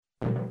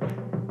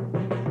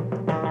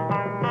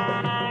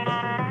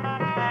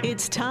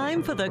It's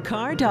time for the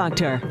Car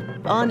Doctor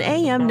on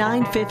AM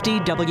 950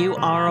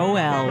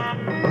 WROL.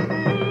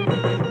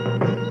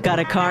 Got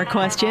a car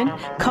question?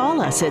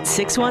 Call us at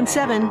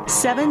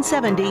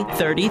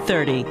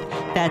 617-770-3030.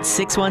 That's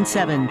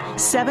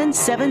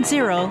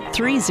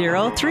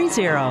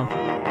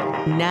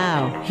 617-770-3030.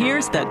 Now,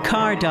 here's the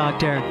Car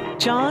Doctor,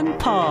 John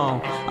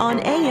Paul, on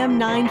AM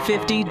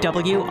 950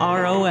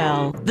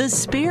 WROL, the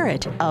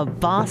spirit of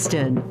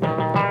Boston.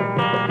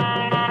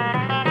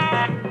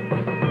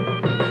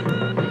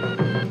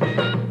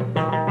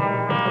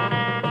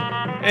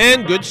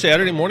 And good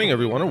Saturday morning,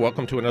 everyone, and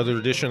welcome to another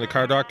edition of the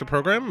Car Doctor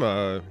program.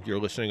 You're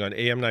listening on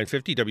AM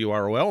 950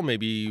 WROL,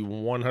 maybe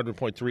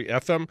 100.3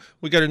 FM.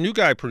 We got a new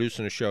guy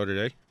producing the show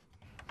today.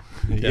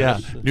 Yeah,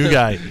 new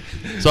guy.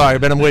 Sorry,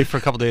 I've been away for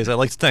a couple days. I'd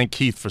like to thank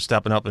Keith for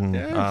stepping up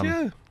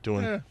and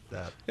doing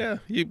that. Yeah,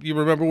 you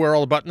remember where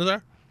all the buttons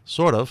are?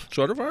 Sort of.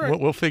 All right.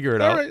 We'll figure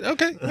it out. All right,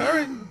 okay,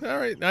 all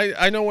right.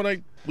 I know when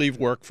I leave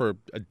work for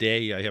a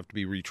day, I have to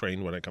be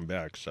retrained when I come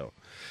back, so...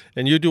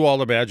 And you do all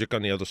the magic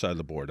on the other side of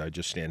the board. I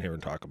just stand here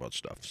and talk about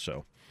stuff.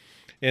 So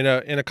in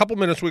a couple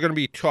minutes, we're going to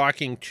be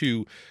talking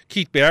to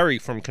Keith Barry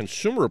from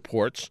Consumer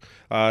Reports.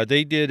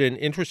 They did an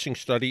interesting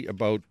study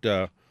about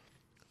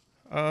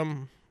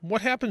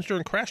what happens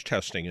during crash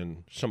testing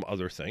and some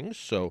other things.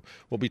 So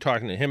we'll be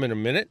talking to him in a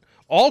minute.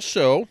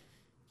 Also,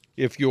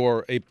 if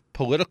you're a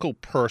political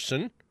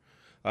person,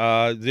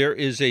 there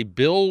is a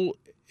bill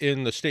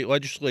in the state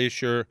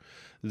legislature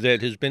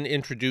that has been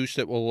introduced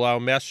that will allow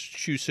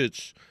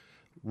Massachusetts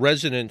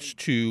residents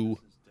to,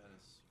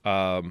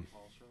 how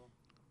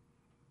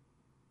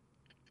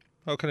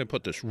can I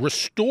put this?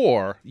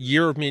 Restore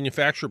year of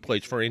manufacture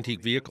plates for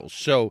antique vehicles.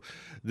 So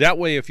that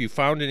way, if you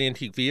found an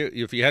antique vehicle,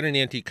 if you had an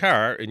antique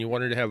car and you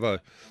wanted to have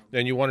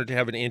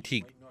an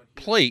antique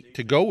plate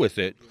to go with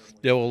it,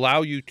 they'll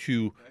allow you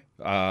to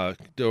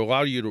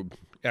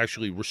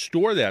actually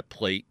restore that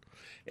plate,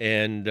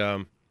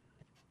 and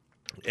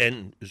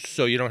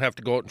so you don't have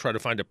to go out and try to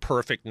find a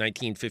perfect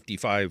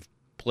 1955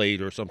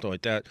 plate or something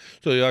like that.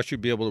 So you'll actually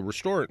be able to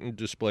restore it and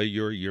display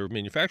your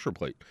manufacturer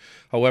plate.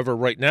 However,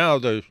 right now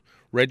the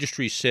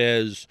registry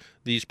says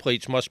these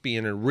plates must be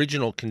in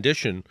original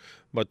condition,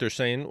 but they're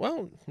saying,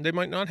 well, they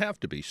might not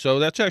have to be. So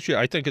that's actually,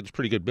 I think it's a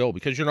pretty good bill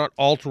because you're not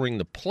altering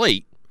the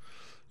plate.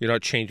 You're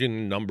not changing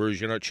the numbers.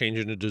 You're not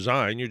changing the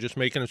design. You're just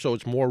making it so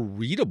it's more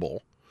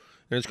readable,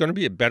 and it's going to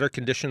be a better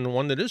condition than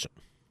one that isn't.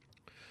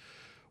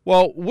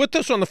 Well, with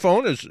us on the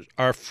phone is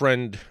our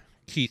friend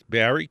Keith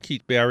Barry.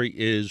 Keith Barry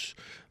is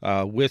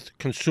with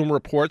Consumer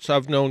Reports.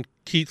 I've known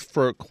Keith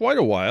for quite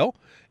a while.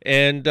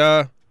 And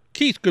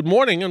Keith, good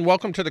morning, and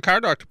welcome to the Car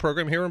Doctor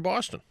program here in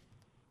Boston.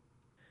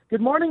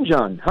 Good morning,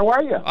 John. How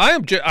are you?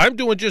 I'm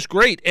doing just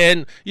great.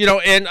 And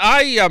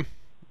I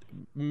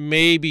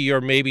maybe or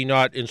maybe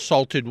not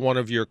insulted one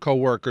of your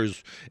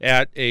coworkers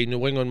at a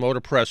New England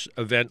Motor Press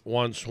event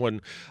once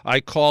when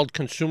I called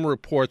Consumer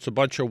Reports a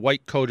bunch of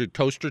white-coated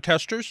toaster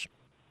testers.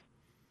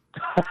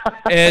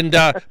 And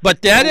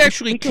but that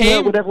actually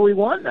came whatever we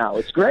want now.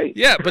 It's great.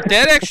 Yeah, but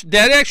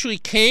that actually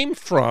came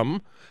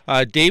from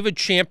David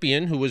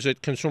Champion, who was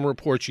at Consumer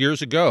Reports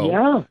years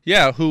ago.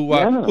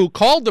 Who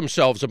called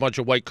themselves a bunch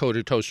of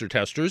white-coated toaster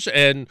testers,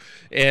 and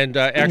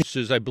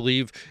actually is, I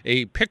believe,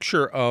 a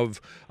picture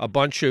of a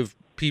bunch of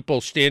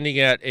people standing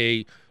at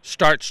a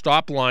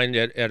start-stop line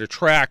at a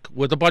track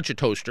with a bunch of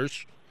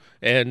toasters,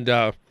 and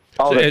that's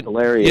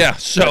hilarious. Yeah,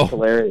 so that's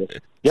hilarious.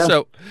 Yeah.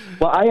 So,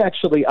 well, I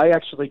actually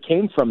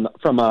came from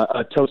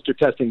a toaster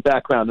testing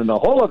background in a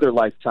whole other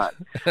lifetime.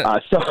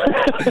 But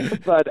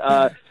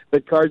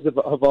cars have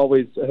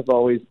always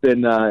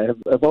been a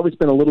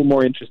little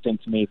more interesting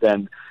to me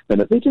than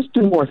if they just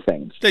do more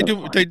things. They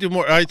do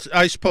more.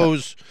 I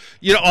suppose,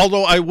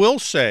 although I will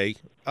say,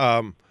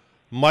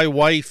 my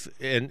wife,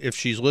 and if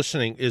she's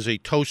listening, is a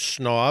toast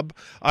snob.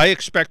 I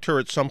expect her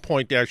at some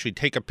point to actually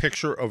take a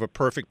picture of a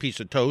perfect piece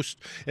of toast,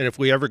 and if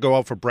we ever go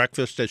out for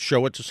breakfast, to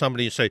show it to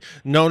somebody and say,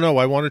 no,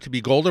 I want it to be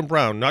golden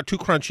brown, not too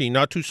crunchy,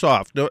 not too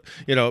soft. No,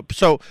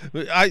 So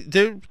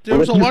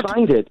there's a lot.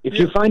 If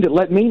you find it,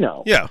 let me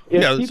know. Yeah,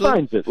 if he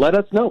finds it, let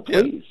us know,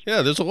 please.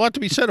 Yeah, there's a lot to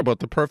be said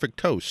about the perfect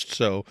toast.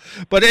 So,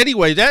 but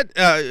anyway, that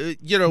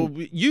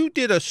you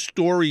did a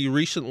story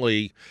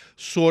recently,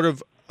 sort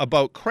of,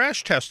 about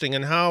crash testing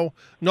and how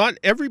not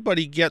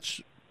everybody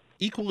gets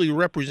equally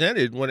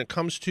represented when it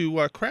comes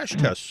to crash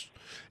tests,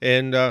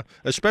 and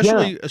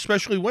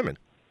especially women.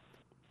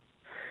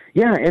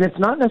 Yeah, and it's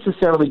not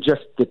necessarily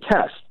just the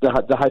test.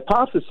 The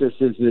hypothesis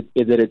is that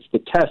it's the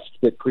test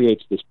that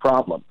creates this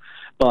problem.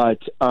 But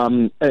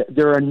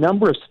there are a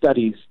number of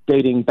studies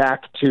dating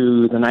back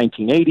to the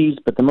 1980s,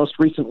 but the most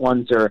recent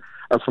ones are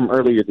from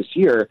earlier this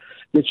year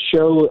that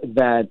show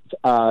that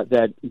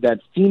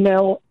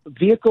female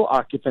vehicle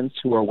occupants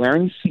who are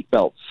wearing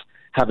seatbelts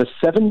have a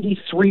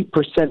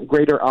 73%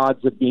 greater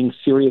odds of being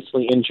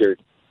seriously injured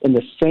in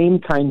the same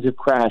kinds of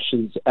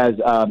crashes as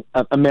a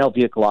male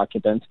vehicle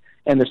occupant,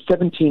 and they're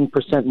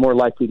 17% more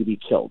likely to be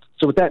killed.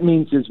 So what that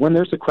means is when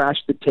there's a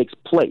crash that takes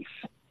place,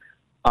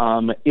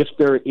 if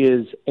there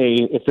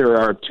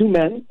are two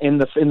men in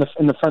the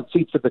front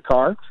seats of the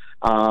car,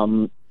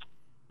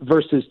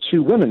 versus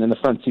two women in the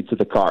front seats of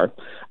the car,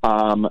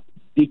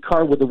 the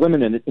car with the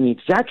women in it, in the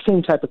exact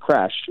same type of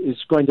crash, is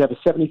going to have a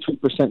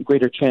 73%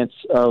 greater chance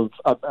of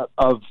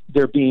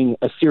there being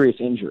a serious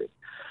injury,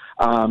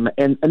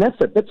 and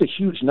that's a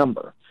huge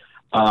number.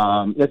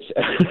 That's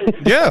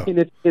yeah. I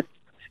mean,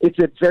 it's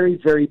a very,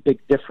 very big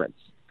difference.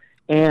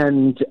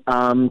 And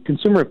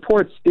Consumer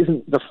Reports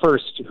isn't the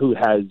first who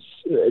has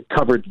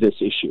covered this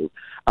issue.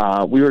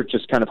 We were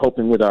just kind of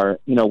hoping with our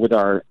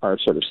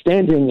sort of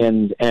standing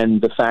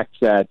and the fact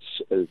that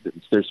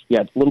there's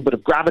a little bit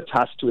of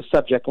gravitas to a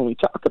subject when we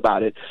talk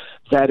about it,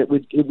 that it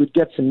would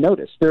get some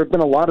notice. There have been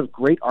a lot of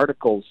great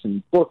articles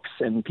and books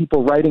and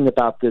people writing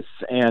about this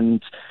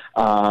and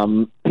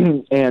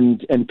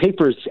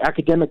papers,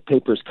 academic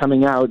papers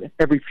coming out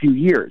every few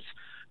years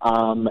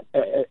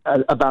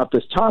about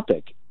this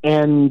topic.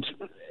 And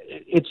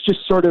it's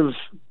just sort of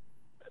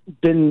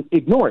been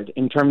ignored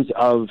in terms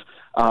of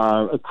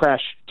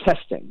crash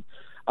testing.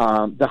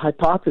 The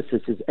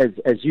hypothesis is,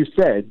 as you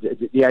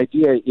said, the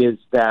idea is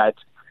that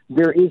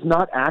there is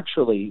not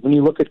actually, when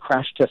you look at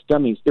crash test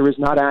dummies, there is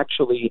not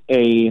actually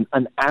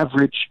an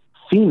average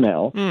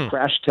female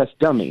crash test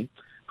dummy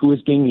who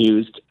is being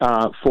used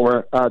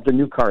for the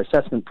new car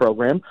assessment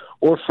program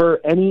or for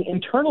any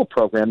internal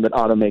program that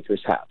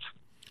automakers have.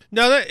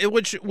 Now,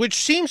 which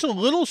seems a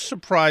little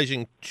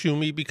surprising to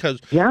me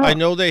because I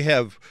know they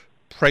have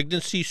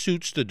pregnancy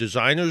suits the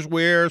designers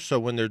wear, so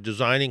when they're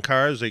designing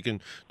cars, they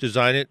can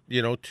design it,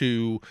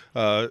 to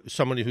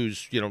somebody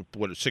who's,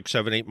 6,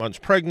 7, 8 months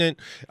pregnant.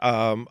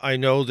 I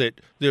know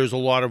that there's a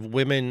lot of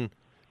women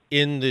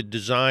in the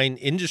design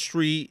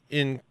industry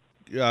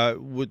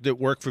that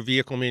work for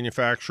vehicle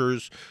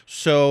manufacturers.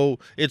 So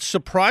it's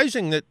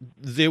surprising that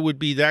there would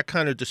be that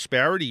kind of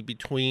disparity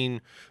between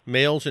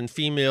males and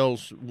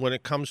females when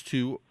it comes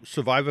to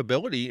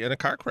survivability in a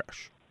car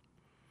crash.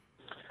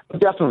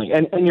 Definitely,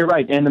 and you're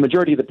right. And the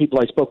majority of the people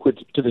I spoke with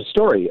to the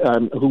story,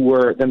 who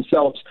were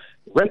themselves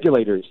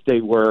regulators, they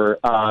were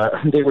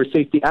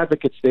safety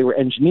advocates, they were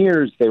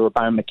engineers, they were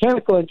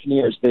biomechanical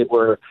engineers, they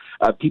were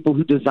people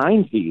who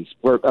designed these.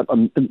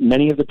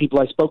 Many of the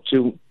people I spoke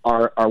to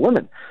are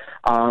women.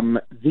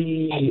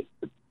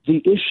 The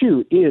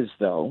issue is,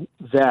 though,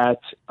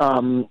 that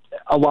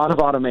a lot of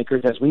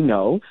automakers, as we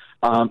know,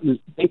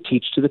 they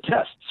teach to the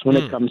tests when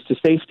it comes to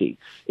safety.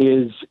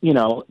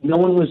 No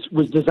one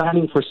was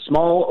designing for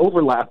small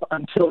overlap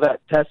until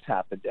that test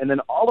happened, and then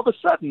all of a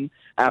sudden,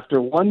 after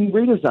one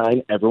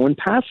redesign, everyone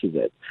passes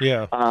it.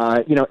 Yeah.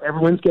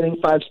 Everyone's getting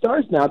 5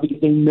 stars now because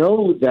they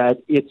know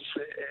that it's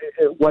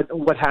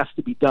what has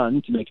to be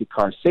done to make a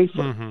car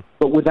safer. Mm-hmm.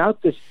 But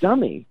without this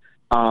dummy,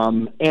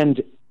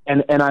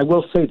 And I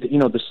will say that,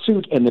 the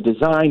suit and the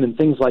design and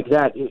things like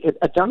that,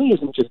 a dummy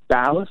isn't just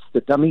ballast.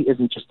 The dummy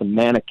isn't just a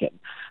mannequin.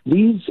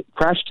 These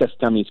crash test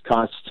dummies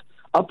cost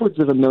upwards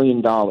of $1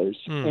 million,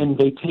 and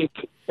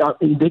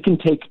they can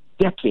take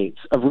decades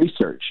of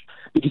research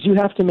because you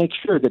have to make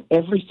sure that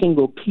every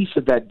single piece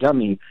of that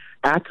dummy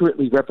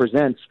accurately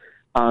represents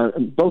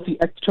both the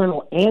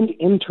external and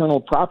internal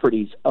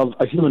properties of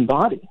a human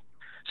body.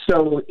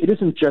 So it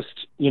isn't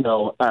just,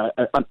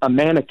 a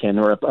mannequin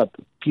or a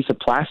piece of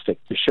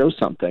plastic to show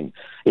something.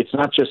 It's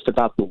not just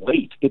about the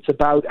weight. It's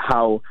about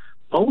how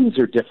bones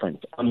are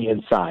different on the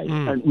inside.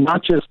 And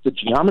not just the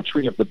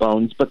geometry of the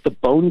bones, but the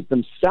bones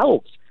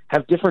themselves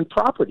have different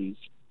properties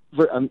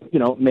for,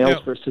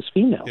 males versus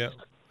females. Yeah.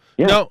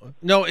 Yeah.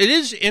 No, it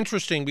is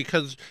interesting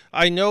because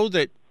I know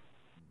that,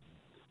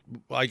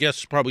 I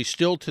guess probably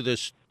still to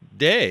this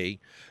day,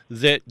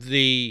 that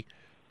the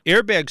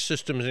airbag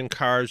systems in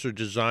cars are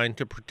designed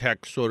to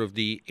protect sort of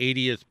the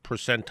 80th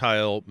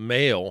percentile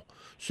male.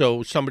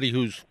 So somebody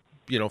who's,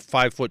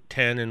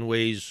 5'10" and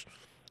weighs,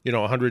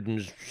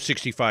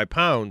 165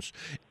 pounds.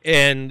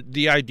 And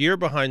the idea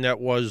behind that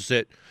was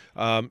that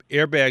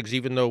airbags,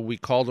 even though we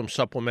call them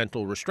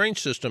supplemental restraint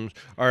systems,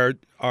 are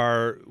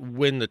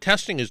when the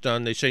testing is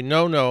done, they say,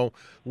 no,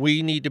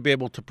 we need to be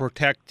able to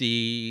protect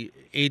the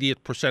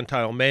 80th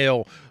percentile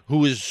male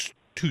who is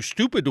too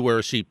stupid to wear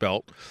a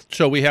seatbelt,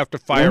 so we have to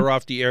fire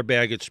off the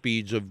airbag at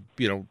speeds of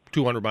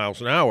 200 miles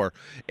an hour,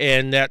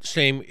 and that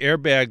same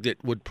airbag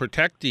that would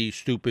protect the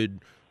stupid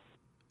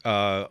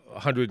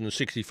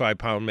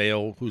 165-pound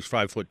male who's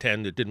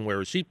 5'10" that didn't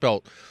wear a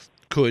seatbelt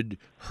could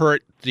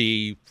hurt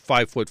the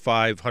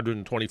 5'5",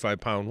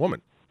 125-pound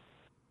woman.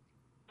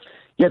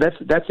 Yeah,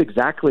 that's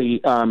exactly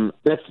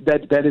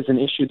that is an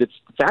issue that's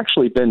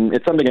actually been,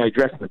 it's something I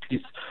addressed in the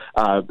piece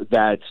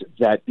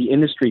that the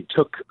industry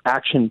took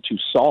action to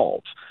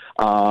solve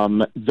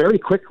very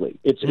quickly.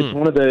 It's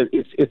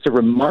a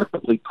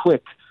remarkably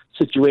quick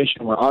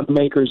situation where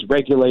automakers,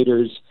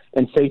 regulators,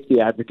 and safety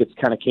advocates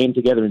kind of came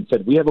together and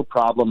said, we have a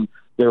problem.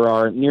 There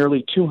are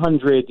nearly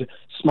 200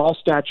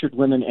 small-statured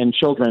women and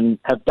children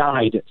have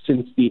died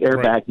since the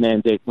airbag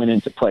mandate went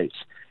into place.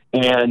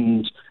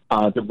 And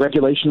the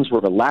regulations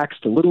were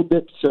relaxed a little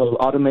bit so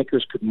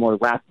automakers could more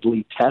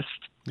rapidly test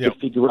to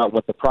figure out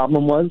what the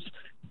problem was.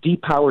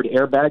 Depowered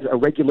airbags, a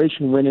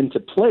regulation went into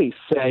place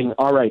saying,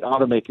 all right,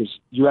 automakers,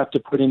 you have to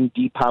put in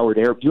depowered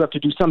air. You have to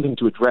do something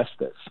to address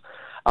this.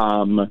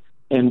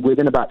 and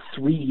within about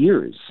 3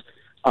 years,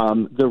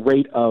 the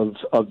rate of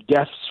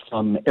deaths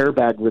from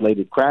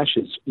airbag-related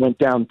crashes went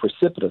down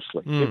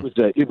precipitously.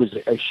 It was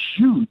a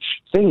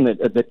huge thing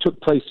that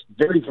took place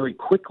very, very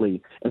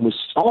quickly and was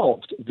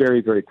solved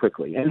very, very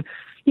quickly. And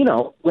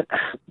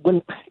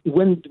when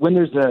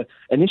there's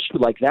an issue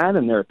like that,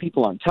 and there are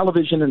people on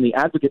television, and the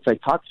advocates I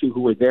talked to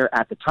who were there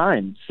at the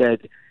time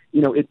said,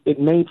 it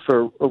made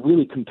for a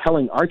really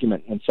compelling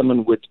argument when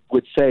someone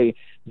would say,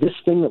 this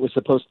thing that was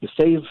supposed to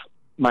save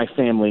my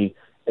family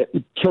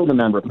killed a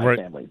member of my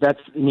family. That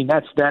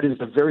is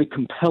a very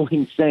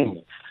compelling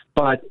thing.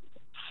 But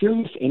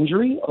serious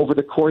injury over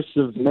the course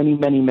of many,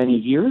 many, many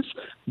years,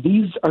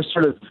 these are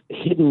sort of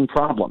hidden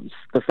problems.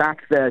 The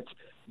fact that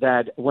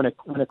when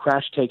a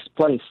crash takes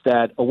place,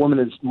 that a woman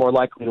is more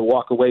likely to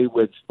walk away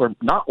with, or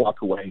not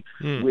walk away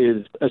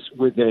with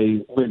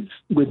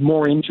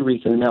more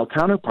injuries than a male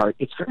counterpart.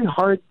 It's very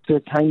hard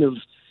to kind of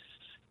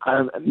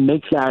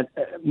make that,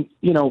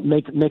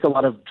 make a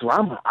lot of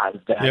drama out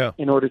of that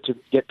in order to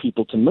get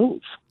people to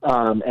move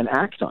and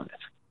act on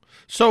it.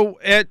 So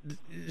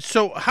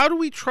how do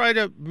we try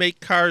to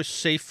make cars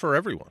safe for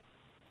everyone?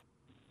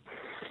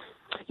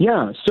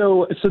 Yeah,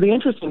 so the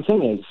interesting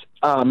thing is,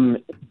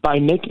 by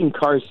making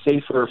cars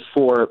safer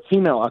for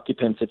female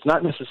occupants, it's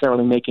not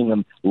necessarily making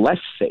them less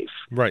safe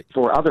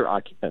for other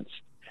occupants.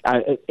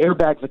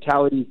 Airbag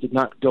fatalities did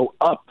not go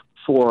up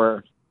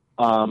for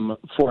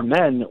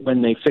men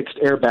when they fixed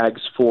airbags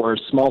for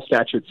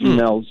small-statured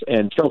females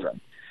and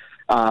children.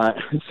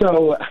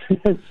 So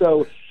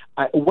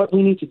what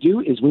we need to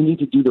do is we need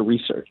to do the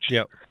research.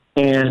 Yep.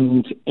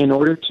 And in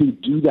order to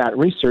do that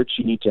research,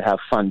 you need to have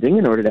funding.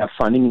 In order to have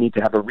funding, you need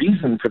to have a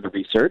reason for the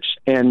research.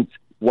 And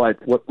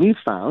what we've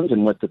found,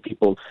 and what the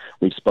people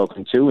we've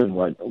spoken to, and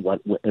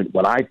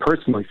what I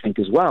personally think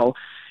as well,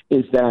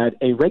 is that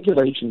a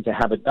regulation to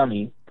have a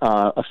dummy,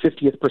 a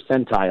 50th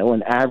percentile,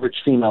 an average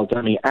female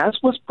dummy, as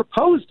was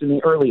proposed in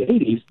the early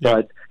 80s,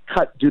 but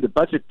cut due to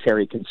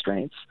budgetary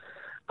constraints,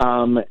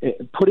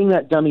 putting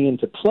that dummy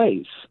into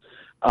place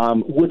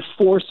would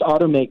force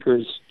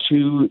automakers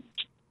to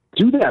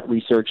do that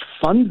research,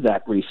 fund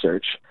that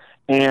research,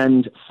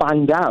 and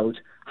find out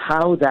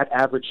how that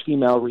average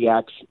female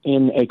reacts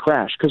in a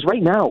crash. Because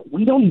right now,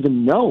 we don't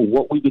even know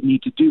what we would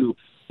need to do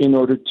in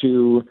order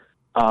to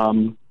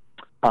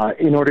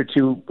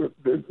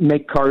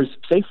make cars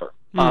safer.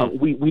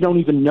 We don't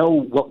even know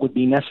what would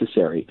be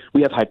necessary.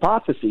 We have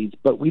hypotheses,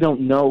 but we don't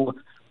know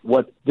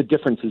what the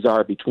differences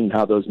are between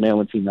how those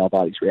male and female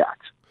bodies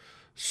react.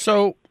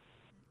 So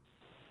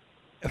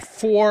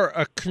for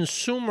a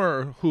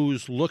consumer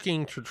who's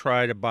looking to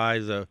try to buy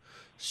the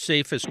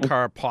safest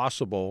car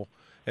possible,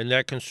 and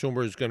that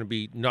consumer is going to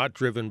be not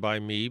driven by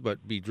me,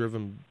 but be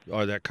driven,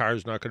 or that car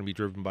is not going to be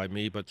driven by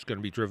me, but it's going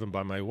to be driven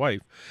by my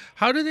wife,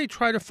 how do they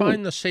try to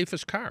find the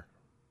safest car?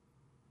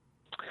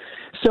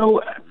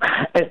 So,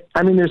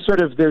 I mean, there's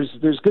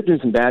good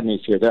news and bad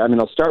news here. I mean,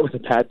 I'll start with the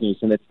bad news,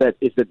 and it's that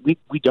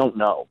we don't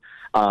know.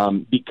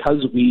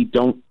 Because we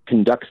don't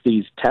conduct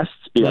these tests,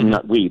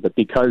 not we, but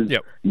because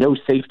no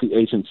safety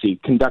agency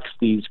conducts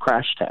these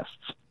crash tests.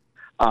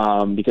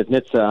 Because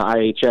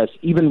NHTSA, IHS,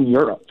 even in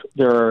Europe,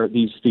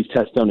 these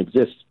tests don't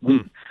exist.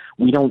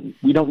 We don't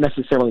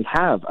necessarily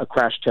have a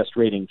crash test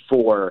rating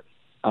for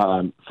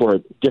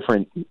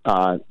different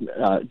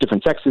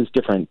sexes,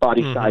 different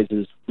body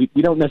sizes.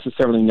 We don't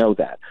necessarily know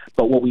that.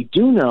 But what we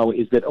do know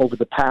is that over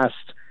the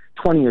past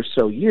 20 or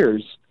so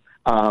years,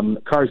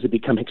 cars have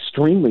become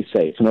extremely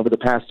safe. And over the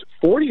past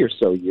 40 or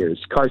so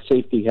years, car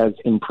safety has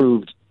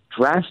improved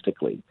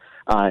drastically.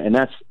 And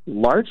that's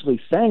largely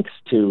thanks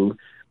to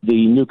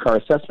the new car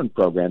assessment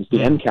programs, the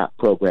NCAP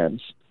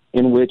programs,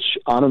 in which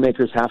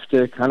automakers have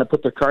to kind of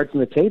put their cards on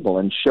the table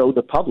and show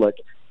the public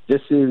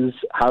this is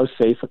how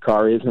safe a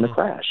car is in a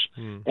crash.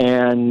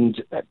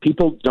 And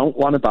people don't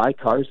want to buy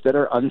cars that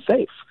are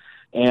unsafe.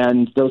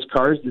 And those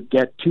cars that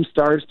get 2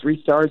 stars,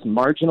 3 stars,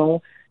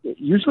 marginal,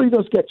 usually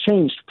those get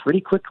changed pretty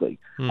quickly.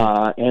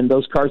 And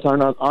those cars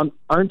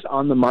aren't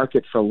on the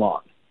market for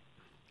long.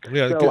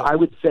 Yeah, so I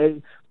would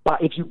say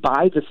if you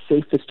buy the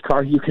safest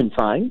car you can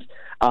find,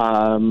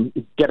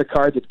 get a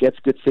car that gets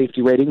good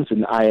safety ratings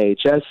in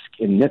IHS,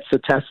 in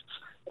NHTSA tests,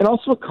 and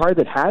also a car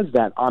that has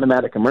that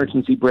automatic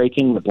emergency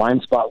braking, the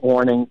blind spot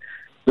warning,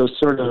 those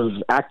sort of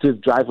active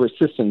driver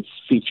assistance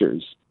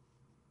features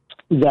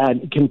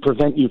that can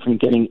prevent you from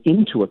getting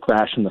into a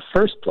crash in the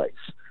first place.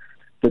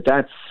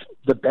 That's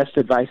the best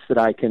advice that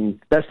I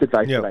can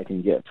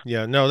give.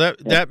 Yeah, no,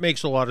 that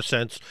makes a lot of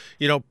sense.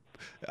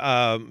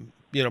 Part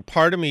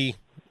of me,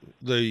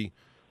 the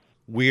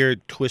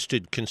weird,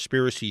 twisted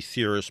conspiracy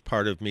theorist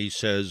part of me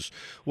says,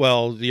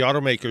 well, the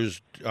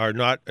automakers are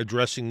not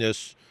addressing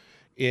this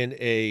in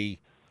a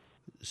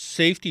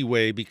safety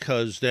way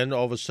because then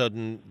all of a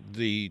sudden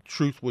the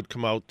truth would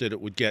come out that it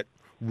would get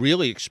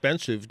really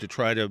expensive to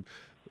try to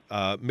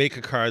make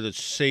a car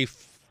that's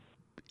safe,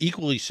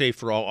 equally safe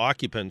for all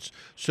occupants.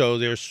 So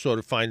they're sort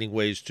of finding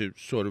ways to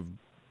sort of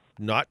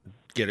not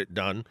get it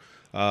done.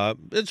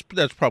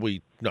 That's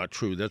probably not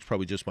true. That's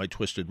probably just my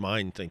twisted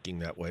mind thinking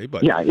that way.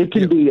 But yeah, it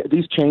can be.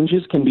 These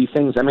changes can be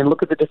things. I mean,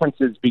 look at the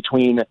differences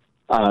between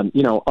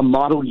a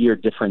model year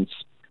difference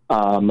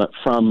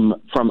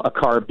from a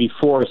car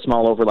before a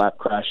small overlap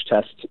crash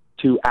test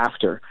to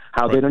after.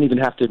 How they don't even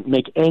have to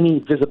make any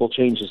visible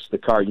changes to the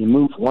car. You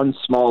move one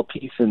small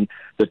piece in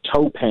the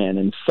toe pan,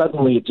 and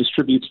suddenly it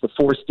distributes the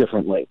force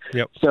differently.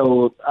 Yep.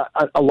 So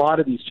a lot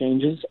of these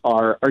changes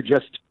are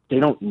just, they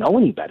don't know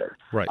any better.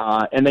 Right.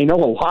 And they know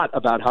a lot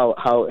about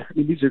how I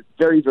mean, these are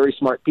very, very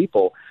smart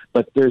people,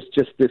 but there's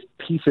just this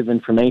piece of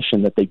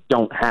information that they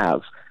don't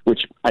have,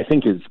 which I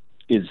think is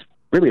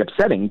really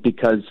upsetting,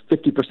 because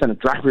 50% of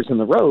drivers on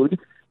the road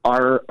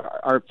are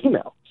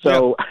female.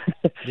 So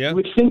you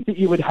would think that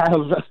you would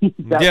have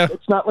that. Yeah.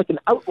 It's not like an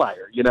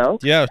outlier, you know?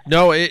 Yeah.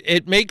 No,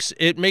 it makes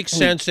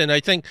sense, and I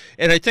think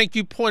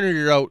you pointed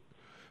it out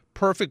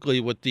perfectly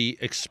with the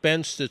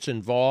expense that's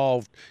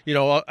involved. You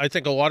know, I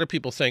think a lot of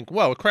people think,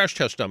 well, a crash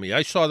test dummy.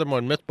 I saw them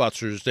on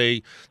Mythbusters.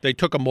 They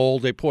took a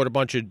mold, they poured a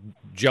bunch of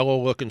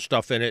Jello-looking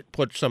stuff in it,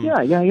 put some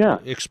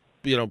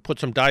put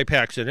some dye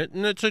packs in it,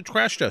 and it's a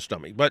crash test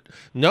dummy. But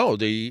no,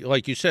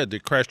 like you said, the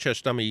crash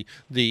test dummy,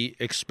 the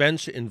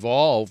expense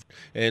involved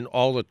and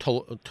all the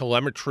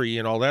telemetry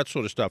and all that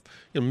sort of stuff,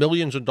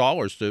 millions of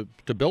dollars to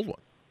build one.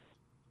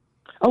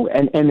 Oh,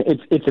 and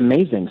it's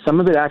amazing.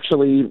 Some of it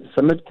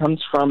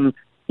comes from,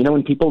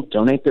 when people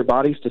donate their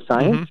bodies to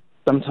science.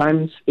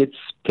 Sometimes it's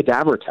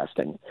cadaver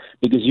testing,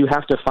 because you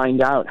have to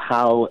find out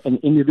how an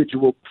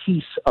individual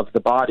piece of the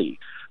body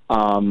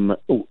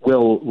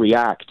will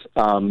react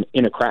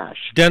in a crash.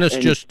 Dennis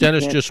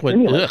just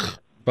went ugh,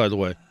 by the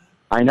way.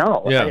 I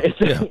know. Yeah.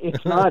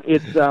 It's not.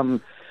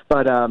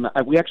 But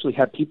we actually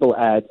have people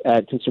at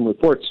Consumer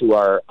Reports who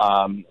are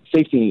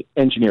safety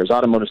engineers,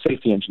 automotive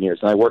safety engineers,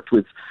 and I worked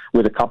with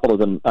a couple of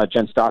them,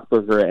 Jen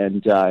Stockberger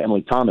and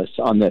Emily Thomas,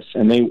 on this,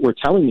 and they were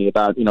telling me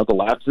about the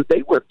labs that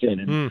they worked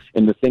in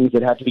and the things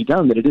that have to be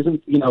done. That it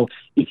isn't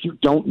if you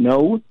don't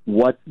know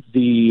what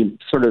the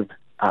sort of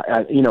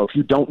if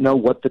you don't know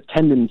what the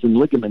tendons and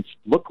ligaments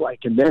look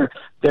like, and they're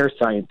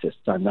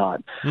scientists, I'm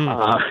not.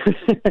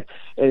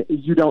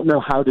 You don't know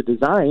how to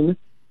design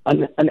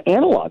an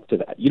analog to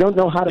that. You don't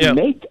know how to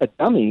make a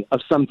dummy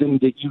of something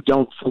that you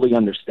don't fully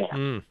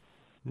understand.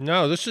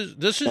 No, this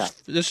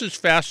is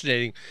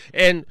fascinating.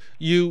 And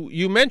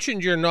you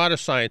mentioned you're not a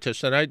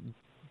scientist, and I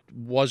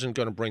wasn't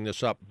going to bring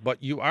this up,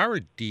 but you are a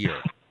deer.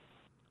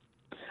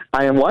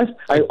 I am what?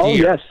 Oh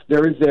yes,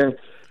 there is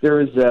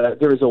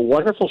a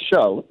wonderful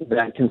show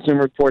that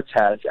Consumer Reports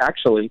has.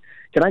 Actually,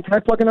 can I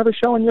plug another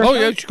show on your show?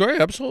 Yeah, it's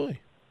great,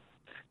 absolutely.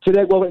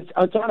 Today, well, it's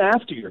on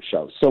after your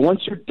show. So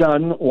once you're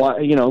done,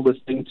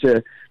 listening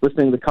to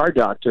the Car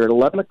Doctor at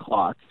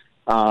 11:00,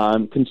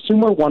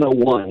 Consumer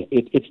 101.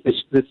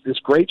 It's this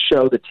great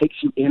show that takes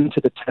you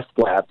into the test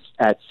labs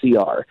at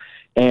CR,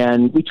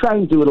 and we try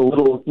and do it a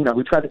little.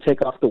 We try to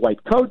take off the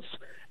white coats,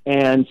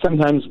 and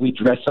sometimes we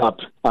dress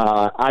up.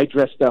 I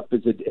dressed up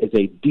as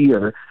a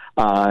deer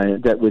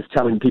that was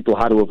telling people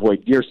how to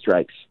avoid deer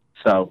strikes.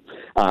 So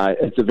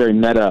it's a very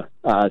meta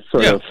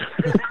sort of.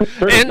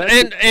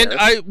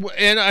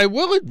 and I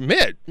will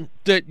admit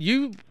that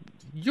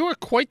you're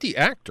quite the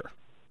actor.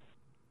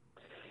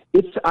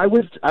 I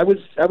was a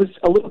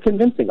little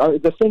convincing.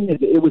 The thing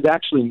is, it was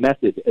actually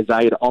method, as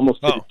I had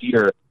almost hit a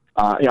deer.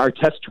 Our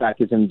test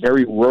track is in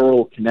very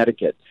rural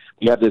Connecticut.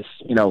 We have this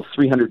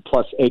 300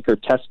 plus acre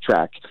test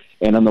track.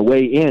 And on the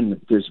way in,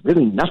 there's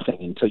really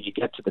nothing until you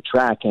get to the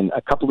track, and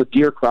a couple of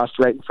deer crossed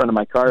right in front of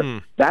my car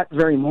that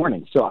very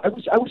morning. So I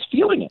was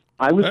feeling it.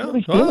 I was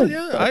really feeling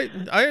it.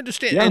 I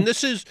understand. Yeah. And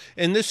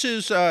this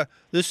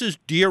is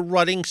deer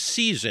rutting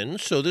season.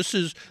 So this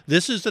is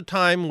the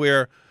time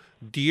where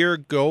deer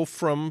go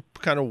from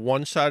kind of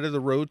one side of the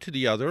road to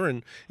the other,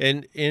 and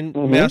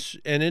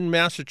in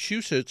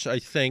Massachusetts, I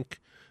think.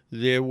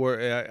 There were,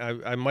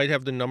 I might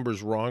have the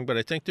numbers wrong, but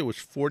I think there was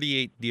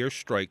 48 deer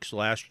strikes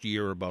last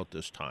year about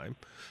this time.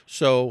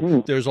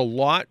 So there's a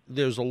lot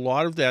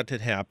of that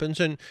happens,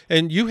 and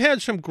you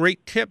had some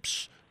great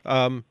tips.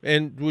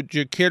 And would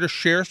you care to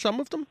share some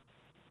of them?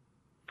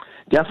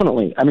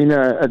 Definitely. I mean,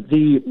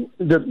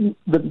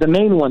 the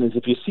main one is,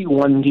 if you see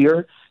one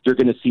deer, you're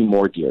going to see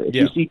more deer. If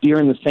you see deer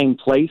in the same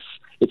place,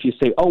 if you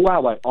say, "Oh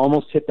wow, I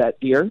almost hit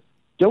that deer,"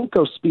 don't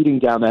go speeding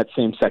down that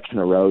same section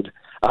of road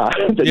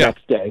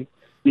next day.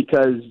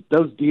 Because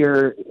those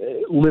deer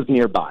live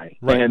nearby,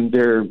 and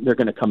they're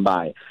going to come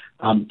by.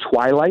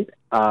 Twilight,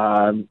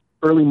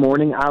 early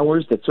morning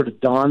hours, that sort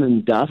of dawn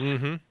and dusk.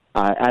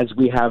 As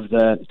we have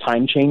the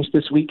time change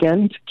this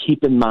weekend,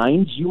 keep in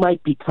mind you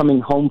might be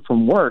coming home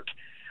from work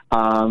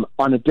on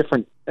a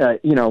different,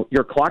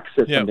 your clock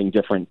says something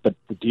different, but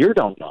the deer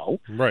don't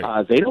know.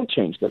 Right. They don't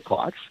change their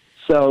clocks.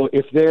 So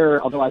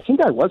although I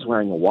think I was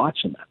wearing a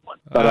watch in that one.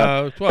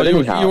 But,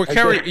 anyhow,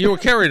 you were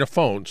carrying a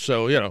phone,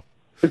 so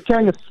was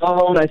carrying a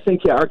phone. I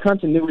think, our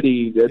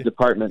continuity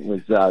department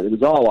was it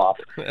was all off.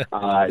 It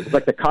was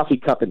like the coffee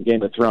cup in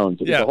Game of Thrones.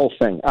 It was the whole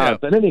thing.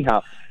 But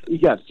anyhow,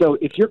 so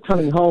if you're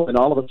coming home and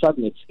all of a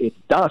sudden it's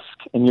dusk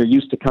and you're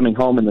used to coming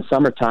home in the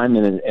summertime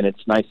and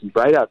it's nice and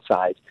bright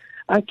outside,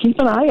 keep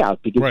an eye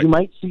out because you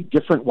might see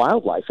different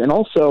wildlife. And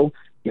also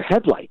your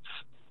headlights.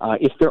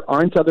 If there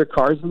aren't other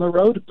cars on the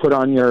road, put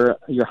on your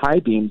high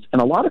beams.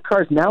 And a lot of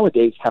cars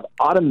nowadays have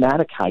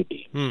automatic high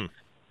beams.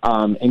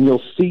 And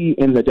you'll see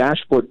in the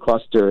dashboard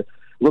cluster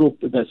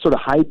the sort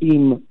of high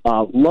beam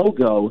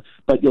logo,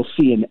 but you'll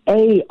see an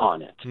A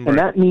on it. And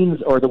that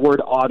means, or the word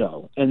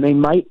auto. And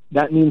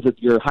that means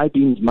that your high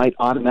beams might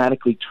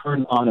automatically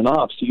turn on and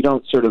off so you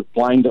don't sort of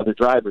blind other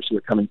drivers who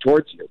are coming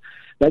towards you.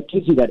 That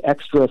gives you that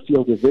extra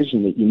field of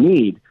vision that you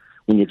need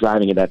when you're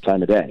driving at that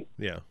time of day.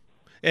 Yeah.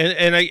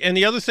 And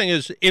the other thing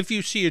is, if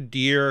you see a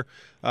deer,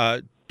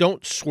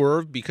 don't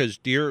swerve because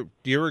deer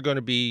are going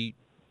to be,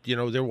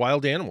 they're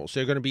wild animals.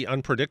 They're going to be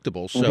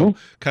unpredictable. So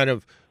kind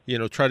of,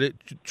 try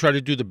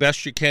to do the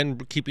best you can,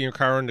 keeping your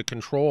car under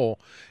control.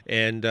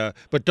 And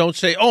but don't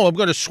say, I'm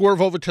going to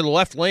swerve over to the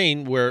left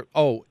lane where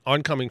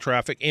oncoming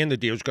traffic and the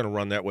deer's going to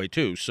run that way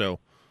too. So.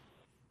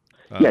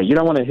 You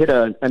don't want to hit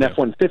an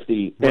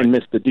F-150 and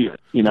miss the deer.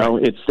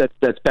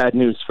 That's bad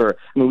news for.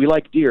 I mean, we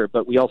like deer,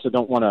 but we also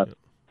don't want to.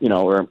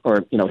 Or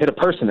hit a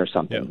person or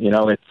something.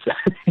 It's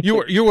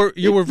you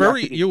were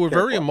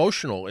very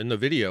emotional in the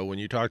video when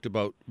you talked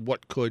about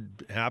what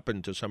could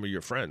happen to some of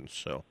your friends.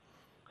 So,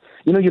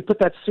 you put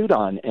that suit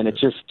on, and it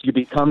just you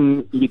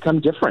become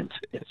different.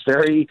 It's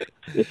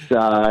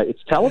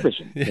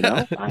television.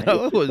 It's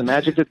the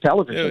magic of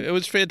television. It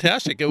was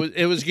fantastic.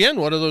 It was again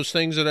one of those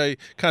things that I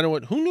kind of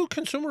went, who knew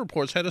Consumer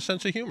Reports had a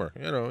sense of humor?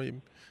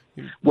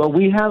 Well,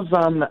 we have.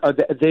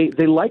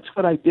 They liked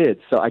what I did,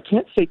 so I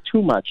can't say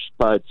too much,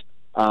 but.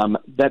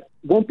 That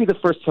won't be the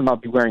first time I'll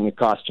be wearing a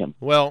costume.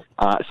 Well,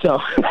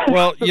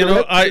 well,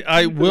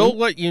 I will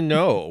let you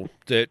know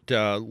that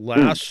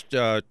last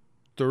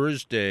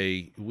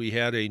Thursday we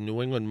had a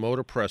New England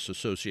Motor Press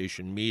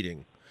Association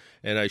meeting,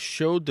 and I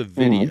showed the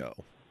video.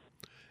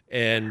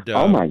 And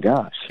oh my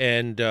gosh!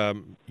 And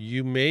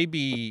you may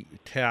be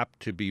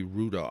tapped to be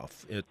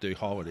Rudolph at the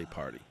holiday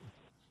party.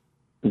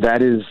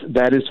 That is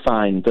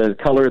fine. The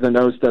color of the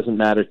nose doesn't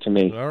matter to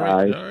me. All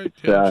right.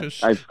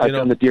 I've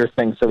done the deer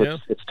thing, so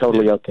it's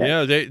totally okay.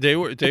 Yeah, they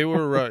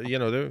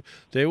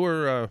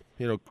were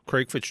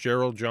Craig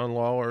Fitzgerald, John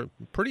Lawler,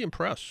 pretty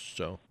impressed.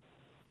 So.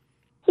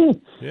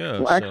 Yeah.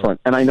 Well, excellent.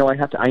 And I know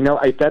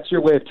that's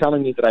your way of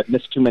telling me that I've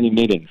missed too many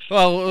meetings.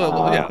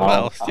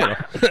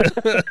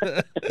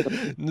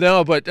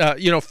 No, but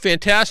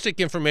fantastic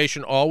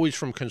information always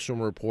from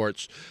Consumer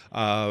Reports.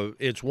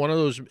 It's one of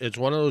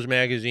those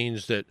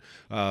magazines that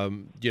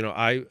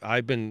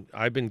I've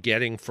been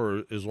getting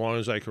for as long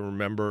as I can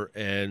remember,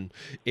 and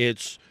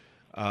it's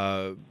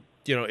I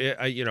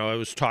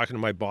was talking to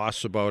my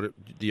boss about it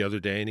the other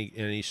day,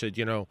 and he said,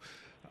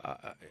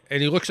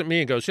 and he looks at me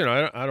and goes,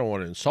 I don't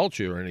want to insult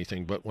you or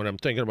anything, but when I'm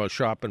thinking about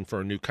shopping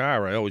for a new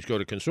car, I always go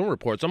to Consumer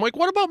Reports. I'm like,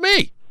 what about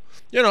me?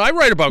 I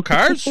write about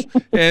cars.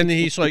 And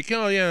he's like,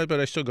 oh, yeah,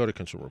 but I still go to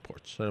Consumer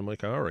Reports. And I'm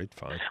like, all right,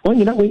 fine. Well,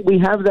 we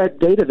have that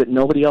data that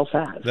nobody else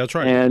has. That's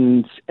right.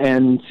 And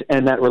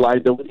that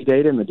reliability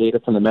data and the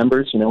data from the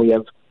members, we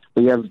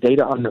have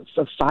data on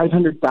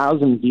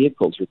 500,000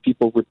 vehicles where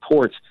people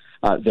report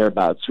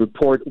thereabouts,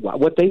 report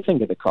what they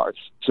think of the cars.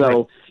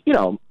 So,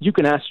 you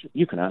can ask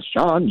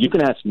John, you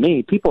can ask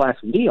me. People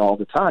ask me all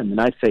the time, and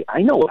I say,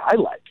 I know what I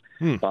like.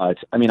 But,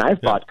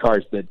 I've bought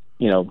cars that,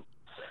 turn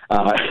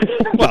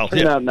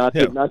out not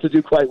to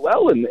do quite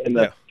well in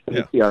the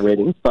CR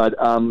ratings. But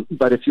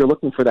if you're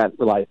looking for that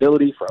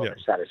reliability, for owner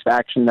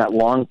satisfaction, that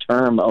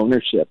long-term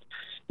ownership,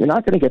 you're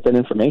not going to get that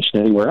information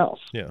anywhere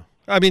else. Yeah.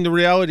 The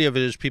reality of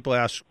it is people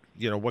ask,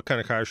 what kind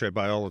of car should I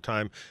buy all the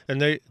time?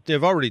 And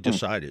they've already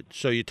decided.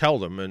 So you tell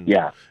them, and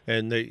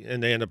they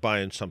end up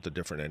buying something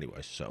different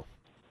anyway. So,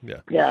 yeah.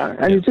 Yeah,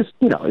 and it's just,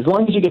 as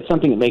long as you get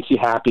something that makes you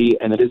happy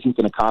and it isn't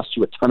going to cost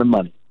you a ton of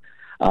money.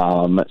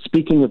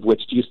 Speaking of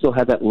which, do you still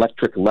have that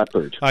electric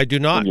Leopard? I do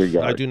not. In your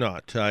yard? I do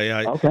not.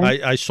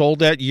 Okay. I sold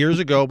that years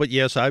ago, but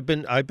yes, I've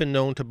been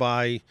known to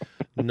buy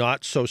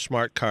not so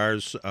smart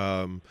cars.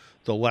 The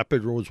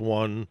Leopard was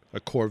one. A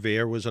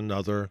Corvair was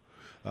another.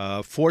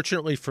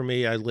 Fortunately for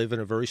me, I live in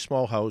a very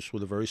small house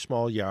with a very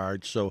small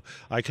yard, so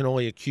I can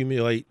only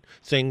accumulate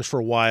things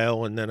for a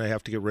while, and then I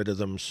have to get rid of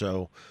them.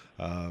 So,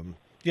 I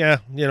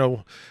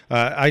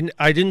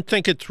didn't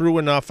think it through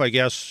enough, I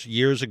guess,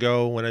 years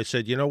ago when I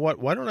said,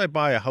 why don't I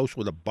buy a house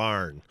with a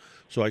barn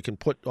so I can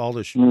put all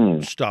this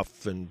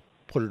stuff and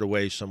put it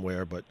away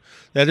somewhere? But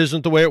that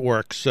isn't the way it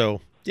works.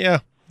 So, yeah.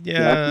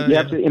 Yeah, you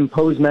have to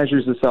impose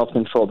measures of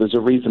self-control. There's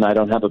a reason I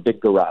don't have a big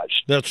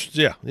garage.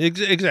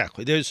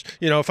 Exactly. There's,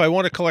 if I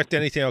want to collect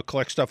anything, I'll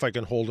collect stuff I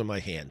can hold in my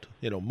hand.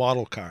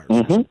 Model cars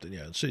or something.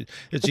 Yeah,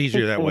 it's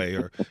easier that way.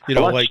 Or a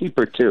lot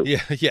cheaper too.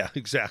 Yeah,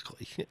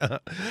 exactly.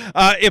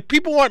 If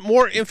people want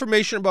more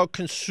information about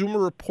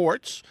Consumer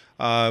Reports,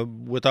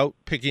 without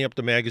picking up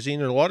the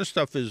magazine, and a lot of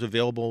stuff is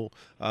available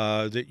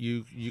that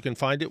you can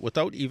find it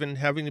without even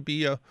having to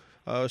be a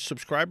a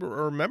subscriber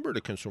or a member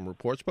to Consumer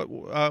Reports. But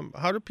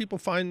how do people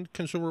find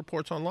Consumer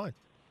Reports online?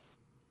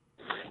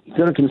 You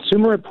go to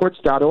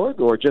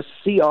consumerreports.org or just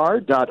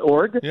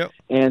cr.org, yep.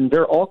 and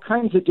there are all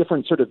kinds of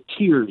different sort of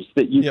tiers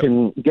that you yep.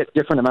 can get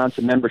different amounts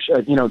of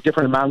membership,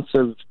 different amounts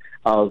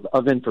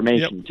of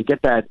information. Yep. To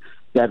get that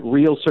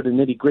real sort of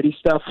nitty-gritty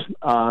stuff,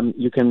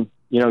 you can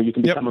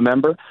become yep. a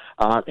member.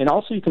 And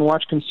also you can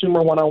watch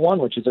Consumer 101,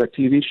 which is our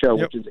TV show,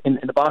 yep. which is in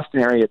the Boston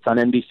area. It's on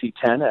NBC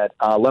 10 at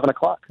 11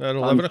 o'clock. At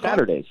 11 o'clock.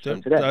 Saturdays.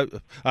 So today.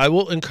 I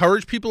will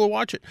encourage people to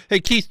watch it. Hey,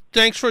 Keith,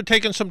 thanks for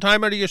taking some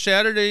time out of your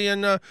Saturday.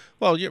 And,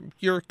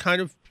 you're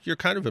kind of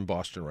in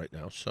Boston right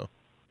now, so.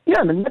 Yeah,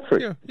 I'm in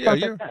Medford. Yeah,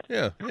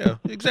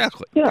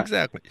 exactly. Yeah.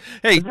 Exactly.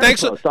 Hey,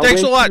 thanks a lot.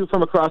 lot.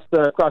 From across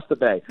the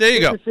bay. There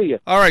you Good go. to see you.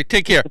 All right,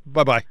 take care.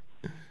 Bye-bye.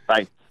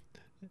 Bye.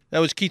 That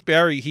was Keith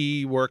Barry.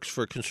 He works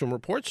for Consumer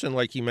Reports, and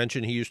like he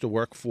mentioned, he used to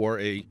work for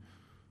a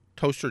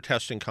toaster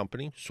testing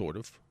company, sort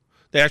of.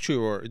 They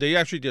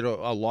actually did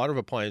a lot of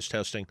appliance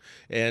testing,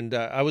 and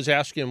I was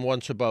asking him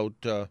once about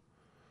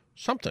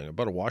something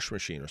about a washing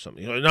machine or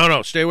something. He's like,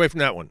 no, stay away from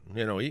that one.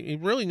 He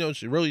really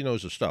knows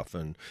his stuff,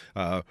 and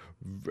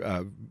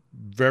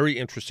very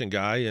interesting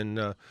guy,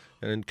 and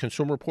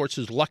Consumer Reports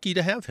is lucky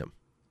to have him.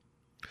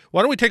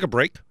 Why don't we take a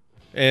break,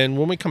 and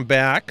when we come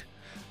back,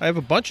 I have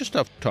a bunch of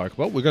stuff to talk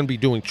about. We're going to be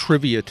doing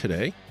trivia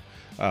today.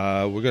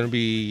 We're going to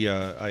be.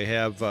 I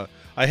have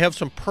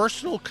some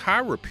personal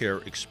car repair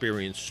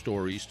experience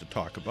stories to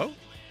talk about.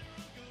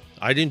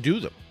 I didn't do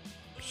them,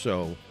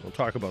 so we'll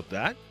talk about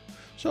that.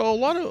 So a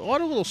lot of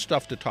little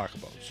stuff to talk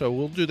about. So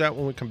we'll do that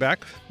when we come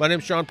back. My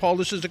name's John Paul.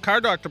 This is the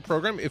Car Doctor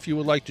program. If you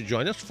would like to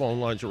join us,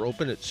 phone lines are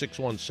open at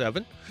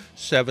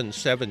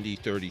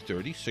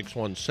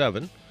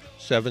 617-770-3030.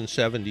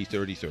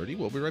 617-770-3030.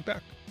 We'll be right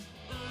back.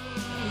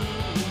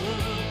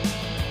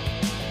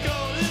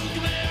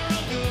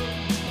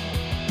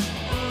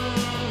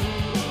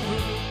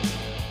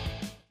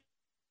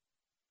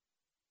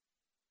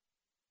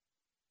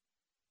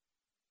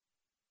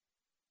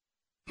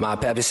 My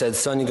pappy said,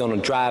 son, you're gonna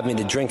drive me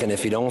to drinking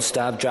if you don't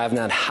stop driving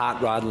that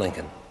hot rod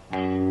Lincoln.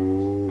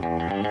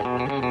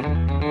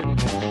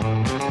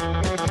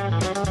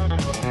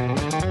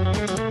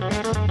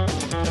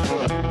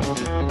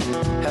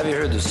 Have you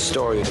heard the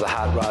story of the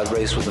hot rod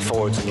race with the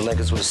Fords and the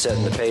Lincolns was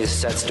setting the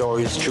pace? That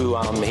story is true,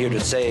 I'm here to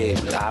say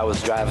I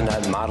was driving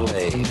that Model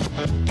A.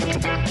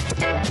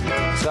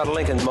 It's got a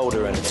Lincoln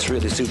motor and it's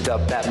really souped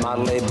up. That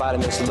Model A body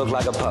makes it look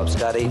like a pup. It's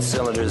got 8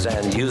 cylinders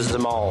and uses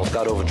them all. It's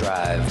got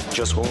overdrive,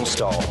 just won't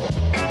stall.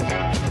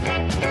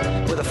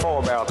 With a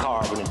 4-barrel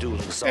carb and a dual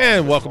exhaust.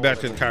 And welcome back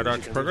to the Car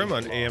Doctor program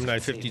on AM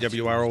 950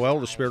 WROL,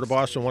 the Spirit of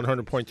Boston,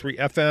 100.3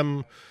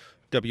 FM,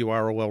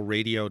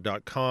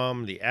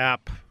 WROLradio.com, the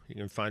app. You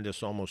can find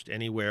us almost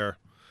anywhere.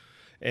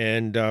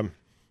 And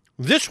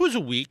this was a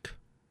week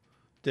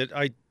that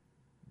I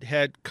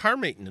had car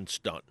maintenance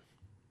done.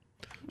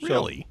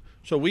 Really?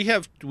 So we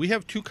have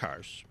 2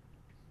 cars.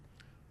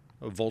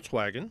 A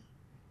Volkswagen,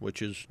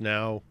 which is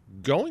now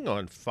going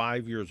on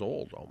 5 years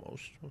old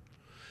almost,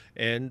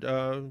 and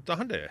the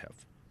Hyundai I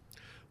have.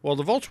 Well,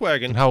 the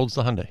Volkswagen... And how old's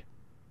the Hyundai?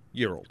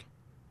 Year-old.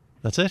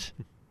 That's it?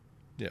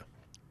 Yeah.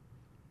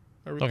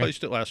 I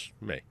replaced it last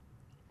May.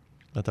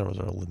 I thought it was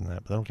older than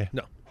that, but okay.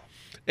 No.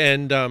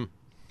 And the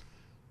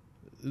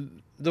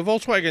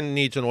Volkswagen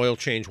needs an oil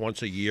change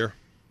once a year.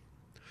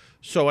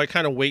 So I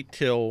kind of wait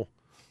till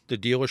the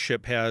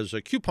dealership has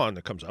a coupon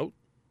that comes out.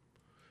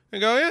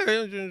 And go, yeah,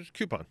 it's a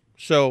coupon.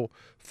 So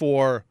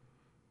it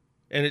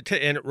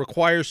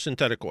requires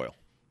synthetic oil.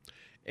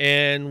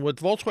 And with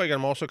Volkswagen,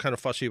 I'm also kind of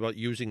fussy about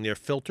using their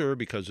filter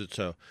because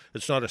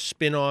it's not a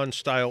spin-on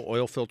style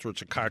oil filter.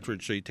 It's a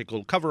cartridge. So you take a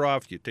little cover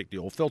off, you take the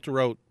old filter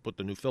out, put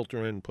the new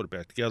filter in, put it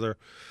back together.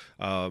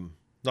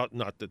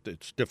 Not that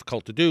it's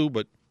difficult to do,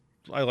 but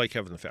I like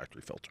having the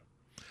factory filter.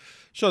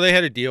 So they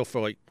had a deal for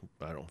like,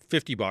 I don't know,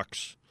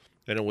 $50,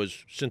 and it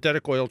was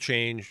synthetic oil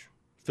change,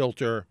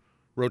 filter,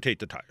 rotate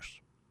the tires.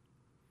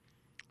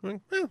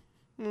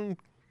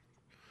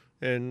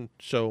 And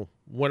so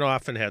went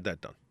off and had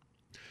that done.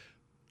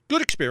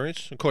 Good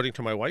experience, according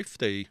to my wife.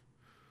 They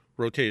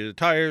rotated the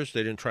tires.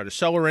 They didn't try to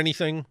sell her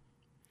anything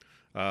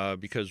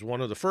because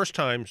one of the first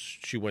times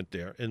she went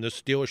there, and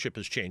this dealership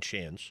has changed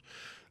hands,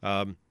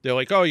 they're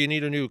like, oh, you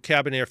need a new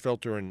cabin air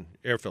filter and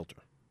air filter.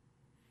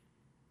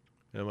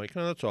 And I'm like,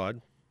 oh, that's odd,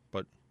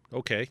 but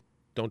okay,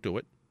 don't do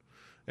it.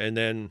 And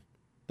then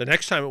the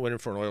next time it went in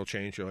for an oil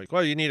change, you're like,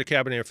 well, you need a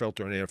cabin air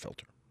filter and air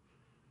filter.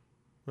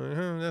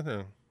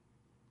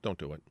 Don't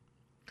do it.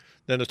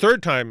 Then the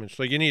third time, it's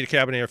like, you need a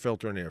cabin air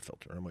filter and air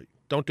filter. I'm like,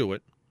 don't do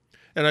it.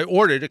 And I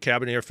ordered a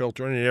cabin air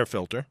filter and an air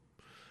filter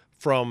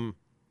from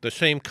the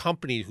same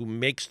company who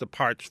makes the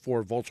parts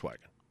for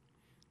Volkswagen.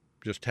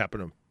 Just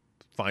happened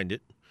to find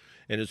it.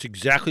 And it's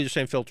exactly the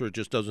same filter. It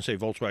just doesn't say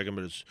Volkswagen,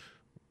 but it's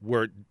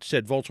where it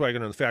said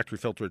Volkswagen on the factory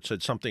filter, it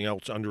said something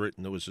else under it,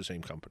 and it was the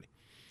same company.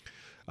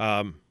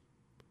 Kind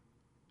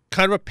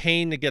of a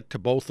pain to get to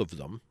both of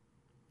them.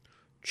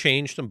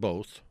 Changed them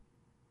both.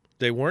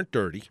 They weren't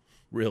dirty,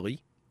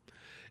 really.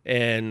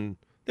 And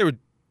they were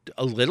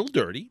a little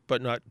dirty,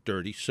 but not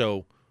dirty.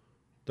 So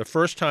The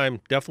first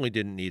time, definitely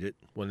didn't need it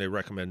when they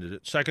recommended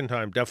it. Second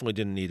time, definitely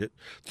didn't need it.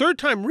 Third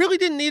time, really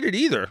didn't need it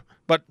either,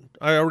 but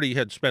I already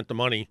had spent the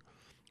money,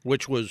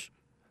 which was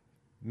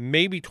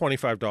maybe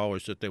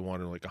 $25 that they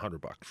wanted like $100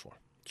 for.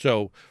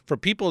 So for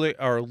people that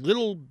are a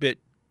little bit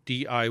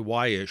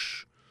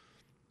DIY-ish,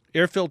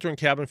 air filter and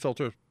cabin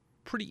filter,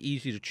 pretty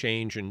easy to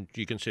change, and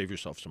you can save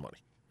yourself some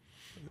money.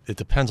 It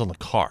depends on the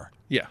car.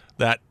 Yeah.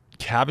 That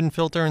cabin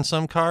filter in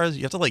some cars,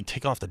 you have to like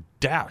take off the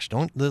dash.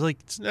 Don't they like?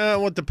 No,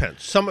 well, it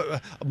depends.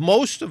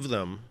 Most of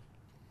them.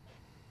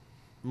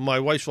 My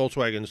wife's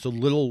Volkswagen is a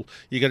little.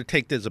 You got to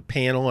take. There's a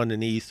panel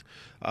underneath.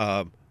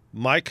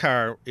 My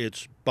car,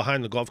 it's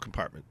behind the glove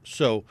compartment.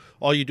 So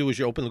all you do is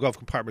you open the glove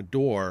compartment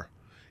door,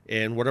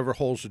 and whatever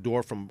holds the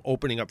door from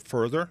opening up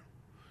further,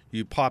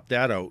 you pop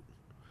that out,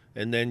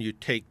 and then you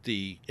take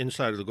the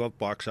inside of the glove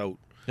box out.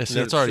 Yeah, see,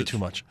 that's already too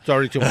much. It's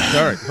already too much.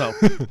 All right.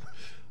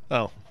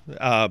 Well,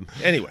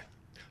 anyway.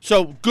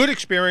 So good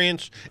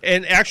experience.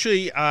 And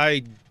actually,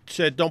 I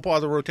said, don't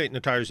bother rotating the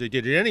tires. They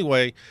did it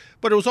anyway.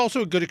 But it was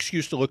also a good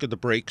excuse to look at the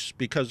brakes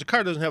because the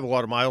car doesn't have a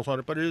lot of miles on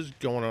it, but it is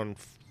going on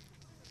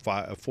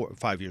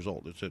 5 years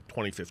old. It's a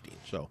 2015.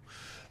 So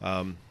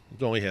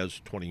it only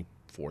has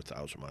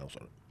 24,000 miles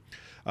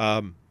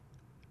on it.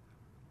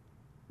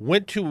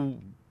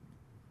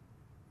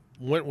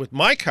 Went with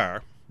my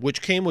car,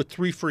 which came with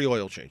 3 free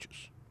oil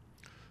changes.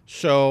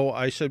 So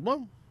I said,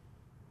 well,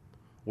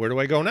 where do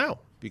I go now?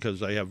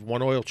 Because I have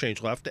 1 oil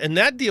change left. And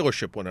that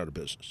dealership went out of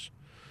business.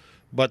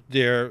 But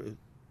their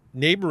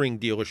neighboring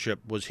dealership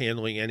was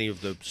handling any of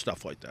the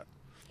stuff like that.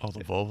 Oh,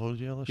 the Volvo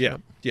dealership? Yeah,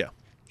 yeah.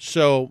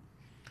 So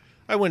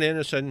I went in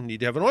and said, need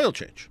to have an oil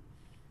change.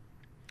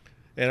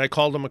 And I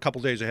called them a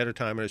couple days ahead of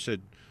time, and I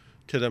said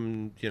to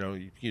them,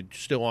 you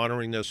still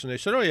honoring this? And they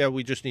said, oh, yeah,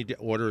 we just need to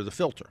order the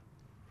filter.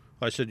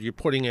 I said, you're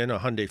putting in a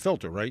Hyundai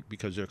filter, right?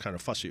 Because they're kind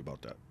of fussy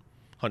about that.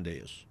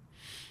 Hyundai is.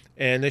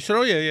 And they said,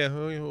 oh, yeah,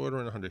 we're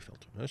ordering a Hyundai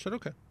filter. And I said,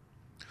 okay.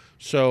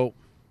 So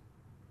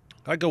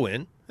I go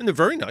in, and they're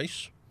very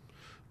nice.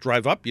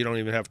 Drive up. You don't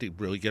even have to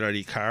really get out of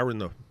your car in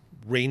the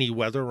rainy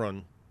weather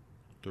on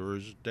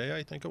Thursday,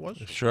 I think it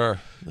was.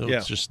 Sure. It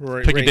was just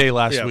pick a day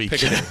last week.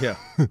 Pick a day,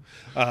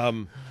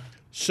 yeah.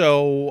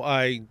 So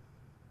I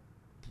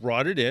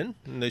brought it in,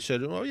 and they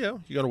said, oh, yeah,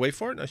 you going to wait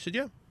for it? And I said,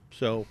 yeah.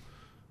 So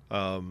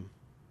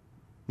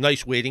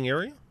nice waiting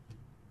area.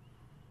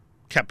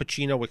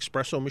 Cappuccino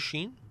espresso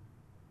machine.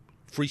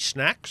 Free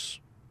snacks.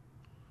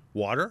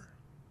 Water.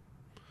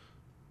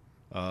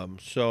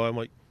 So I'm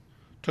like,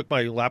 took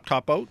my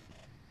laptop out.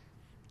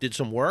 Did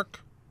some work.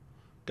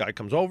 Guy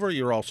comes over.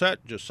 You're all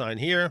set. Just sign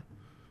here.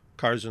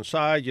 Car's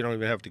inside. You don't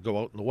even have to go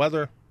out in the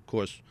weather. Of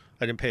course,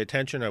 I didn't pay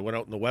attention. I went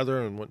out in the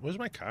weather and went, where's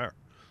my car?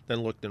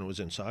 Then looked and it was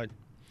inside.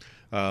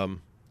 Not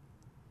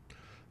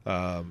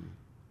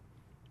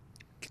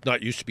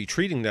used to be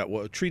treated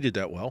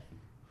that well.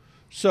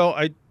 So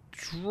I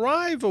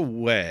drive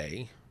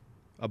away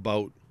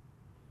about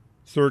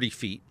 30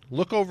 feet,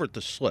 look over at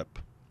the slip,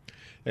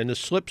 and the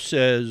slip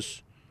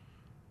says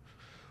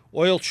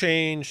oil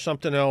change,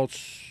 something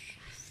else,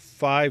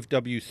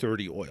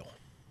 5W30 oil.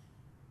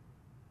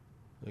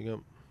 I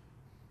go,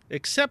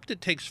 except it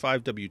takes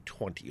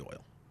 5W20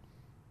 oil.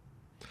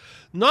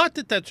 Not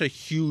that that's a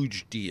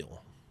huge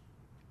deal,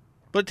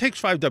 but it takes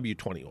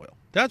 5W20 oil.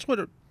 That's what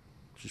it's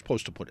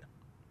supposed to put in.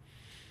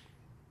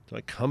 So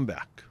I come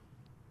back,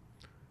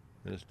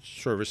 and the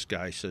service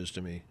guy says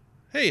to me,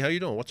 hey, how you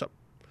doing? What's up?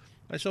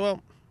 I said,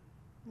 well,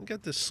 I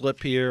got this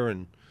slip here,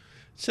 and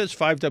it says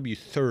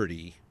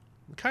 5W30.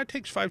 The car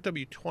takes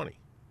 5W20.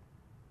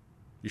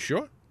 You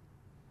sure?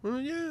 Well,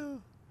 yeah.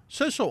 It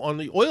says so on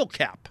the oil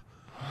cap.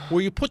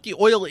 Where you put the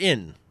oil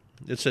in,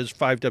 it says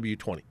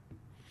 5W20.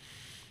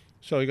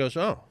 So he goes,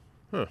 oh,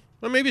 well,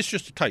 maybe it's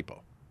just a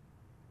typo.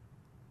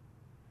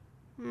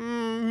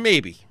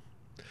 Maybe.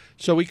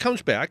 So he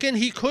comes back, and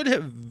he could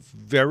have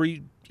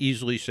very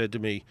easily said to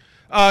me,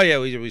 oh, yeah,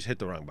 we hit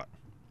the wrong button.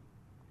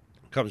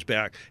 Comes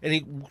back, and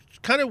he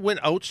kind of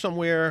went out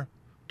somewhere,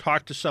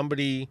 talked to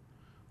somebody,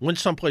 went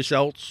someplace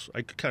else.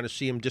 I could kind of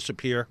see him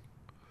disappear.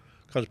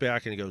 Comes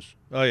back, and he goes,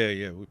 oh,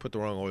 yeah, we put the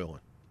wrong oil in.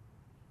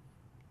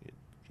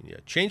 Can you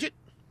change it?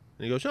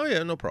 And he goes, oh,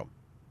 yeah, no problem.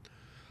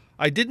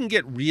 I didn't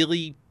get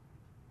really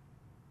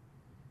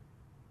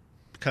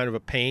kind of a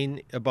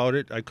pain about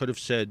it. I could have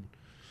said,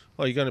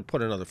 well, you're going to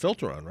put another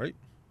filter on, right?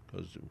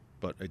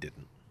 But I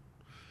didn't.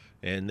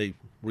 And they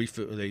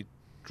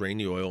drain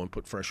the oil and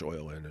put fresh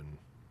oil in, and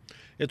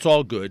it's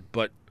all good.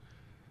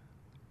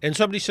 And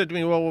somebody said to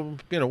me, well,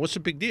 what's the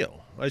big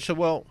deal? I said,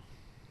 well,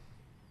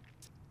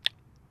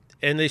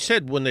 and they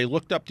said when they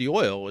looked up the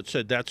oil, it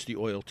said that's the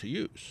oil to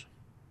use,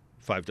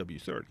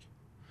 5W30. I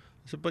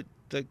said, but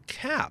the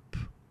cap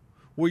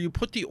where you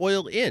put the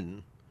oil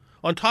in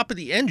on top of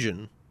the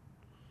engine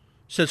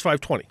says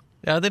 520.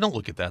 Yeah, they don't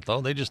look at that,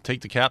 though. They just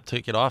take the cap,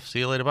 take it off, see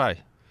you later, bye.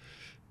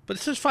 But it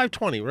says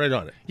 520 right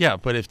on it. Yeah,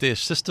 but if the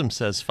system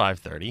says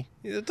 530,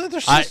 yeah,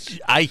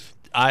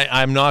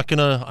 I'm not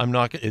gonna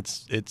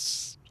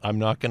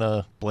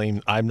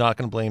blame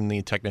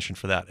the technician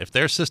for that. If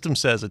their system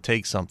says it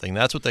takes something,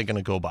 that's what they're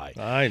gonna go by.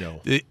 I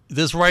know.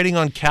 There's writing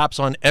on caps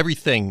on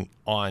everything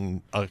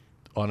on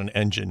an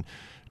engine.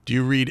 Do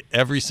you read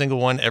every single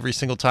one every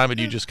single time, or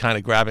do you just kind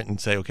of grab it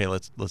and say, okay,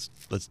 let's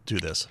do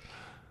this?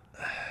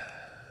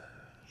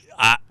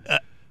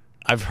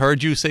 I've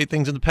heard you say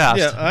things in the past.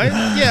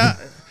 Yeah,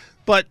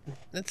 but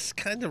it's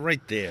kind of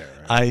right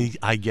there.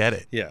 I get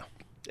it. Yeah,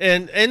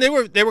 and they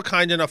were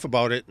kind enough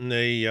about it, and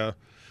they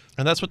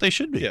and that's what they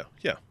should be.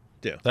 Yeah.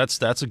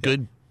 That's a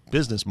good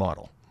business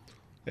model.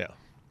 Yeah,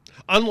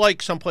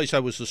 unlike someplace I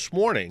was this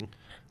morning.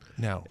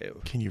 Now,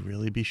 can you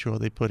really be sure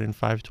they put in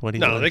 520?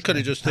 No, they could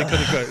have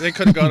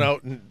gone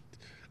out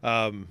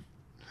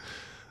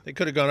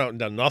and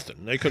done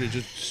nothing. They could have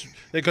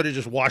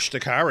just washed the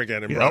car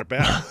again and brought it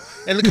back.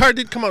 And the car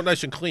did come out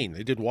nice and clean.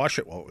 They did wash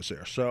it while it was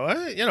there. So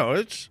it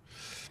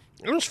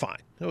was fine.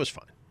 It was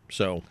fine.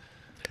 So,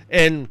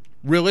 and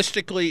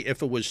realistically,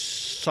 if it was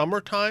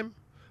summertime,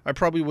 I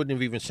probably wouldn't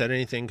have even said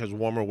anything because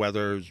warmer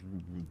weather is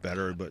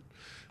better. But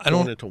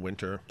going into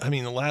winter, I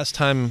mean, the last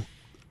time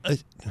I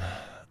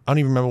don't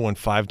even remember when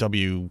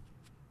 5W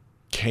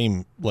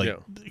came,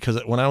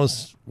 because when I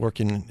was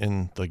working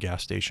in the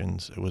gas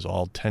stations, it was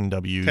all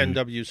 10W.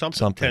 10W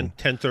something.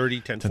 1030,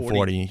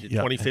 1040,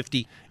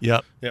 2050.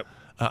 Yep.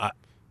 I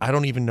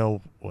don't even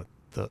know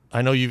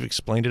I know you've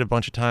explained it a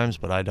bunch of times,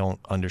 but I don't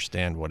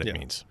understand what it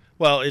means.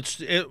 Well, it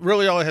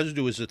really all it has to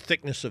do is the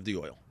thickness of the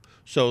oil.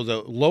 So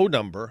the low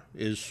number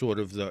is sort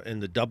of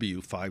the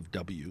W,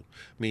 5W,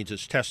 means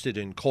it's tested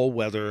in cold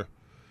weather,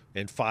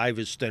 and 5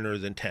 is thinner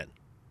than 10.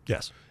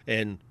 Yes.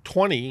 And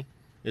 20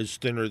 is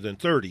thinner than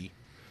 30,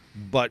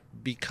 but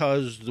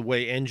because the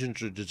way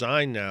engines are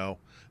designed now,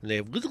 and they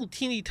have little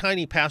teeny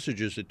tiny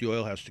passages that the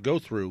oil has to go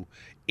through,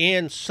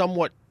 and some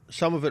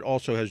of it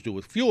also has to do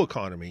with fuel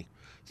economy.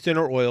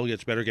 Thinner oil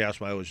gets better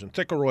gas mileage than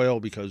thicker oil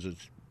because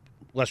it's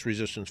less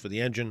resistance for the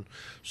engine.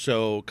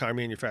 So car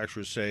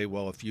manufacturers say,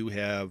 well, if you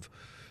have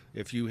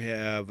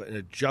an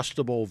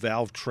adjustable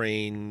valve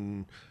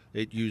train,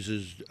 it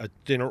uses a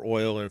thinner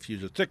oil, and if you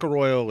use a thicker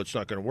oil, it's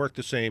not going to work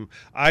the same.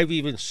 I've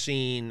even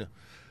seen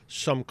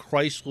some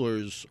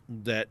Chryslers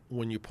that,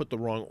 when you put the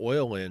wrong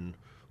oil in,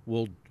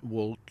 will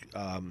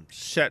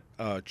set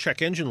a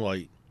check engine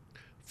light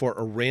for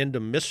a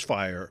random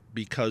misfire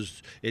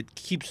because it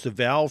keeps the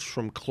valves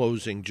from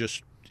closing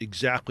just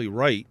exactly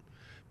right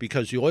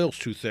because the oil's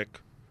too thick,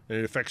 and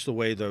it affects the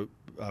way the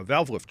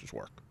valve lifters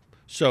work.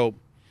 So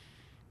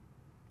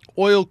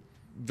oil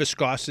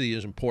viscosity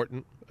is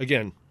important.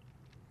 Again,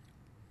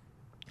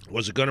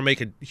 was it going to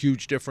make a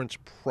huge difference?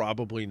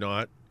 Probably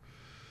not.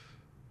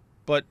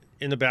 But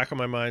in the back of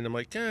my mind, I'm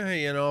like,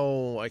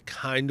 I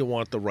kind of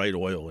want the right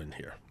oil in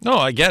here. No,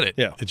 I get it.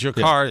 Yeah. It's your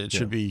car. It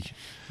should be.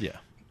 Yeah.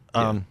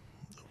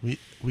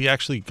 We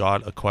actually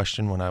got a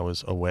question when I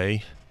was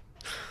away.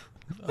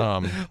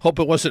 Hope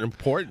it wasn't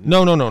important.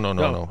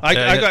 No.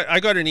 I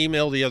got an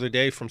email the other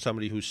day from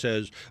somebody who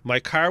says, my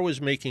car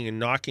was making a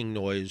knocking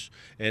noise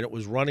and it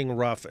was running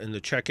rough and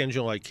the check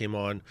engine light came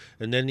on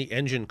and then the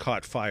engine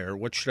caught fire.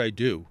 What should I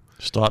do?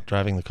 Stop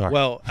driving the car.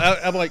 Well,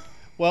 I'm like,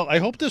 well, I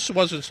hope this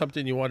wasn't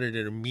something you wanted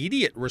an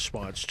immediate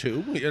response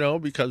to,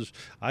 because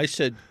I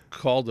said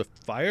call the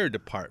fire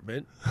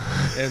department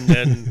and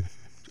then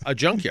a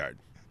junkyard.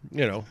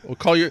 Or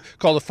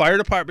call the fire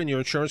department, your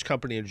insurance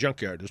company, and a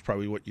junkyard is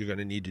probably what you're going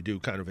to need to do,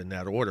 kind of in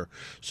that order.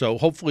 So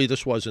hopefully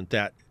this wasn't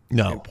that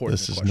important. No,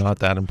 this is not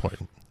that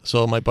important.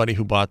 So my buddy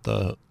who bought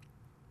the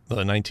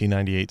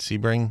 1998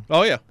 Sebring.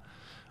 Oh yeah.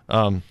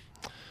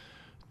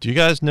 Do you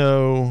guys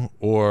know,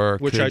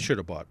 which I should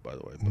have bought, by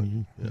the way?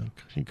 But,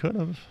 you could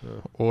have.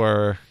 Yeah.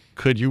 Or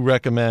could you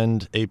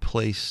recommend a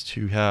place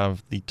to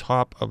have the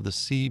top of the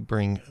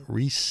Sebring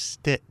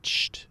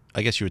restitched?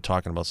 I guess you were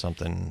talking about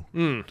something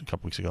a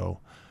couple weeks ago.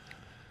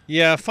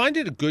 Yeah, find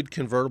it a good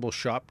convertible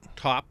top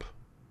shop.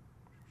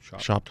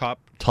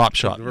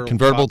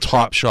 Convertible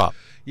top shop.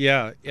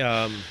 Yeah,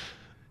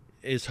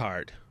 is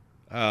hard.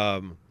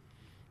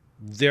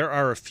 There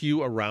are a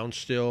few around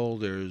still.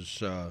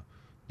 There's a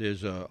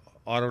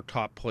auto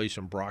top place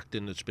in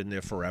Brockton that's been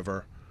there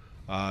forever.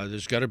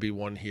 There's got to be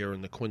one here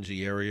in the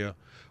Quincy area.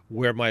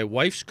 Where my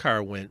wife's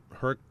car went,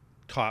 her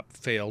top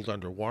failed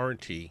under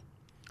warranty,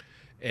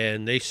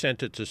 and they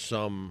sent it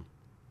to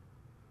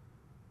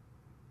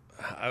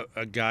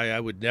a guy I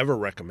would never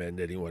recommend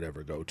anyone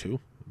ever go to,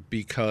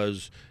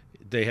 because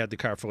they had the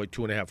car for like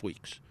 2.5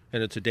 weeks,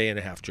 and it's a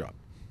day-and-a-half job.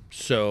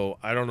 So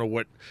I don't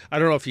know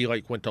if he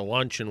went to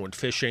lunch and went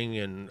fishing,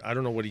 and I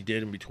don't know what he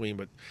did in between,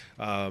 but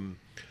I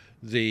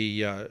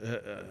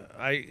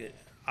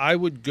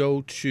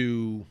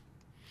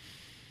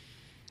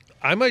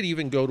might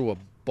even go to a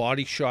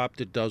body shop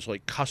that does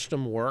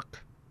custom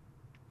work,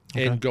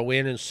 and go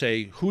in and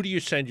say, who do you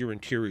send your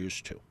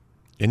interiors to?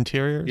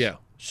 Interiors? Yeah.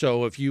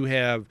 So if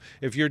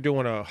you're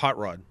doing a hot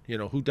rod,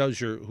 who does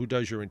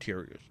your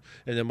interiors?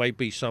 And there might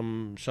be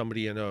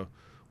somebody in a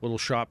little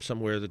shop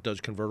somewhere that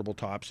does convertible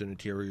tops and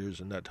interiors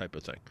and that type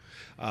of thing.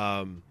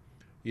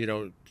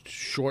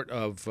 Short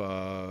of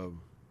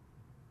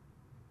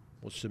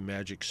what's the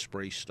magic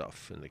spray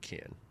stuff in the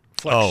can?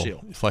 Flex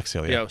Seal. Flex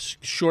Seal, yeah.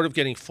 Short of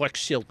getting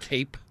Flex Seal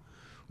tape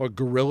or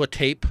Gorilla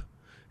Tape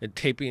and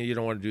taping it, you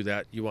don't want to do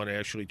that. You want to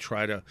actually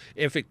try to,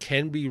 if it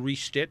can be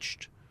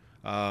restitched.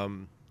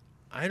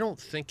 I don't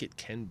think it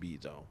can be,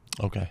 though.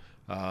 Okay.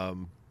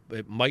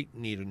 It might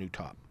need a new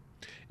top.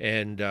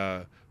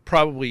 And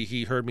probably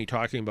he heard me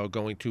talking about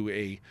going to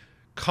a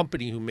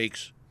company who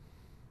makes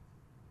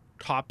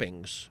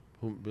toppings.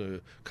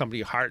 The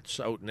company Hearts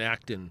out in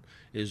Acton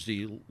is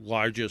the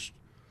largest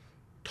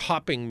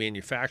topping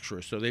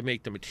manufacturer. So they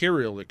make the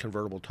material that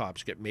convertible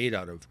tops get made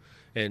out of.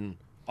 And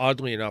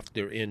oddly enough,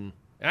 they're in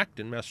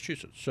Acton,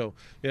 Massachusetts. So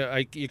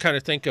you kind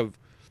of think of,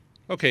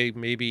 okay,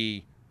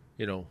 maybe,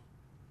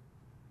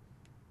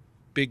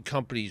 big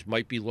companies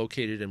might be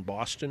located in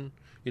Boston.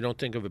 You don't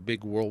think of a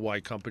big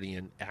worldwide company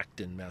in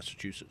Acton,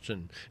 Massachusetts.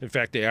 And in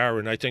fact, they are.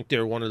 And I think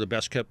they're one of the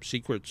best kept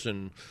secrets.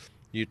 And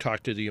you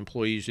talk to the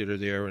employees that are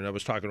there. And I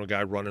was talking to a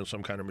guy running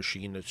some kind of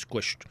machine that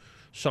squished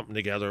something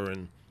together.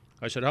 And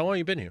I said, how long have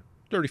you been here?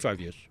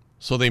 35 years.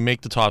 So they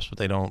make the tops, but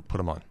they don't put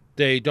them on.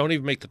 They don't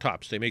even make the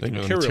tops. They make the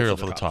material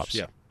for the tops.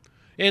 Yeah.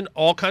 And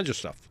all kinds of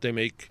stuff. They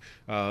make,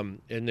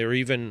 and they're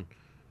even,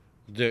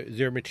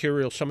 their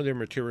material, some of their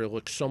material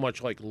looks so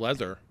much like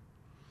leather,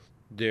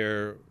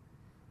 they're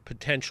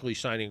potentially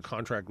signing a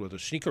contract with a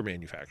sneaker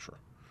manufacturer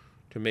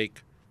to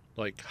make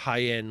like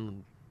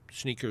high-end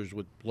sneakers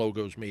with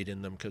logos made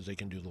in them because they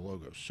can do the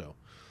logos. So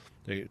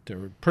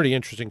they're pretty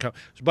interesting.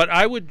 But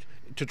I would,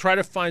 to try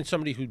to find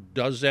somebody who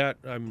does that,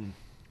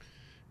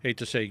 hate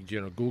to say,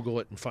 Google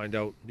it and find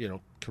out,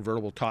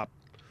 convertible top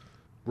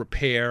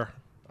repair.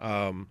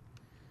 I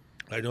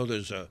know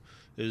there's a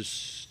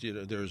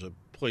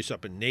place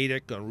up in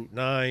Natick on Route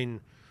 9.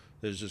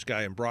 There's this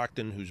guy in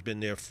Brockton who's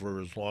been there for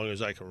as long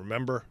as I can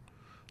remember.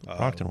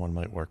 Brockton one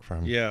might work for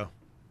him. Yeah,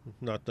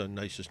 not the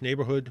nicest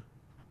neighborhood,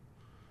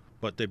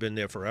 but they've been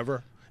there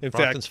forever.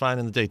 Brockton's fine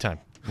in the daytime.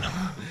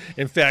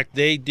 In fact,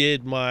 they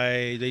did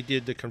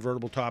the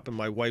convertible top in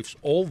my wife's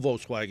old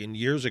Volkswagen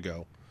years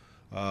ago.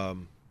 I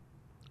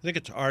think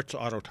it's Arts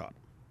Auto Top,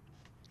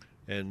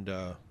 and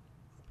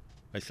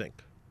I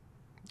think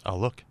I'll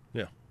look.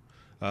 Yeah,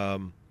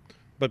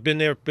 but been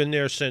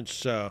there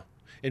since.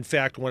 In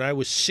fact, when I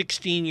was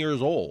 16 years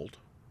old,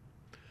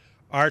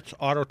 Arts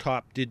Auto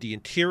Top did the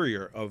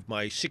interior of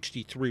my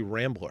 '63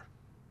 Rambler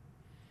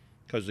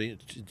because the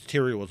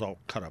interior was all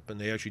cut up, and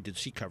they actually did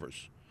seat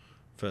covers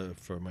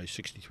for my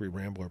 '63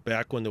 Rambler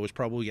back when there was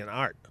probably an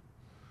Art.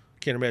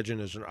 Can't imagine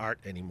there's an Art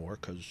anymore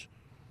because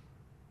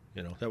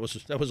that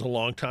was a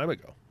long time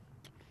ago.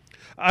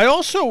 I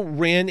also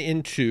ran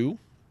into,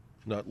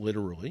 not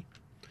literally,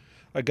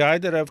 a guy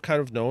that I've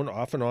kind of known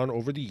off and on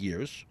over the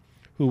years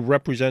who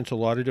represents a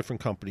lot of different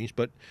companies,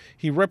 but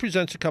he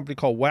represents a company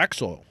called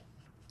Wax Oil.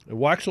 And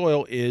Wax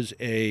Oil is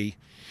a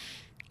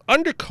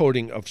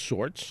undercoating of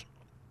sorts,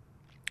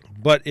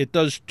 but it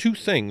does two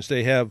things.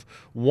 They have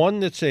one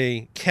that's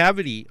a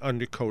cavity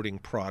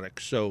undercoating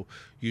product, so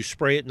you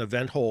spray it in the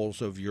vent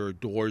holes of your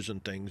doors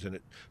and things, and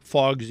it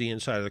fogs the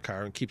inside of the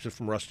car and keeps it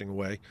from rusting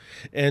away.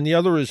 And the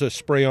other is a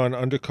spray-on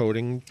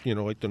undercoating,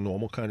 like the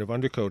normal kind of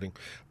undercoating.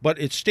 But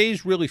it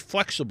stays really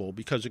flexible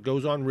because it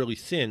goes on really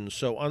thin,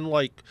 so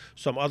unlike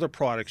some other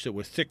products that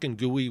were thick and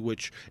gooey,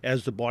 which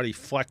as the body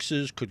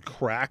flexes could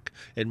crack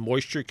and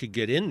moisture could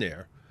get in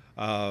there.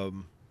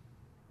 Find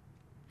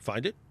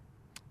it?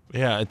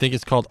 Yeah, I think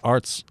it's called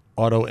Arts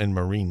Auto and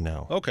Marine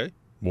now. Okay.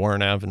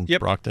 Warren Ave in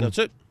Brockton. That's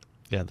it.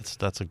 Yeah,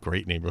 that's a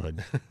great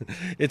neighborhood.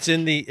 It's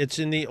in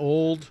the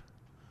old.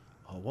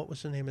 Oh, what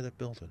was the name of that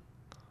building?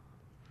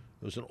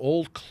 It was an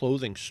old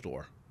clothing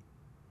store.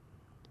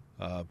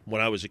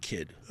 When I was a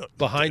kid,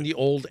 behind the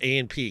old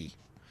A&P.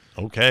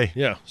 Okay.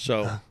 Yeah.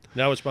 So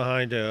now it's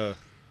behind a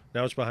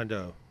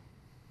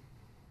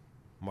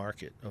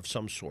market of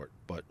some sort,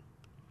 but.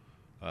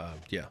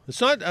 Yeah,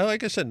 it's not,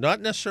 like I said, not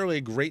necessarily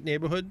a great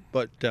neighborhood,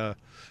 but they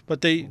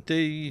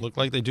look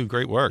like they do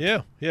great work.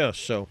 Yeah.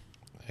 So,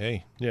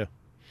 hey, yeah.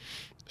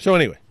 So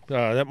anyway,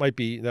 that might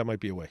be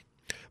a way.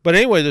 But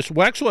anyway, this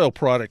wax oil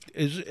product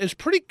is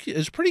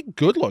pretty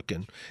good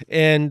looking.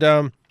 And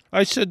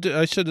I said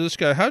to this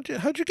guy, how'd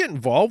you get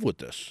involved with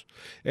this?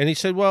 And he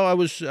said, well, I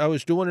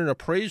was doing an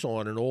appraisal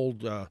on an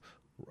old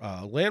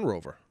Land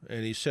Rover,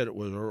 and he said it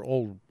was our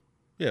old.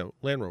 Yeah,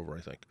 Land Rover, I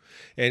think.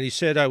 And he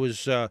said I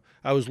was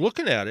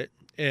looking at it,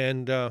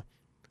 and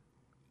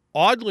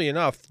oddly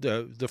enough,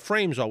 the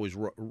frames always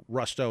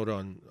rust out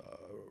on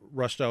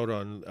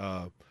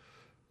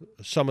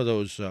some of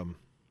those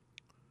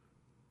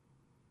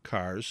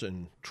cars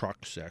and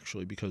trucks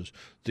actually, because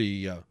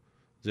the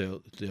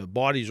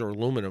bodies are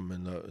aluminum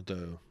and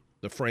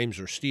the frames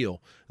are steel,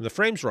 and the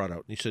frames rot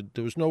out. And he said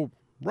there was no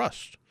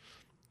rust,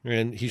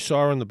 and he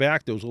saw on the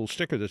back there was a little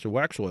sticker that said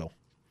wax oil,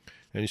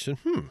 and he said,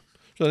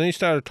 So then he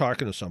started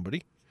talking to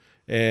somebody,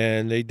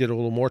 and they did a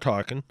little more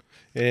talking,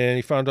 and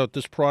he found out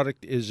this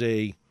product it's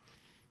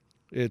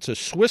a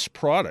Swiss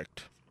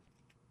product,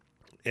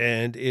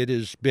 and it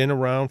has been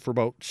around for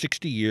about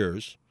 60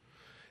 years,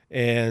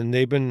 and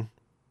they've been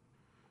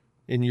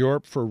in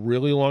Europe for a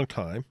really long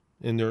time,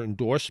 and they're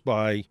endorsed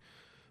by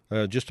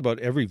just about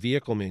every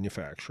vehicle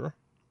manufacturer.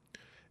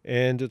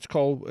 And it's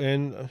called,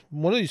 and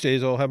one of these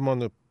days I'll have him on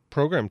the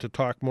program to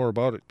talk more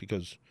about it,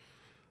 because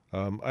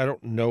I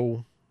don't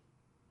know.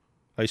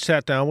 I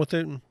sat down with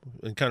it and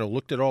kind of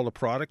looked at all the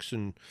products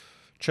and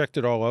checked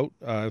it all out.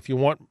 If you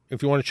want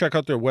to check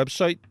out their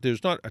website,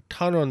 there's not a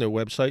ton on their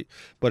website,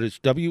 but it's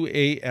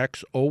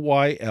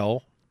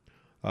WAXOYL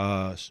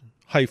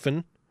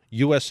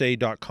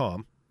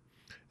 -USA.com.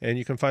 And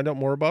you can find out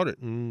more about it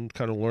and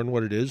kind of learn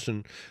what it is.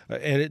 And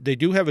they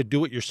do have a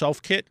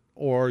do-it-yourself kit,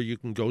 or you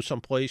can go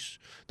someplace.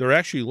 They're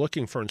actually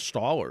looking for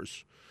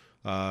installers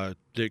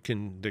that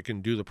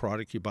can do the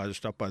product. You buy the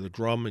stuff by the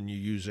drum, and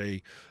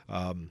you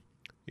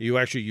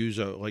actually use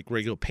a like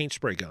regular paint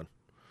spray gun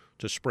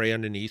to spray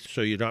underneath,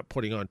 so you're not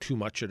putting on too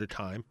much at a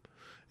time.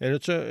 And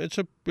it's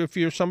a if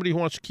you're somebody who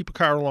wants to keep a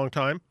car a long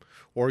time,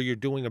 or you're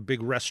doing a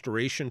big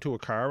restoration to a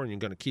car and you're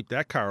going to keep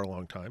that car a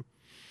long time.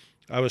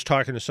 I was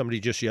talking to somebody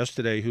just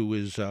yesterday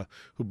who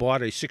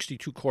bought a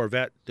 '62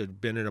 Corvette that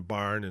had been in a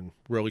barn and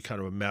really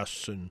kind of a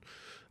mess. And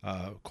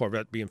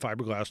Corvette being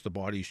fiberglass, the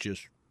body's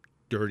just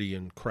dirty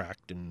and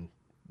cracked and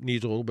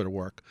needs a little bit of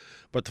work.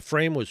 But the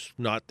frame was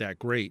not that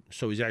great,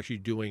 so he's actually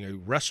doing a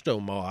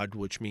resto mod,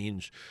 which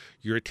means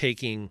you're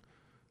taking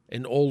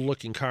an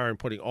old-looking car and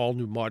putting all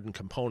new modern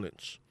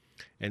components.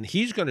 And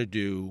he's going to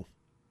do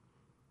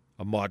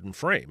a modern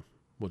frame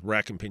with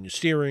rack and pinion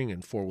steering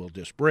and four-wheel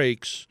disc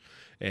brakes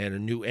and a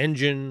new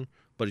engine,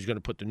 but he's going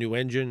to put the new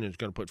engine, and he's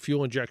going to put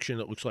fuel injection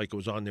that looks like it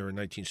was on there in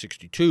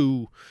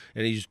 1962,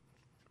 and he's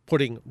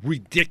putting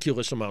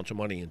ridiculous amounts of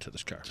money into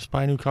this car. Just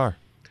buy a new car.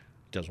 He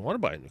doesn't want to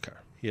buy a new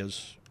car. He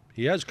has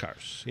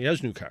cars. He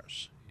has new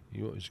cars.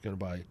 He's going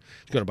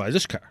to buy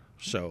this car.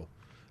 So,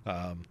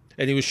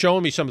 and he was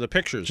showing me some of the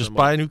pictures. Just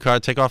buy a new car,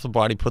 take off the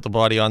body, put the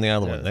body on the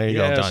other one. There you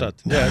go, done.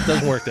 It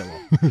doesn't work that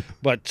well.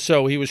 But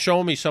so he was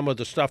showing me some of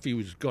the stuff he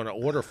was going to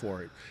order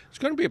for it. It's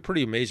going to be a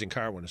pretty amazing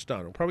car when it's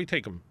done. It'll probably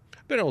take him. I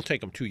bet it'll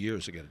take him 2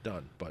 years to get it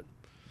done. But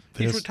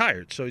he's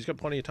retired, so he's got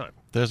plenty of time.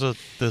 There's a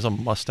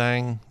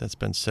Mustang that's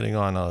been sitting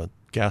on a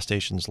gas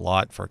station's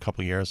lot for a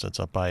couple of years. That's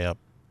up by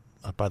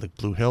the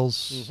Blue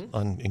Hills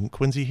in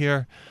Quincy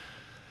here.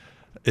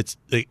 It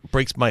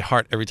breaks my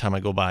heart every time I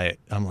go by it.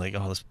 I'm like,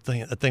 oh,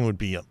 that thing would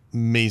be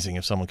amazing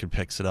if someone could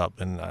fix it up.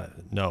 And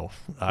no,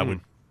 I would.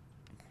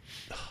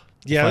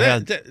 Yeah,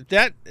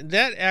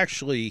 that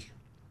actually,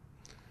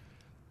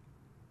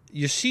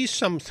 you see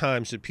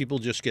sometimes that people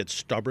just get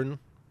stubborn.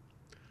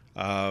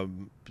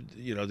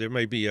 There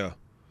may be I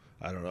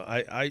don't know.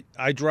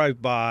 I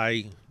drive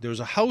by.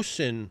 There's a house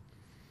in,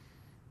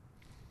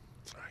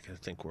 I gotta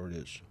think where it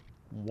is,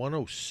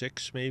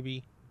 106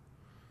 maybe.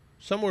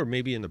 Somewhere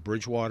maybe in the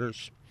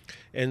Bridgewaters,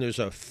 and there's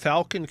a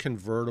Falcon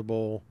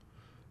convertible,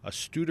 a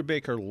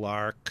Studebaker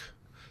Lark.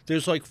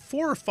 There's like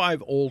 4 or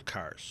 5 old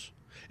cars,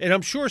 and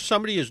I'm sure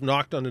somebody has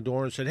knocked on the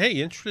door and said, "Hey,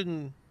 you interested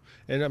in?"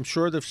 And I'm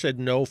sure they've said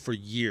no for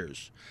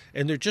years,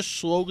 and they're just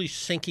slowly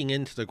sinking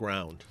into the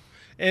ground.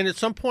 And at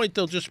some point,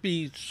 they'll just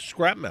be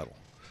scrap metal.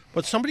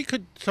 But somebody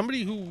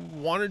who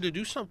wanted to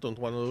do something with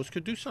one of those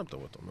could do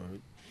something with them.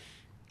 Right?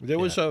 There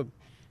was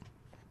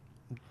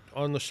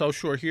on the South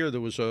Shore here,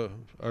 there was a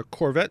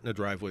Corvette in the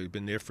driveway. It'd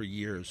been there for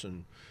years.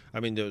 And, I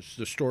mean,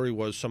 the story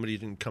was somebody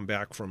didn't come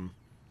back from,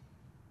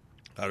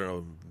 I don't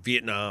know,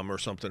 Vietnam or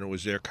something. It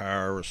was their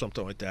car or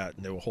something like that,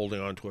 and they were holding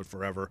on to it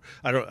forever.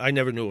 I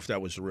never knew if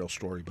that was the real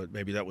story, but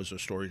maybe that was a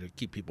story to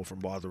keep people from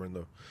bothering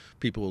the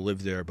people who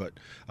live there. But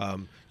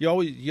you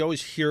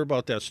always hear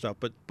about that stuff.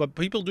 But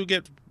people do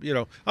get,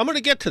 I'm going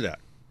to get to that.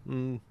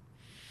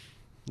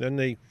 Then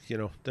they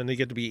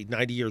get to be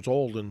 90 years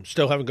old and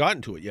still haven't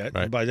gotten to it yet.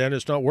 Right. And by then,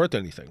 it's not worth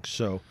anything.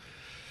 So,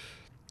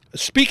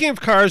 speaking of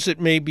cars that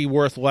may be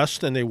worth less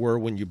than they were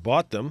when you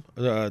bought them,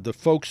 the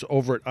folks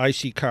over at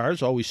IC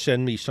Cars always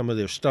send me some of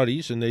their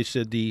studies, and they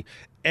said the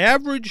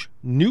average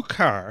new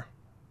car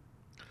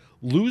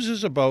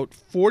loses about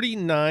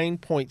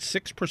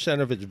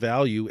 49.6% of its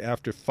value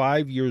after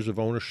 5 years of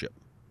ownership.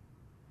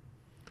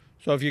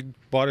 So, if you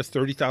bought a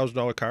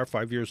 $30,000 car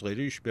 5 years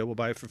later, you should be able to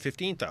buy it for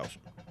 $15,000.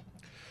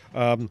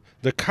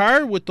 The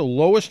car with the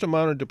lowest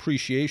amount of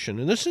depreciation,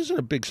 and this isn't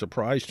a big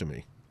surprise to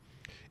me,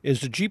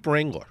 is the Jeep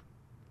Wrangler.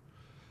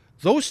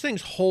 Those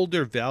things hold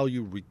their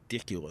value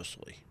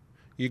ridiculously.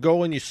 You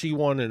go and you see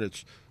one, and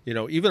it's,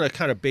 even a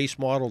kind of base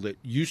model that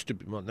used to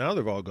be, well, now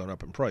they've all gone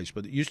up in price,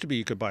 but it used to be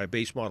you could buy a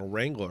base model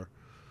Wrangler,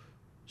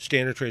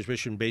 standard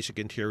transmission, basic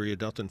interior,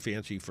 nothing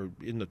fancy, for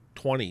in the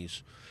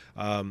 20s.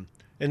 And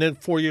then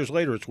 4 years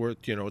later, it's worth,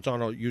 it's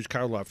on a used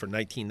car lot for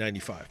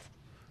 $19,995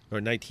 or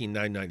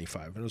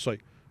 $19,995. And it's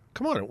like,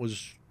 come on, it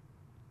was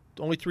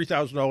only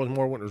 $3,000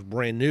 more when it was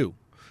brand new.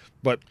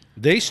 But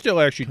they still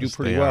actually do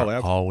pretty well.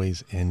 They're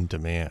always in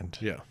demand.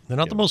 Yeah. They're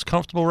not the most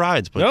comfortable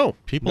rides, but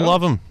people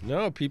love them.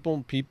 No,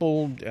 people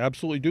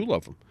absolutely do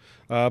love them.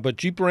 But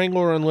Jeep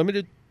Wrangler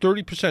Unlimited,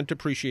 30%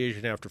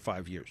 depreciation after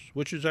 5 years,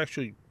 which is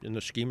actually, in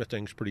the scheme of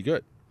things, pretty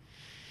good.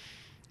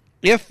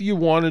 If you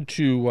wanted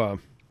to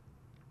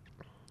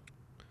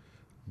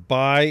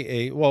buy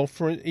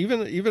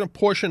even a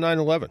Porsche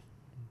 911,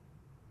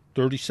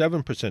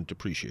 37%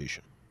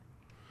 depreciation.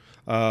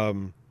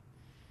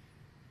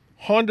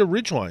 Honda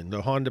Ridgeline,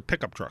 the Honda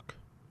pickup truck.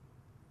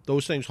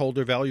 Those things hold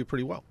their value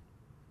pretty well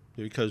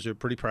because they're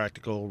pretty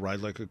practical, ride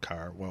like a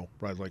car,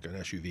 ride like an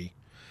SUV.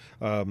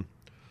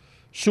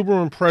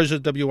 Subaru Impreza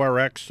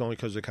WRX, only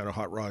because they're kind of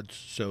hot rods,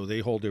 so they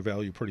hold their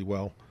value pretty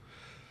well.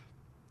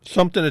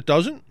 Something that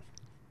doesn't,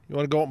 you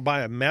want to go out and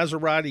buy a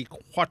Maserati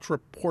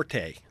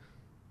Quattroporte.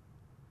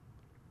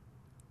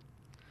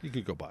 You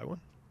could go buy one.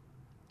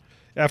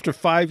 After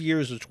 5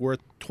 years, it's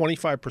worth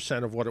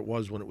 25% of what it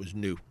was when it was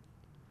new.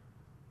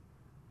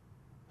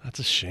 That's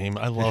a shame.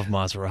 I love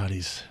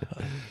Maseratis.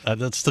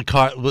 That's the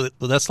car.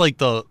 That's like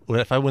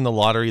if I win the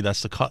lottery,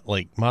 that's the car.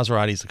 Like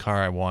Maserati's the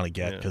car I want to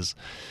get because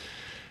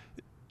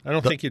I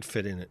don't think you'd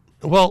fit in it.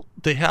 Well,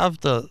 they have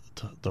the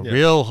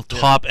real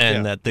top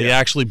end that they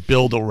actually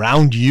build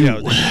around you.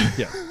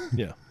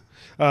 Yeah.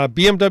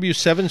 BMW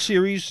 7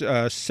 Series,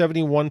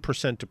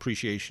 71%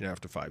 depreciation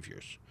after 5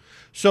 years.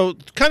 So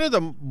kind of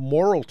the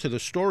moral to the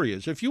story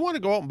is if you want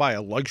to go out and buy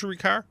a luxury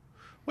car,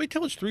 wait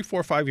till it's 3,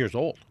 4, 5 years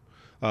old.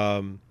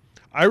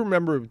 I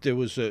remember there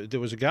was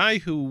a guy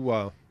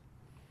who,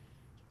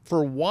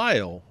 for a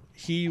while,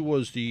 he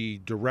was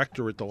the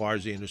director at the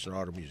Lars Anderson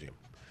Auto Museum.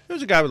 He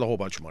was a guy with a whole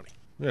bunch of money.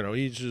 You know,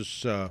 he's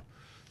just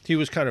he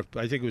was kind of,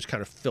 I think he was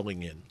kind of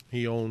filling in.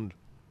 He owned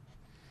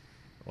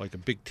like a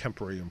big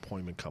temporary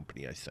employment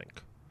company, I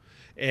think.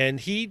 And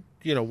he,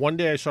 one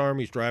day I saw him.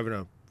 He's driving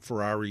a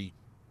Ferrari,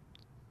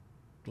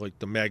 like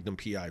the Magnum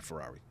PI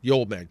Ferrari, the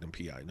old Magnum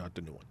PI, not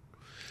the new one.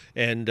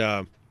 And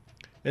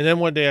then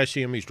one day I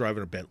see him. He's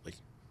driving a Bentley.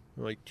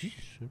 I'm like, geez,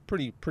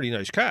 pretty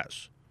nice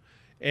cars.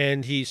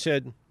 And he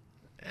said,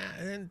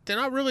 they're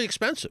not really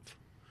expensive.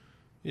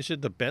 He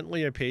said the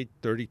Bentley I paid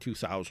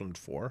 $32,000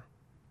 for.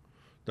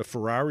 The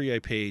Ferrari I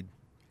paid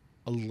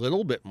a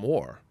little bit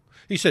more.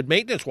 He said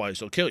maintenance-wise,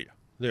 they'll kill you.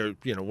 They're,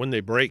 when they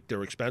break,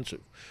 they're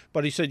expensive.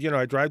 But he said,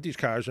 I drive these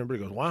cars, and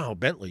everybody goes, wow,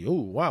 Bentley, ooh,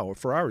 wow, a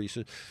Ferrari. He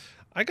said,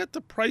 I got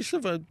the price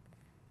of a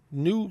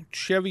new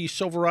Chevy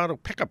Silverado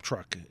pickup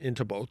truck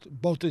into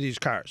both of these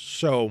cars.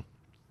 So,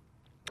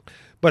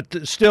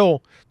 but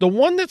still, the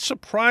one that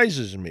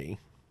surprises me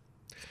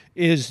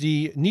is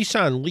the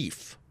Nissan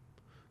Leaf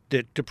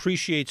that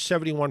depreciates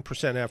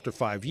 71% after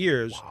 5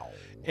 years. Wow.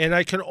 And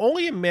I can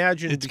only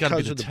imagine it's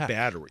because of the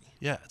battery.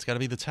 Yeah, it's got to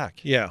be the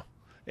tech. Yeah.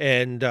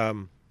 And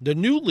the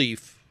new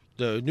Leaf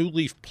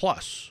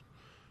Plus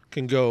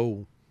can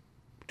go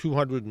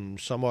 200 and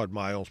some odd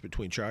miles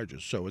between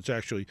charges. So it's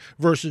actually,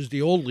 versus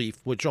the old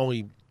Leaf, which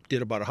only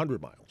did about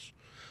 100 miles.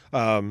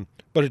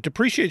 But it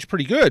depreciates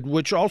pretty good,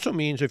 which also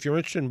means if you're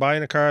interested in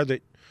buying a car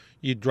that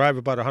you drive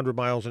about 100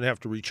 miles and have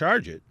to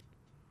recharge it,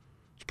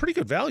 it's pretty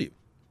good value.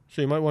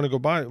 So you might want to go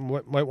buy,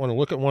 might want to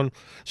look at one.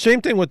 Same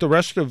thing with the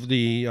rest of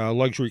the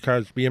luxury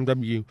cars,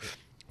 BMW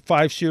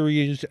 5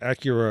 Series,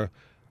 Acura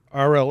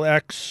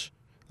RLX,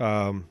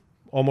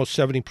 almost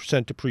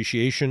 70%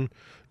 depreciation.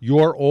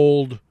 Your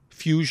old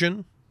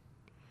Fusion,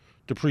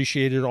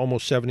 depreciated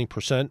almost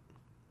 70%.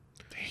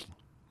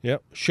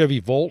 Yep.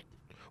 Chevy Volt,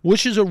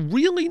 which is a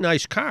really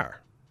nice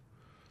car.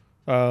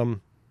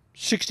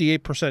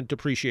 68%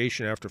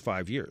 depreciation after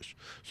 5 years.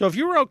 So if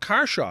you were out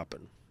car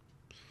shopping,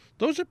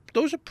 those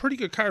are pretty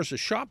good cars to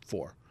shop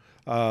for.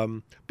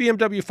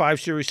 BMW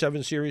 5 Series,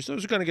 7 Series,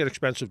 those are going to get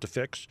expensive to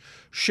fix.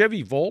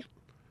 Chevy Volt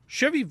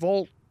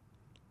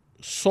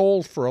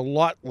sold for a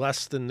lot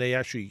less than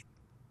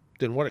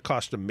what it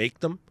cost to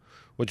make them,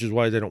 which is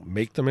why they don't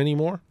make them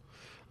anymore.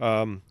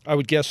 I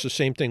would guess the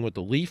same thing with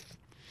the Leaf.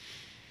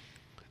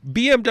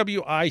 BMW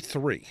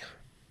i3. Is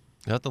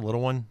that the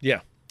little one?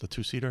 Yeah. The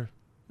two-seater?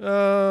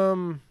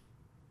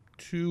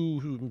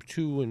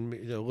 Two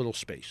and a little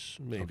space,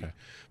 maybe. Okay.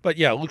 But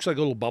yeah, it looks like a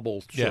little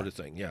bubble sort of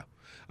thing, yeah.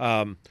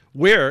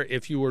 Where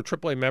if you were a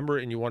AAA member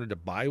and you wanted to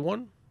buy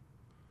one,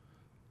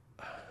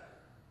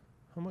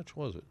 how much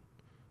was it?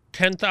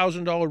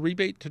 $10,000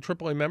 rebate to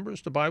AAA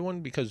members to buy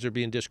one because they're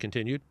being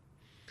discontinued.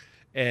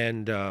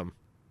 And they're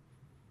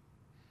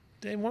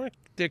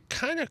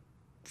kind of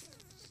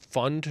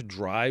fun to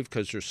drive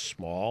because they're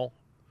small.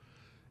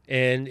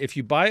 And if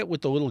you buy it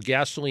with the little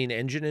gasoline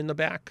engine in the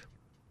back,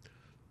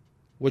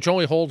 which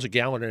only holds 1.5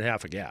 gallons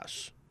of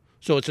gas,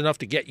 so it's enough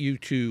to get you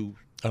to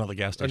another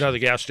gas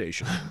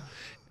station,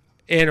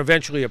 and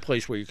eventually a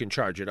place where you can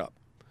charge it up.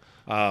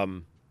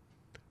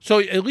 So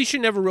at least you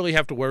never really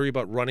have to worry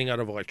about running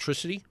out of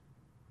electricity,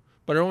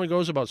 but it only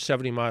goes about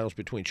 70 miles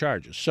between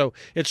charges. So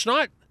it's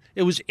not.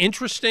 It was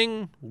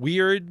interesting,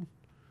 weird.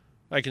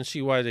 I can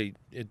see why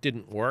it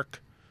didn't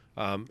work.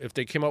 If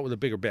they came out with a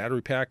bigger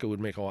battery pack, it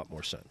would make a lot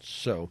more sense.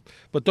 So,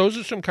 but those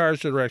are some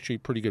cars that are actually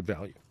pretty good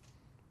value.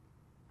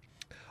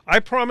 I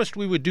promised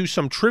we would do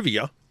some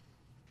trivia.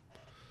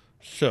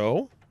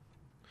 So,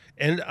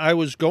 and I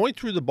was going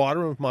through the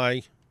bottom of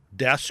my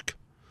desk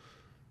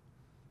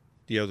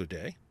the other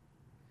day,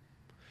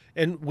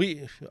 and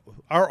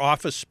our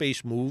office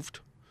space moved.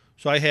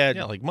 So I had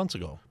like months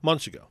ago.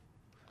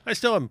 I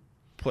still haven't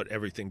put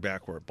everything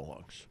back where it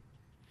belongs.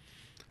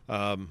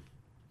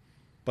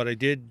 But I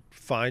did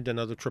find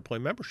another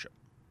AAA membership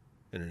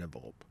in an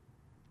envelope.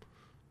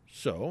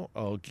 So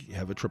I'll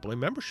have a AAA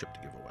membership to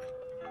give away.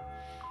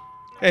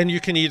 And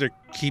you can either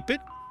keep it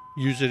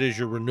use it as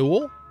your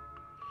renewal.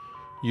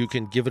 You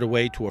can give it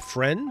away to a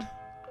friend.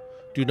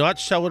 Do not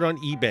sell it on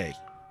eBay.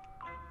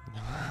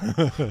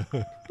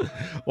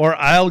 Or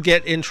I'll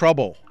get in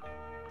trouble.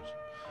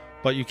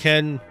 But you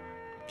can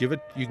give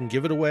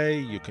it away.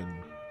 You can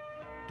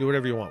do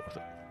whatever you want with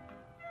it.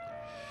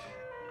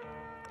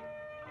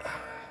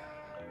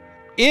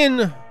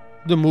 In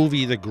the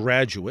movie The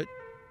Graduate,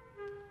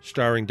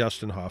 starring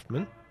Dustin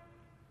Hoffman,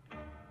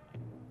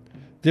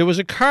 there was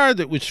a car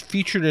that was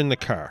featured in the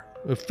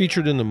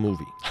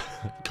movie.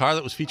 Car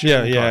that was featured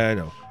in the car. Yeah, I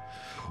know.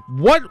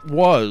 What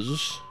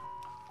was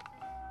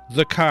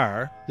the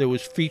car that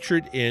was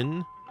featured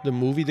in the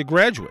movie The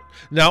Graduate?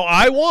 Now,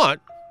 I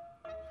want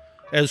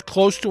as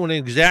close to an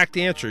exact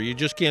answer. You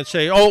just can't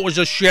say, "Oh, it was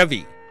a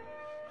Chevy,"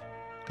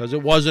 because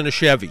it wasn't a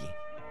Chevy.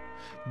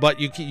 But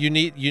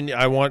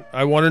I want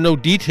to know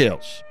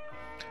details.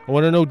 I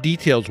want to know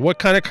details. What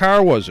kind of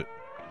car was it?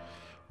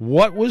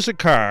 What was the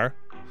car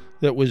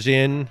that was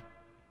in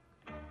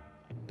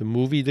the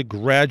movie The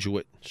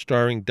Graduate,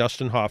 starring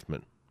Dustin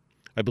Hoffman?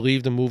 I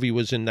believe the movie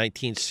was in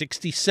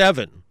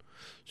 1967.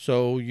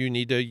 So you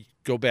need to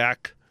go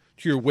back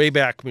to your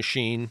Wayback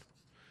Machine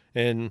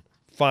and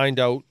find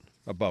out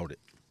about it.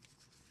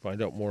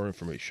 Find out more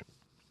information.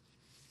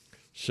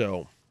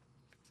 So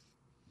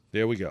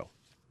there we go.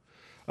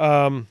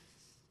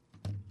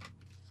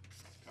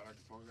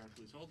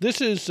 This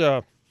is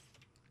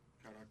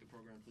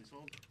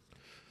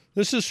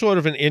sort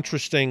of an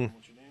interesting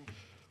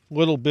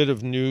little bit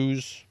of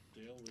news,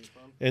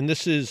 and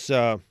this is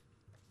I've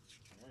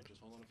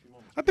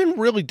been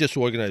really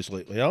disorganized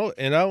lately. I'll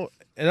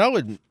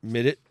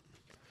admit it.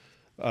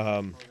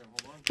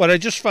 But I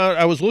just found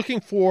I was looking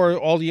for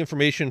all the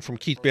information from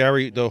Keith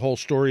Barry, the whole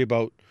story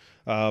about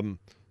the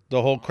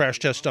whole crash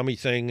test dummy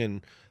thing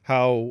and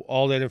how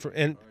all that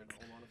and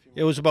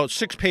it was about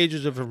 6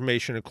 pages of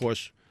information. Of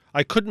course,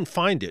 I couldn't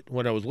find it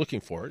when I was looking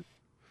for it,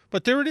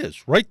 but there it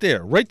is, right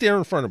there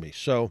in front of me.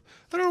 So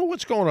I don't know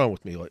what's going on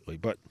with me lately,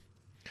 but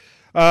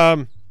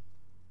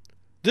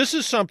this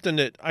is something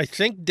that I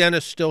think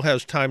Dennis still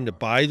has time to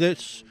buy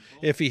this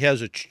if he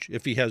has a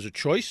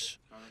choice,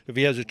 if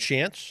he has a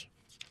chance.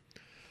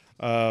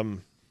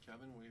 Kevin,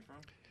 where you from?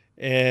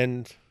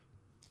 And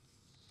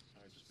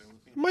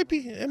it might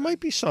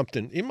be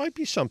something. It might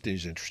be something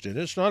he's interested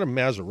in. It's not a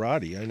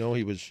Maserati. I know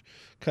he was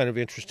kind of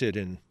interested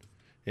in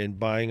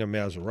buying a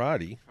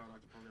Maserati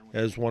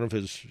as one of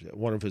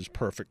his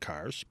perfect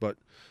cars, but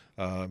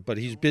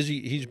he's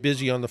busy. He's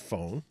busy on the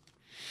phone.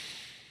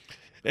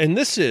 And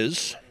this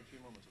is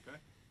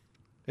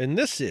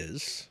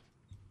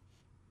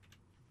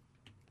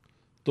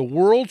the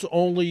world's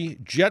only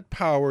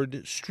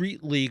jet-powered,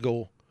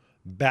 street-legal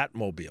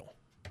Batmobile.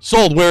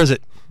 Sold. Where is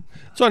it?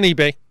 It's on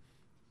eBay.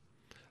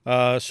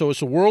 So it's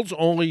the world's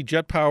only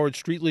jet-powered,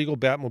 street-legal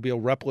Batmobile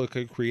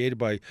replica created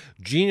by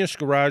Genius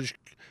Garage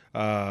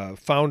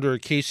founder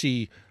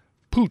Casey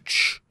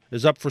Pooch.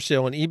 Is up for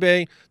sale on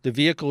eBay. The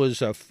vehicle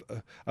is a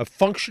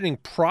functioning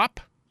prop.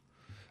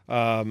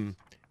 The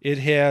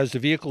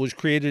vehicle was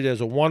created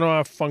as a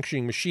one-off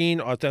functioning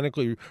machine,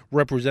 authentically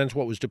represents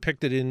what was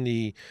depicted in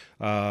the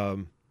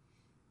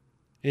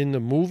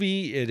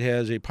movie. It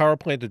has a power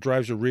plant that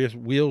drives the rear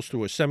wheels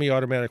through a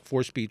semi-automatic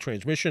 4-speed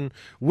transmission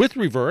with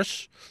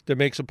reverse that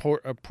makes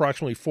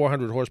approximately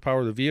 400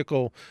 horsepower. The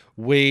vehicle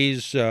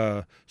weighs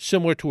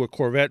similar to a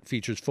Corvette,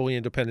 features fully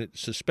independent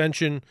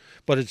suspension,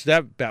 but it's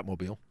that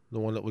Batmobile, the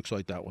one that looks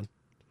like that one.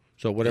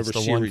 So whatever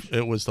series.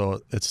 It's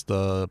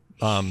the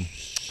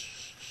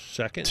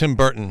second? Tim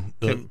Burton.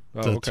 Okay.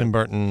 Tim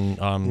Burton,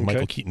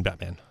 Michael Keaton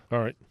Batman. All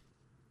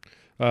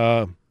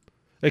right.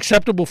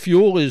 Acceptable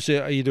fuel is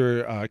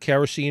either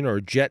kerosene or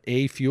Jet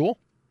A fuel.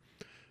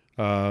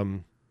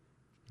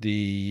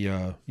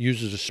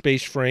 Uses a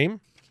space frame,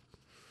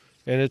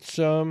 and its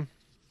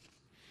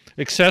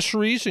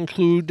accessories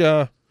include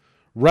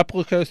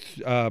replica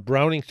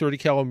Browning 30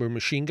 caliber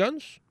machine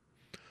guns,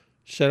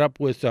 set up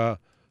with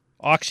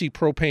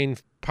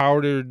oxypropane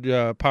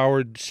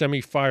powered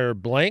semi-fire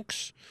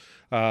blanks.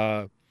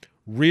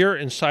 Rear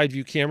and side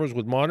view cameras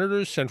with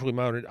monitors, centrally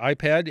mounted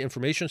iPad,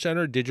 information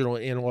center, digital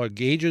and analog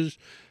gauges,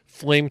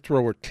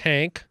 flamethrower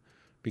tank,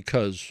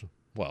 because,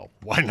 well,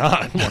 why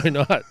not? Why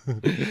not?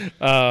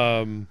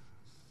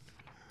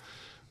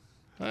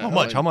 How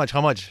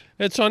much?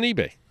 It's on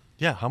eBay.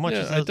 Yeah, how much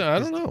is it? I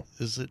don't know.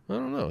 Is it? I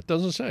don't know. It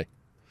doesn't say.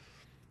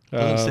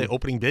 Doesn't say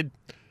opening bid?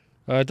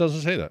 It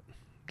doesn't say that.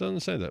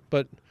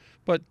 But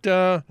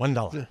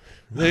 $1.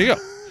 There you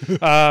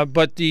go.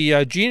 But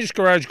the Genius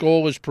Garage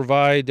goal is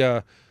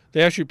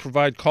they actually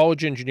provide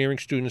college engineering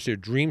students their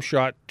dream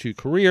shot to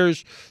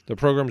careers. The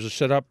programs are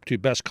set up to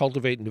best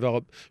cultivate and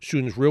develop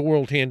students'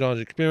 real-world hand-on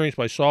experience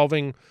by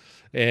solving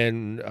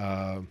and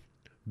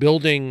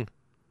building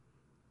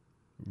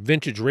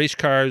vintage race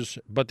cars.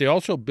 But they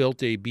also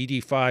built a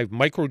BD-5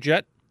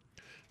 microjet.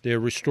 They're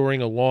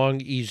restoring a long,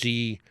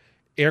 easy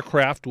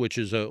aircraft, which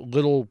is a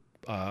little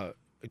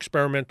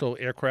experimental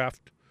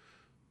aircraft.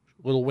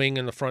 Little wing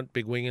in the front,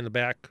 big wing in the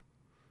back.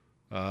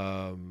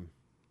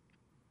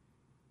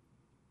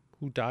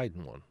 Who died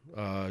in one?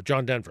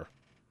 John Denver.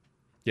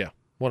 Yeah,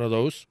 one of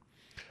those.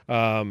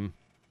 A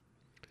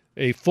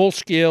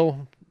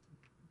full-scale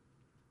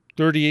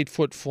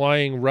 38-foot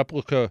flying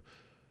replica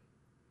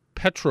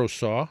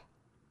petrosaur.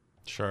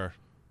 Sure.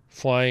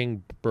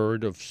 Flying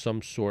bird of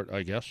some sort,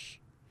 I guess.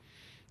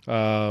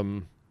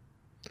 Wide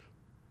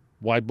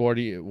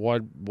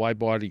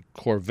body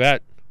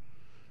Corvette.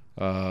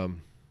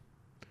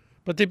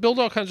 But they build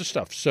all kinds of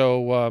stuff.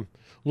 So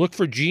look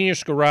for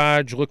Genius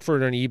Garage, look for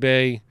it on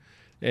eBay,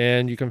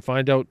 and you can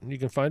find out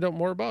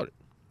more about it.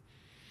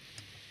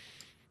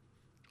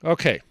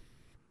 Okay.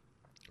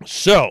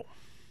 So,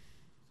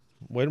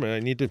 wait a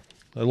minute,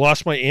 I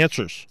lost my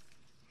answers.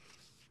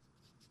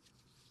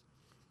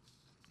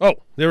 Oh,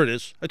 there it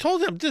is. I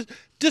told them I'm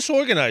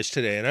disorganized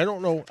today, and I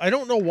don't know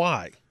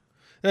why.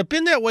 And I've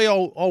been that way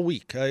all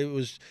week. I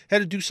had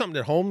to do something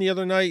at home the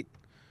other night.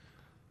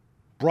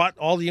 Brought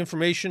all the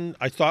information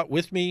I thought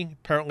with me.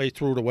 Apparently, I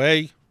threw it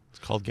away. It's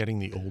called getting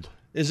the old.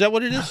 Is that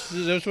what it is?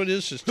 Is that what it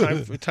is? It's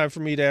time for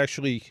me to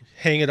actually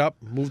hang it up,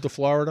 move to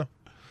Florida,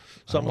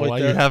 something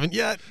like that. Why you haven't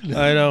yet?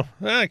 I know.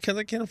 I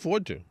can't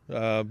afford to.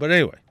 But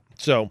anyway,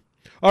 so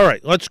all right,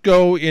 let's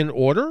go in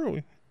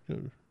order.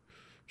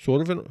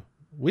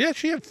 We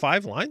actually have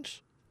 5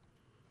 lines.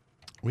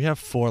 We have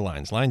 4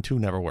 lines. Line 2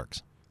 never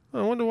works.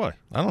 I wonder why.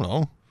 I don't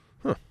know.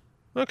 Huh.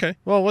 Okay.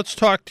 Well, let's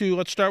start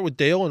with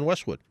Dale in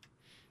Westwood.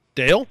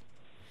 Dale?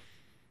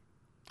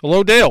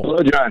 Hello, Dale.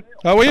 Hello, John.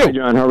 How are you? Hi,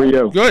 John. How are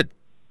you? Good.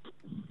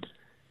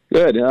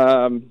 Good.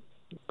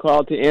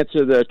 Called to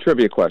answer the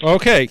trivia question.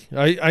 Okay.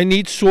 I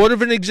need sort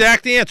of an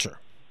exact answer.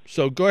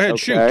 So go ahead,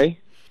 shoot. Okay.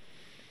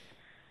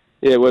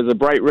 It was a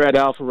bright red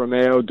Alfa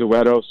Romeo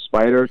Duetto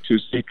Spider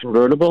 2-seat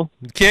convertible.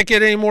 You can't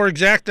get any more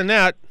exact than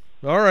that.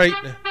 All right.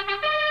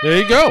 There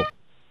you go.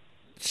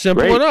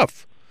 Simple Great.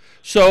 enough.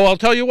 So I'll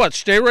tell you what.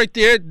 Stay right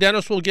there.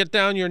 Dennis will get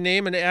down your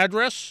name and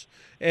address,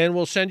 and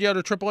we'll send you out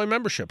a AAA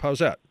membership. How's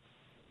that?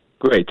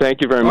 Great.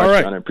 Thank you very much,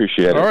 right. John. I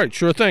appreciate it. All right.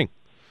 Sure thing.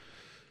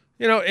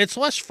 You know, it's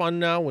less fun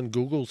now when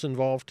Google's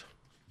involved.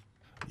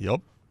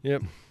 Yep.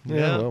 Yep.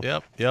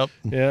 Yep.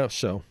 Yeah,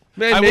 so.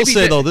 I will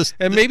say, though, a lot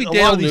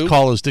Dale of these knew.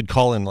 callers did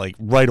call in, like,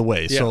 right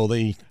away. Yeah. So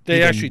they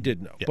actually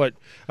did know. Yeah. But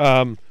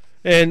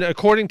and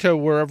according to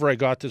wherever I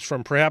got this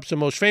from, perhaps the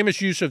most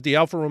famous use of the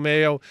Alfa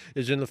Romeo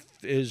is in the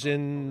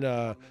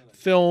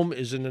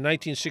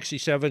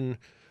 1967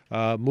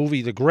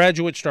 movie The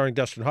Graduate, starring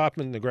Dustin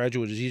Hoffman. The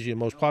Graduate is easily the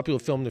most popular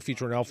film to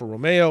feature an Alfa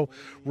Romeo,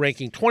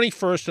 ranking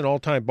 21st in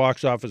all-time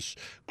box office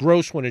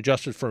gross when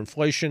adjusted for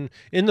inflation.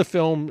 In the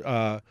film,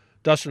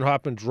 Dustin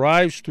Hoffman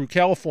drives through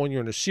California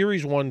in a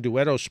Series 1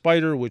 Duetto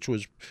Spider, which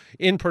was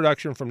in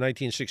production from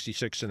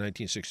 1966 to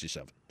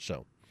 1967.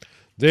 So,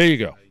 there you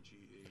go.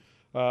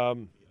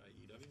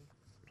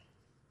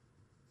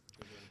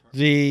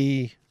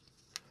 The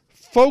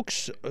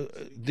folks,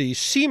 the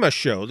SEMA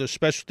show, the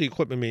Specialty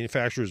Equipment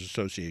Manufacturers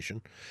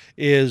Association,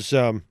 is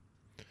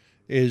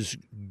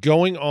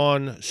going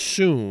on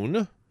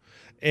soon,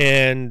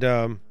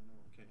 and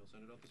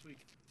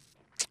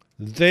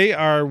they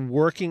are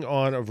working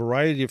on a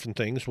variety of different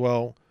things.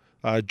 Well,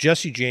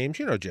 Jesse James,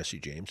 you know Jesse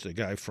James, the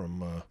guy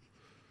from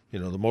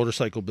the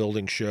motorcycle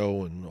building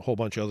show and a whole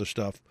bunch of other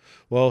stuff.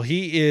 Well,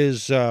 he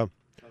is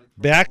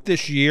back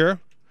this year,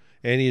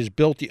 and he has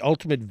built the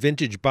ultimate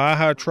vintage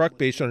Baja truck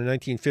based on a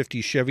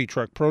 1950s Chevy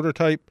truck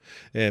prototype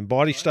and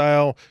body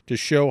style to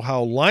show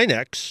how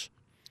Line-X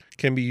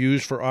can be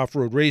used for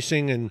off-road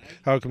racing and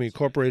how it can be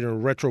incorporated in a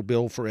retro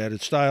build for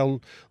added style.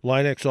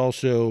 Line-X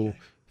also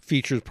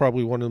features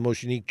probably one of the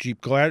most unique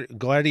Jeep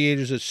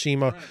Gladiators at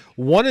SEMA.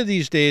 One of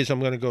these days,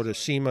 I'm going to go to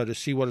SEMA to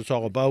see what it's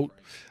all about.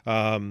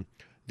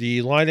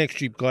 The Line-X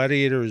Jeep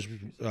Gladiator has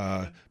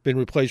been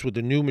replaced with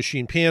the new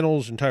machine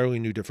panels, entirely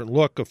new different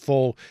look, a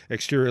full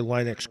exterior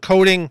Line-X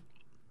coating.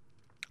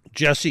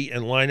 Jesse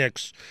and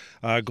Line-X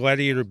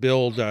Gladiator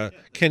build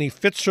Kenny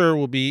Fitzer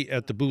will be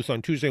at the booth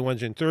on Tuesday,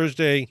 Wednesday, and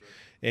Thursday.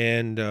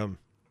 And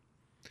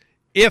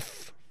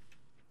if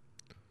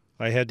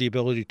I had the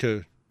ability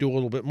to do a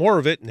little bit more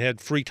of it and had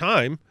free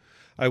time,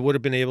 I would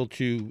have been able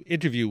to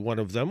interview one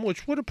of them,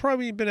 which would have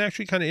probably been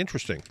actually kind of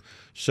interesting.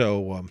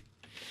 So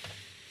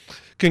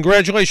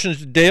congratulations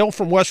to Dale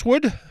from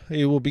Westwood.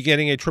 He will be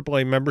getting a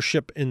AAA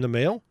membership in the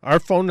mail. Our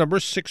phone number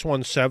is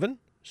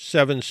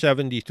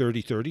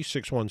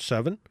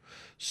 617-770-3030,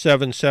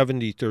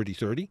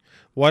 617-770-3030.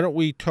 Why don't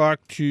we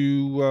talk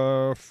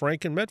to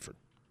Frank in Medford?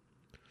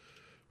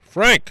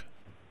 Frank.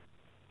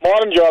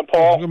 Morning, John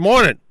Paul. Good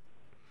morning.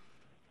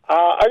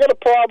 I got a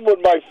problem with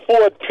my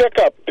Ford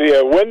pickup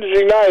here.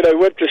 Wednesday night, I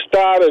went to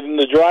start it in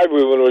the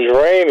driveway when it was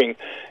raining,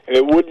 and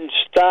it wouldn't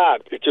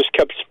start. It just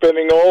kept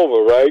spinning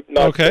over, right?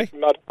 Not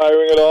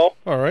firing at all.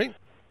 All right.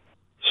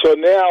 So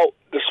now,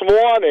 this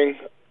morning,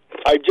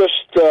 I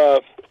just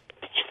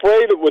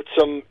sprayed it with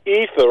some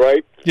ether,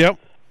 right? Yep.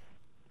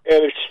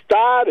 And it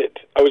started.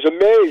 I was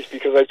amazed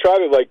because I tried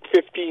it like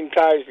 15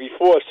 times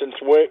before since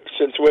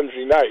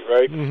Wednesday night,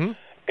 right? Mm-hmm.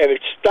 And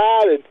it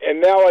started,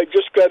 and now I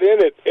just got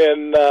in it,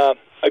 and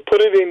I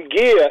put it in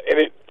gear, and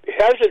it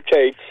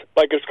hesitates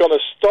like it's going to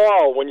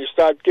stall when you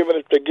start giving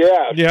it the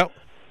gas. Yep.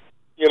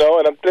 you know,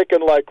 and I'm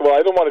thinking like, well,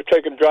 I don't want to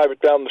take and drive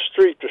it down the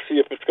street to see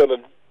if it's going to,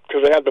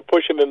 because I have to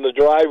push it in the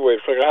driveway.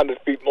 It's like 100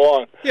 feet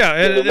long. Yeah,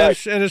 and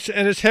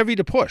it's heavy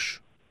to push.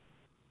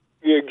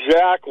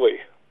 Exactly.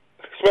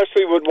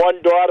 Especially with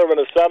one daughter and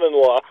a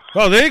son-in-law.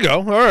 Oh, there you go.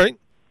 All right.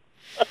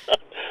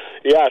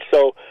 Yeah,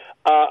 so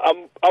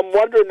I'm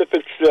wondering if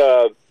it's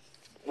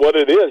what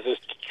it is to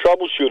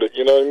troubleshoot it.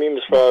 You know what I mean?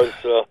 As far as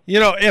you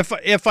know,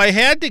 if I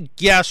had to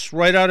guess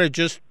right out of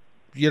just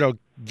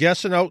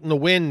guessing out in the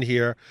wind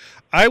here,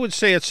 I would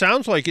say it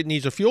sounds like it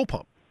needs a fuel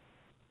pump.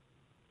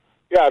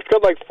 Yeah, it's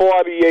got like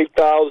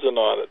 48,000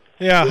 on it.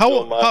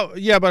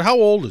 Yeah, but how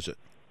old is it?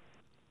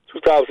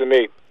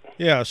 2008.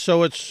 Yeah,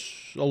 so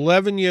it's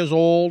 11 years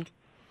old.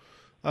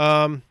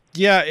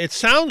 Yeah, it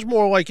sounds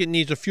more like it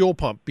needs a fuel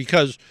pump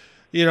because,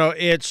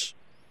 it's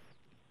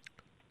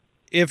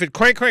if it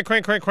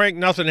crank,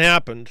 nothing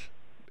happened.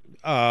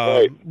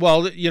 Right.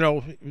 Well,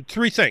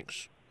 three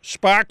things: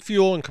 spark,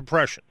 fuel, and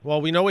compression. Well,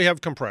 we know we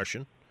have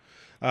compression.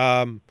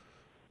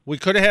 We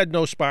could have had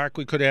no spark.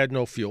 We could have had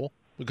no fuel.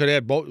 We could have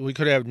had both. We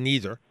could have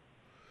neither.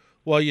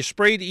 Well, you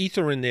sprayed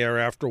ether in there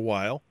after a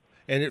while,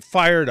 and it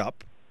fired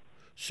up.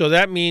 So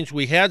that means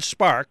we had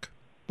spark,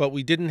 but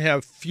we didn't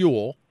have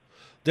fuel.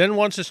 Then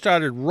once it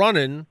started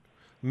running,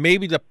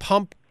 maybe the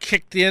pump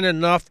kicked in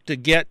enough to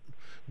get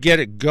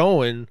it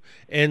going,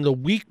 and the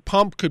weak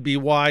pump could be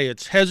why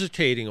it's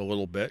hesitating a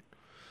little bit.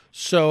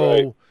 So,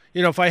 right.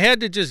 If I had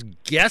to just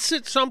guess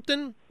at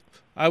something,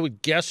 I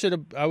would guess it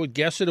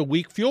a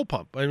weak fuel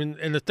pump. I mean,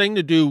 and the thing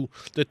to do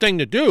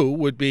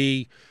would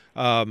be,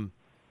 put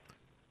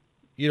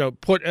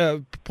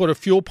a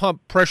fuel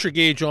pump pressure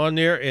gauge on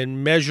there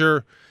and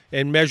measure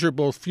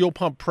both fuel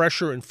pump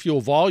pressure and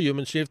fuel volume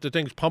and see if the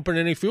thing's pumping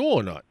any fuel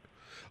or not.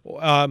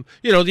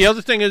 The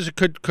other thing is,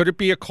 could it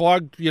be a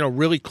clogged,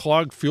 really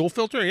clogged fuel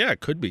filter? Yeah, it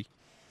could be.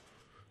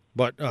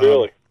 But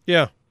really,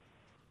 yeah.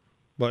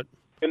 But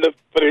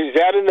but is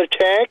that in the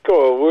tank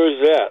or where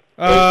is that?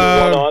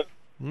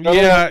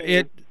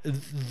 Yeah,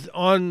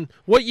 on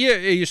what year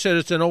you said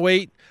it's an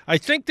 08? I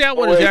think that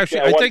one is actually.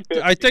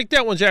 I think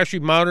that one's actually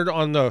mounted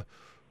on the.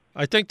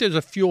 I think there's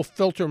a fuel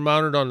filter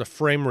mounted on the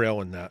frame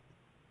rail in that.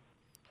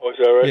 Oh, is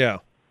that right? Yeah,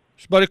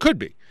 but it could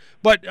be.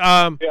 But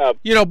But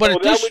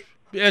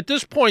at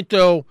this point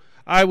though,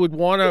 I would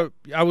want to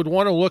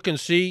look and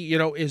see.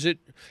 Is it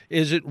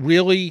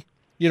really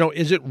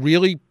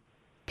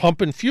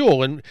pumping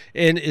fuel, and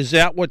is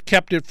that what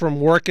kept it from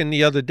working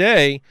the other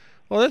day?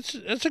 Well,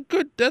 that's a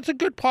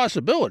good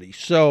possibility.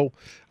 So,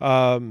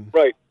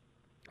 right.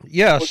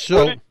 Yeah.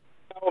 So,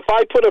 if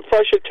I put a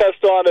pressure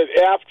test on it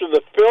after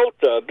the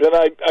filter, then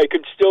I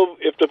could still,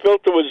 if the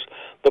filter was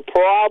the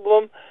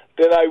problem,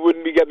 then I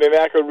wouldn't be getting an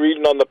accurate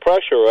reading on the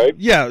pressure, right?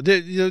 Yeah.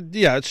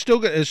 It's still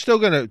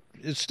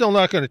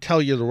not going to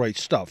tell you the right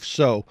stuff.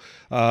 So,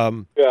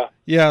 yeah.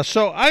 Yeah.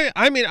 So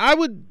I mean, I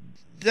would.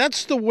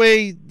 That's the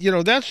way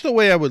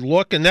I would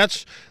look, and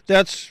that's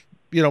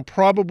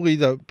probably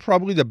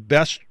the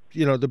best.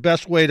 The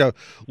best way to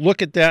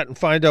look at that and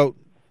find out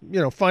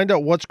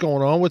what's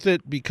going on with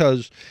it,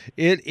 because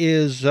it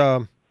is,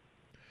 you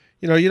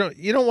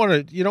don't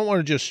want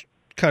to just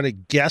kind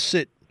of guess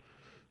it,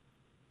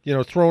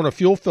 throwing a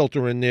fuel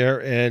filter in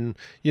there. And,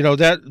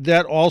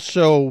 that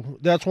also,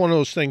 that's one of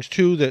those things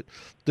too, that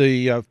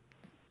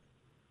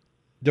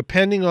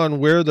depending on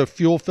where the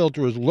fuel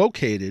filter is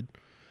located,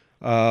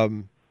 I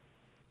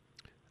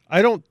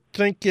don't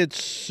think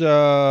it's,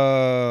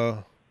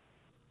 well,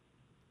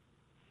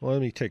 let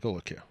me take a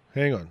look here.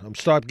 Hang on. I'm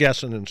stop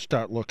guessing and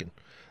start looking.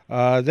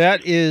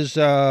 That is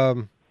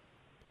no.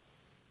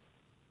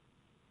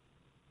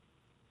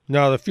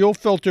 The fuel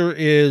filter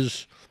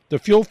is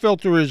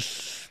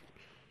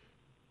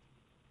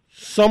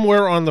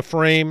somewhere on the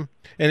frame,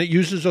 and it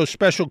uses those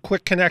special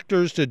quick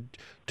connectors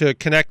to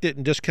connect it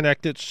and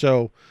disconnect it.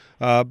 So,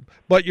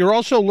 but you're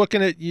also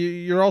looking at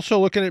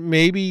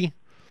maybe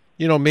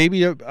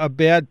a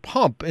bad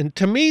pump. And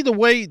to me, the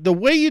way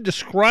you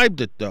described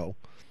it though,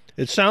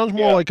 it sounds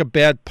more like a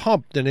bad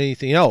pump than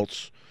anything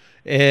else,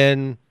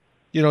 and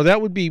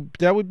that would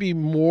be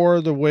more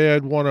the way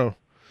I'd want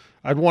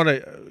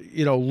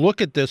to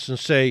look at this and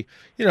say,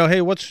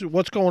 hey, what's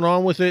going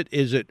on with it?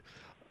 Is it?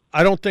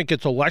 I don't think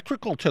it's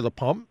electrical to the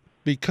pump,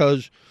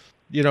 because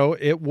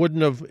it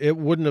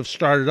wouldn't have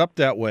started up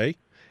that way,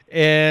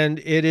 and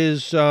it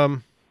is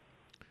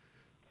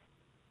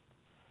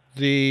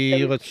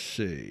let's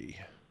see.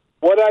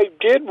 What I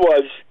did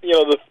was,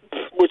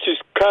 which is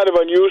kind of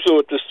unusual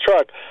with this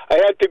truck, I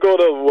had to go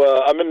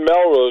to, I'm in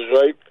Melrose,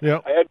 right?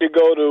 Yeah. I had to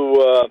go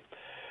to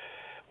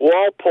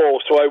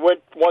Walpole, so I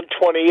went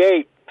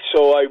 128.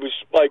 So I was,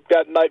 like,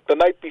 the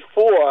night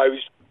before, I was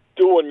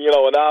doing,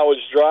 an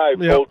hour's drive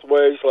both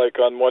ways, like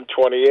on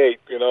 128,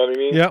 you know what I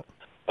mean? Yeah.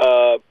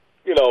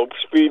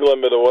 Speed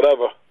limit or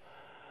whatever.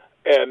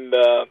 And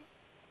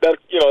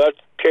that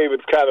came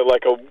with kind of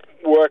like a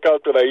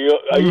workout that I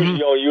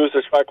usually only use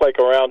this truck like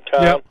around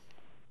town. Yep.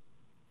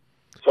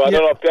 So I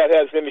don't know if that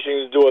has anything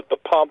to do with the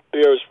pump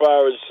there, as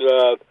far as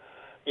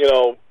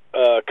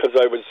because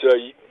I was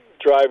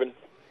driving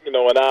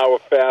an hour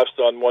fast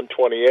on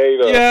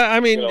 128. Yeah, I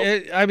mean,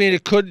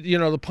 it could.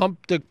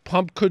 The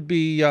pump could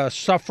be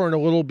suffering a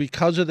little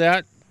because of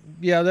that.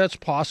 Yeah, that's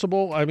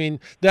possible. I mean,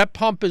 that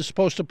pump is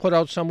supposed to put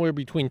out somewhere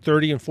between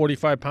 30 and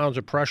 45 pounds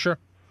of pressure.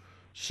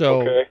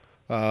 So, okay.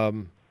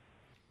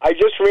 I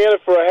just ran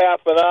it for a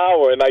half an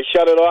hour, and I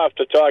shut it off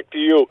to talk to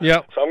you.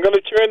 Yep. So I'm going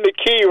to turn the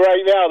key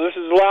right now. This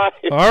is live.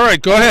 All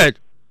right, go ahead.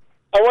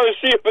 I want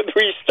to see if it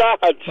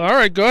restarts. All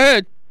right, go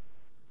ahead.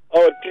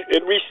 Oh,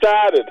 it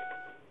restarted.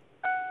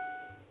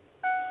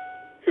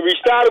 It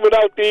restarted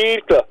without the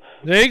ether.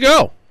 There you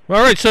go.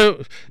 All right,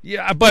 so,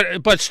 yeah,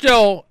 but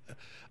still,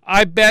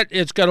 I bet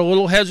it's got a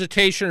little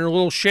hesitation and a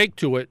little shake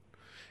to it.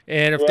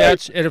 And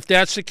if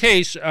that's the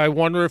case, I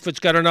wonder if it's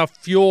got enough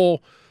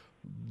fuel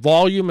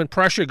volume and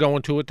pressure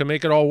going to it to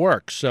make it all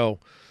work. So,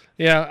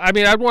 yeah, I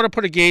mean, I'd want to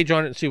put a gauge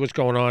on it and see what's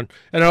going on.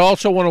 And I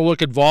also want to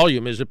look at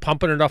volume. Is it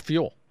pumping enough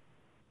fuel?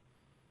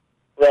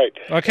 Right.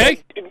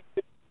 Okay.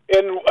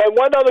 And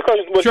one other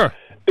question was that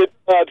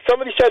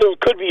somebody said it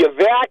could be a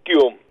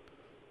vacuum.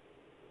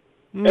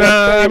 No,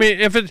 I mean,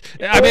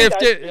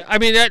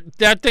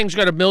 that thing's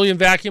got a million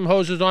vacuum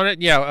hoses on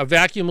it. Yeah, a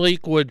vacuum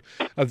leak would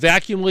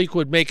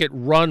make it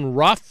run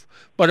rough,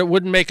 but it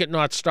wouldn't make it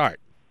not start.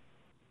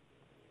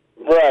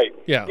 Right.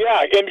 Yeah.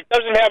 Yeah, and it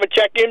doesn't have a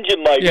check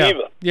engine light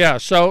either. Yeah.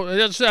 So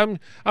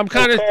I'm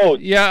kind of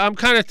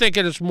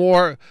thinking it's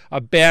more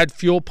a bad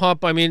fuel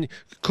pump. I mean,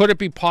 could it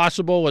be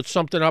possible it's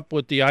something up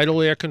with the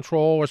idle air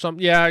control or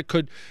something? Yeah, it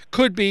could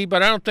be,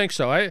 but I don't think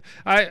so. I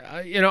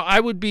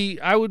would be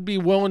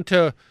willing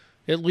to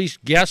at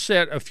least guess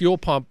at a fuel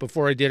pump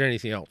before I did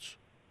anything else.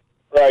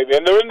 Right,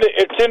 and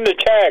it's in the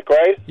tank,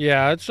 right?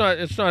 Yeah, it's not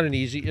an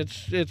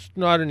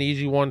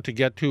easy one to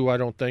get to. I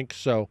don't think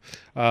so.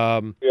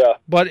 Yeah,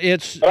 but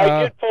it's. But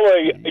I did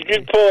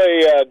pull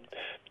a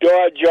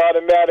Dodge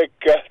automatic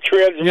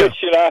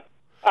transmission out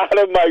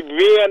of my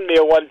van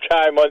there one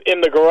time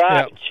in the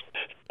garage.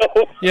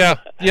 Yeah.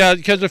 Yeah,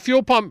 because the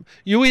fuel pump,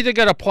 you either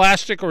got a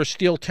plastic or a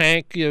steel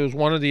tank. It was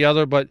one or the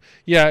other, but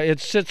yeah, it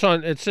sits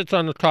on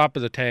the top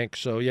of the tank.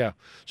 So yeah,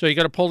 so you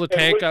got to pull the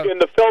tank out. And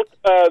the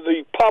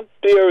pump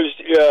there is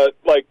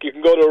like you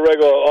can go to a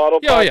regular auto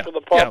parts for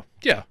the pump.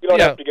 Yeah. You don't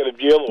have to get a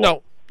dealer.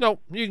 No,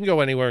 you can go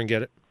anywhere and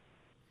get it.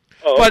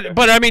 Oh, okay.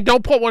 But I mean,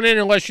 don't put one in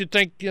unless you're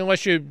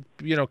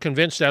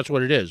convinced that's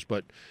what it is.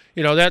 But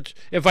that's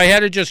if I had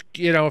to just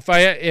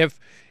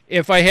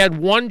if I had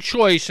one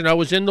choice and I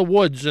was in the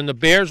woods and the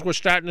bears were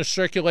starting to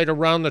circulate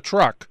around the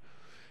truck,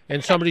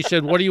 and somebody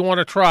said, "What do you want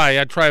to try?"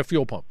 I'd try a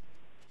fuel pump.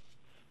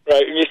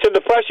 Right. And you said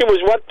the pressure was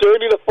what,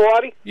 30 to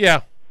 40?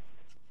 Yeah.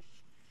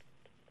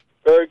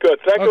 Very good.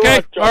 Thank you very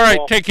much, John All right.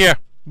 Paul. Take care.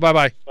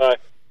 Bye-bye. Bye.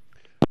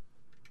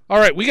 All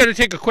right, we got to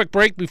take a quick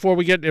break before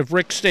we get, if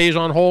Rick stays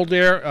on hold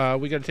there,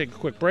 we got to take a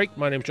quick break.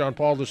 My name's John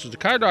Paul. This is the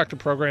Car Doctor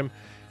program,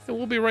 and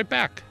we'll be right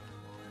back.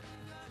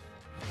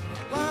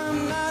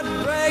 I'm not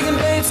bragging,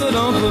 babe, so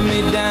don't put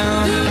me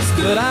down.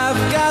 But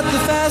I've got the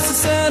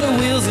fastest set of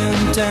wheels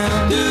in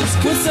town.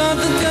 When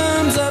something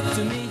comes up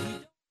to me.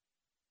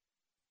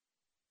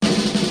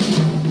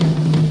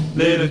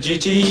 Little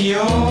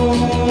GTO,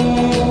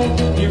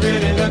 you're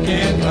really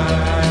looking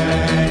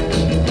fine.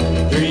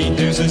 3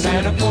 deuces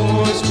and a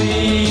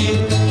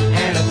 4-speed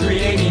and a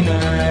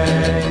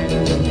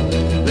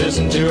 389.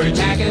 Listen to her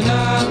tacking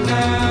up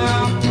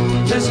now.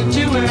 Listen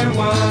to her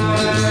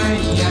whine.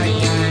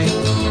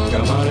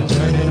 Come on and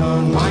turn it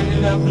on, wind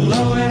it up,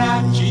 blow it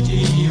out,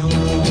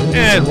 GTO.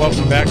 And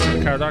welcome back to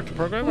the Car Doctor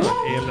program on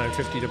AM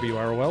 950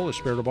 WROL, the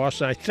Spirit of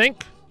Boston. I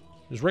think,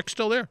 is Rick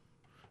still there?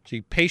 Is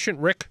he Patient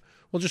Rick?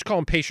 We'll just call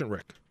him Patient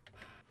Rick.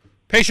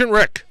 Patient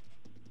Rick.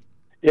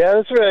 Yeah,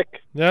 that's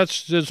Rick.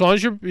 That's as long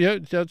as you're. Yeah,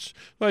 that's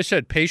what I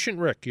said. Patient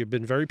Rick. You've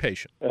been very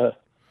patient.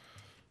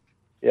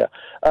 Yeah.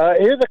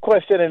 Here's a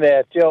question in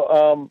that. You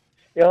know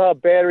how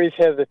batteries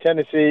have the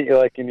tendency,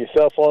 like in your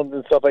cell phones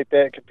and stuff like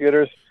that,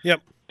 computers.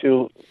 Yep.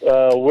 To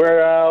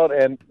wear out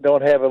and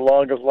don't have a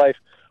longer life.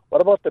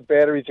 What about the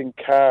batteries in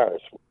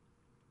cars?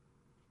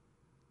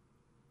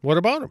 What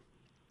about them?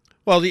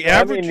 Well, the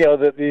average. I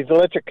mean, these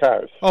electric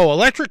cars. Oh,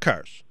 electric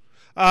cars.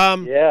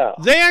 Yeah.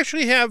 They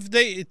actually have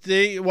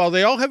they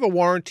all have a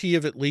warranty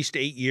of at least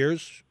 8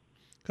 years,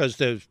 because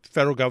the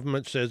federal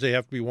government says they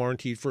have to be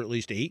warranted for at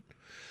least 8.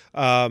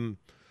 The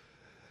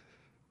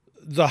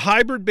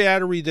hybrid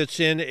battery that's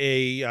in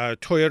a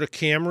Toyota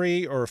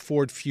Camry or a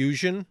Ford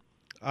Fusion,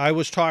 I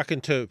was talking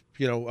to,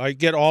 I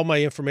get all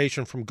my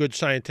information from good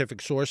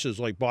scientific sources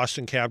like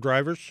Boston cab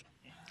drivers.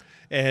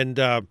 And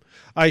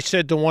I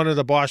said to one of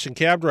the Boston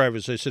cab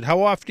drivers, I said,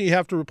 how often do you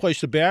have to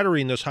replace the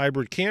battery in this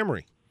hybrid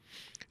Camry?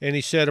 And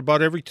he said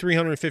about every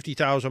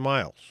 350,000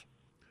 miles,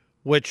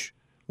 which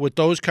with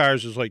those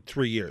cars is like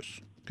 3 years,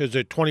 because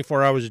they're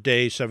 24 hours a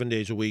day, 7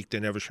 days a week. They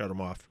never shut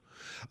them off.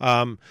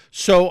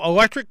 So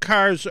electric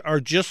cars are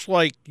just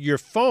like your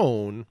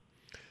phone,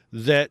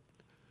 that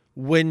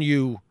when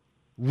you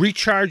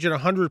recharge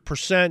at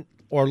 100%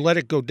 or let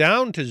it go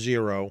down to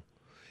 0,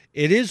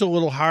 it is a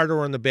little harder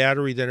on the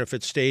battery than if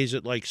it stays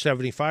at like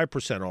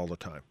 75% all the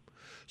time.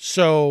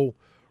 So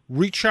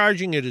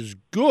recharging it is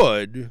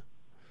good,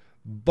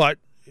 but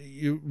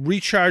you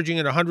recharging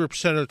it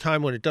 100% of the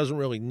time when it doesn't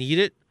really need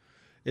it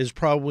is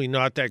probably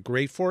not that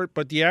great for it.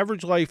 But the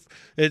average life,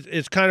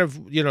 it's kind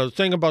of, the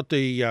thing about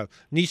the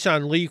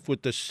Nissan Leaf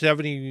with the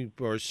 70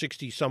 or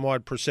 60 some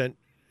odd percent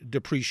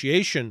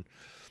depreciation,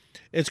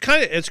 it's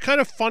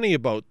kind of funny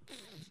about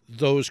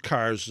those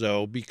cars,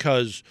 though,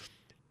 because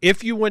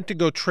if you went to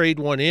go trade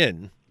one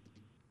in,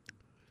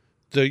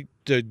 the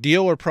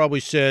dealer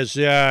probably says,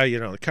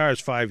 the car is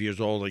 5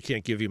 years old. I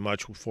can't give you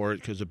much for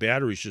it because the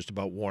battery's just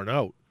about worn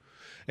out.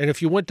 And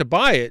if you went to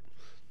buy it,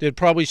 they'd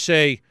probably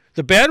say,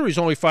 the battery's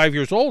only 5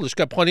 years old. It's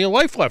got plenty of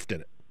life left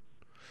in it.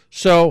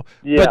 So,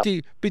 but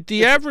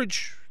the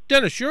average,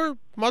 Dennis, your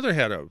mother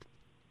had a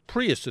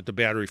Prius that the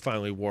battery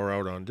finally wore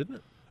out on, didn't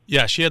it?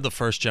 Yeah, she had the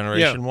first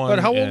generation one. But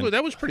how old?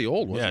 That was pretty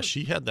old, wasn't it? Yeah,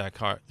 she had that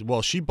car.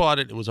 Well, she bought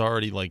it. It was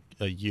already like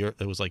a year.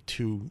 It was like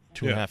two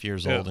and a half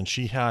years old, and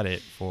she had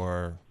it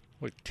for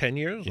like 10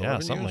 years. Yeah,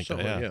 something years,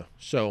 like that. Yeah.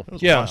 So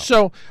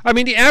So I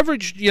mean, the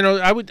average.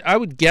 I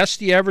would guess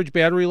the average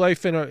battery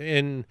life in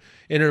an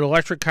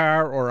electric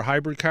car or a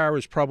hybrid car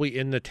is probably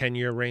in the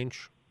 10-year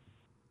range.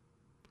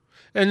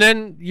 And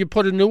then you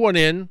put a new one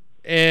in,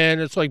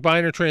 and it's like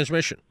buying a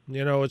transmission.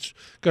 It's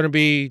going to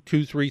be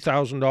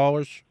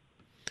 $2,000-$3,000.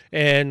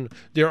 And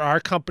there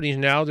are companies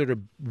now that are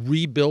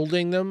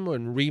rebuilding them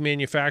and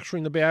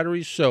remanufacturing the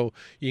batteries so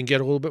you can get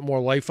a little bit more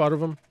life out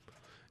of them.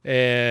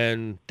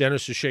 And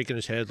Dennis is shaking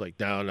his head like,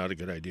 no, not a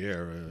good idea.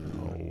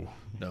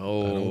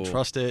 No. I don't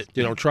trust it.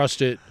 You don't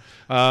trust it.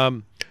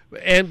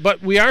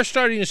 But we are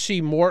starting to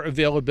see more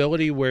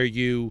availability where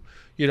and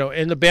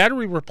the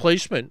battery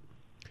replacement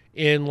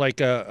in like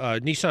a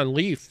Nissan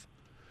Leaf,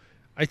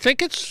 I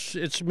think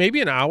it's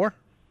maybe an hour.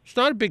 It's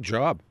not a big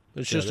job.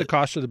 It's just the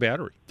cost of the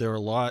battery. They're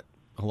a lot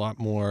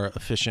more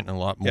efficient and a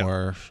lot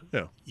more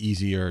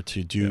easier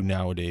to do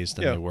nowadays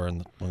than they were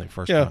when they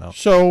first came out.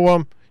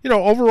 So,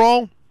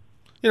 overall,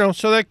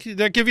 so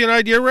that give you an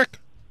idea, Rick?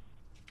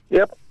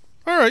 Yep.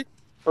 All right.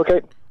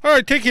 Okay. All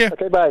right, take care.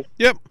 Okay, bye.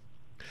 Yep.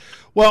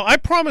 Well, I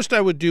promised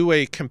I would do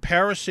a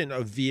comparison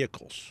of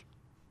vehicles.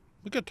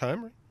 We got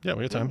time, right? Yeah,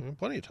 we got time.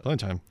 Plenty of time.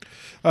 Plenty of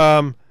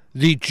time.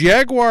 The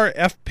Jaguar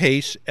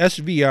F-Pace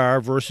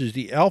SVR versus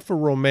the Alfa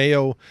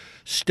Romeo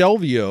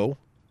Stelvio,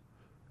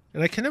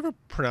 and I can never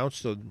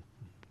pronounce the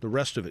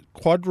rest of it,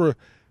 Quadrifoglio.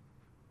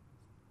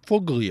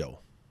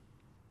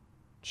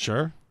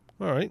 Sure.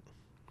 All right.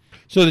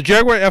 So the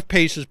Jaguar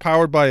F-Pace is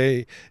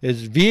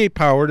is V8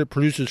 powered. It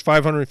produces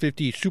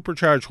 550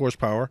 supercharged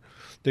horsepower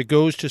that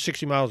goes to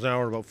 60 miles an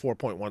hour in about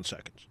 4.1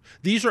 seconds.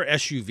 These are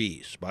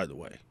SUVs, by the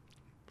way.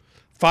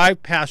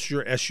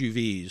 5-passenger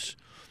SUVs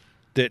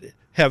that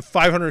have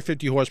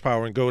 550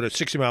 horsepower and go to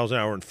 60 miles an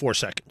hour in 4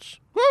 seconds.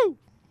 Woo!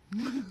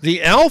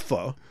 The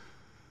Alfa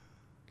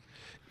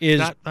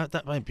is...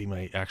 That might be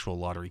my actual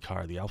lottery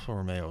car, the Alfa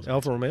Romeo.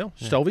 Alfa Romeo?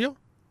 Yeah. Stelvio?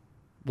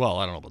 Well,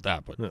 I don't know about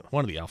that, but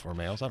one of the Alfa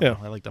Romeos. I don't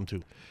know. I like them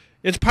too.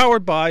 It's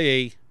powered by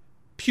a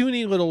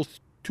puny little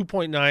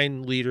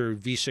 2.9-liter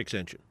V6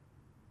 engine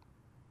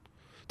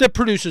that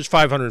produces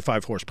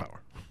 505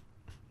 horsepower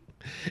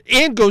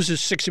and goes to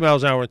 60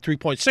 miles an hour in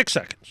 3.6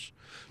 seconds.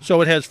 So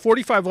it has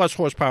 45 less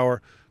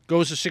horsepower,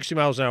 goes to 60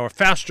 miles an hour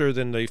faster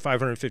than the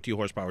 550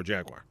 horsepower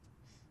Jaguar.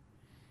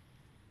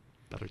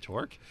 Better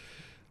torque?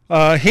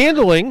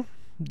 Handling,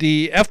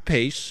 the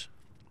F-Pace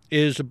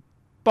is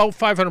about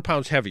 500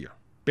 pounds heavier.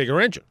 Bigger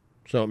engine,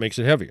 so it makes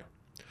it heavier.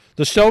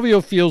 The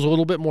Stelvio feels a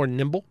little bit more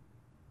nimble.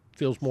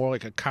 Feels more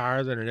like a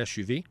car than an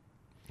SUV.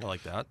 I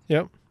like that.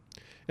 Yep.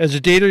 As a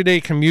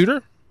day-to-day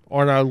commuter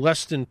on our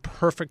less than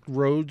perfect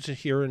roads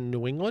here in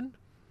New England,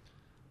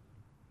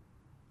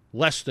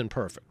 less than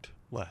perfect.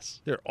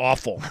 Less. They're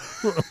awful.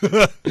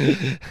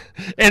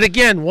 And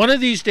again, one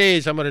of these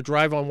days I'm going to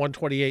drive on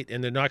 128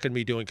 and they're not going to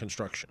be doing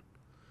construction.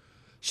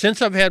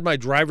 Since I've had my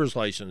driver's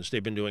license,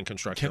 they've been doing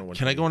construction on 128.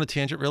 Can I go on a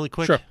tangent really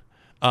quick? Sure.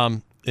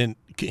 In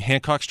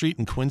Hancock Street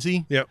in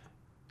Quincy, yep,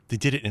 they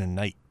did it in a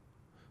night.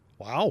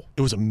 Wow.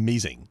 It was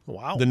amazing.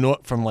 Wow.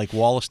 From like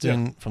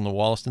Wollaston, from the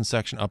Wollaston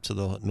section up to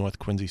the North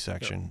Quincy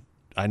section. Yep.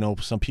 I know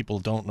some people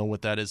don't know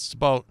what that is. It's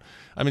about,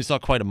 I mean, it's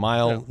not quite a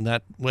mile in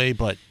that way,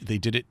 but they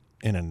did it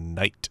in a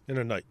night. In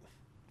a night.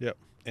 Yep.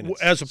 And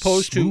as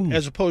opposed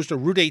to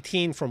Route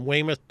 18 from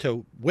Weymouth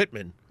to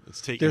Whitman,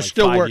 it's taking they're like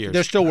still 5 years.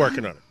 They're still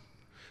working on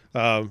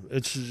it.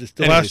 It's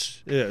the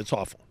last. Yeah, it's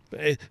awful.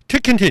 To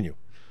continue.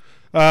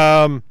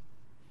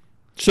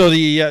 So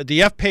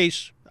the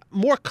F-Pace,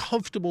 more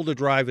comfortable to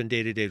drive in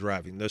day-to-day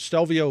driving. The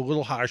Stelvio, a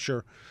little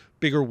harsher,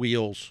 bigger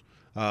wheels,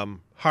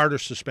 harder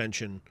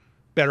suspension,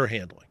 better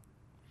handling.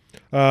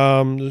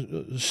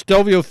 The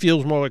Stelvio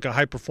feels more like a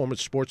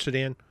high-performance sports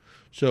sedan.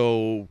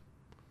 So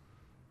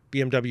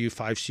BMW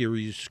 5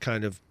 Series,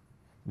 kind of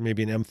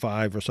maybe an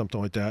M5 or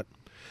something like that.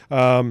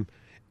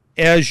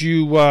 As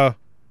you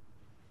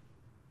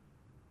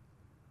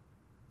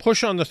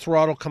push on the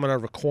throttle coming out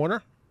of a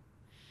corner,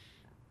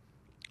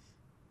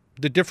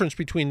 the difference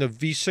between the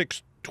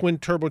V6 twin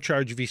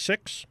turbocharged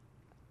V6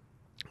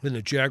 and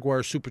the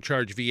Jaguar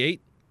supercharged V8.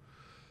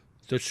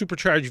 The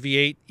supercharged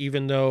V8,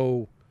 even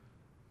though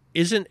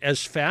isn't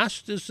as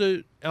fast as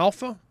the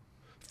Alfa,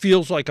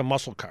 feels like a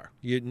muscle car.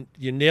 You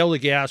nail the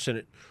gas and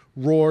it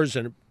roars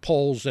and it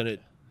pulls and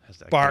it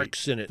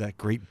barks and it that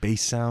great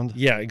bass sound.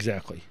 Yeah,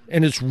 exactly.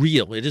 And it's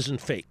real. It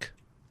isn't fake.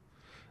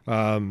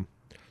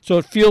 So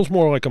it feels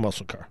more like a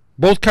muscle car.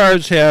 Both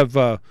cars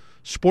have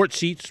sport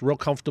seats, real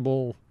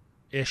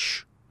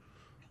comfortable-ish,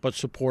 but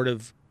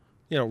supportive.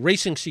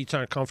 Racing seats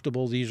aren't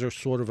comfortable. These are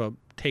sort of a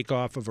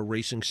takeoff of a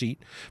racing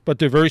seat, but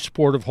they're very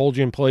supportive, hold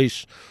you in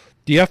place.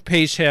 The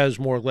F-Pace has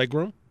more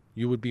legroom.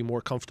 You would be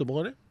more comfortable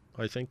in it.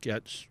 I think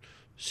it's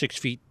 6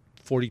 feet,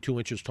 42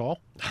 inches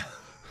tall.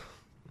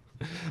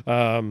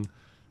 But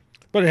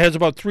it has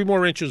about 3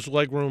 more inches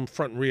legroom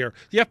front and rear.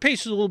 The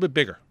F-Pace is a little bit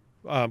bigger,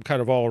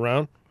 kind of all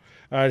around.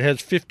 It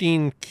has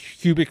 15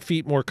 cubic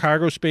feet more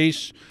cargo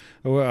space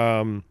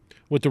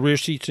with the rear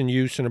seats in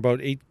use, and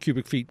about 8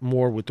 cubic feet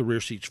more with the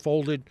rear seats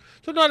folded.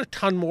 So not a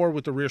ton more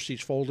with the rear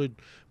seats folded,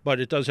 but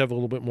it does have a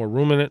little bit more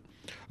room in it.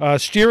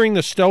 Steering,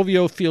 the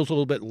Stelvio feels a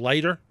little bit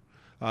lighter.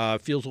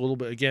 Feels a little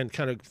bit, again,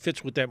 kind of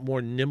fits with that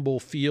more nimble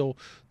feel.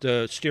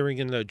 The steering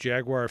in the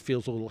Jaguar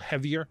feels a little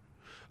heavier,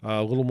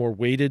 a little more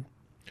weighted.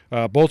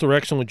 Both are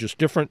excellent, just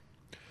different.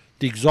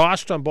 The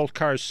exhaust on both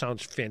cars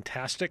sounds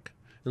fantastic,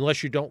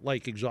 unless you don't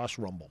like exhaust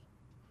rumble.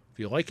 If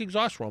you like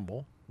exhaust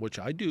rumble, which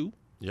I do,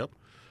 Yep.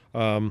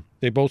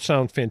 They both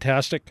sound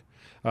fantastic.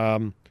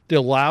 They're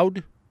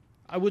loud.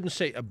 I wouldn't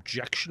say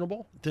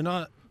objectionable. They're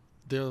not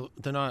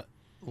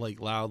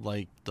like loud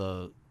like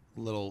the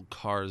little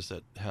cars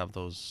that have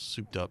those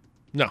souped up.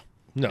 No,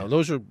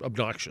 those are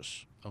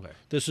obnoxious. Okay.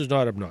 This is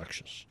not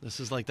obnoxious. This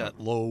is like that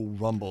low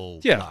rumble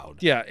loud.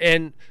 Yeah,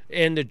 and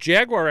the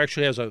Jaguar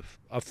actually has a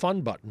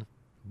fun button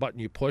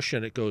you push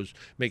and it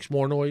makes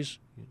more noise.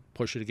 You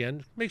push it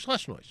again, makes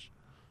less noise.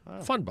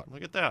 Fun button.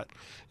 Look at that.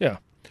 Yeah.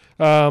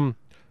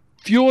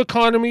 Fuel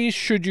economy,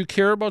 should you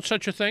care about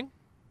such a thing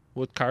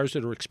with cars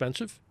that are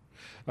expensive?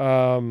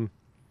 About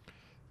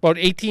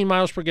 18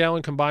 miles per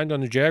gallon combined on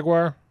the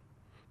Jaguar,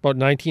 about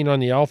 19 on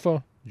the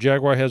Alfa.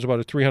 Jaguar has about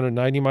a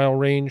 390-mile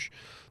range.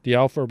 The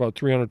Alfa about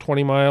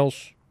 320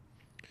 miles,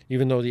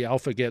 even though the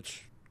Alfa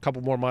gets a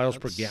couple more miles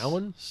per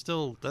gallon.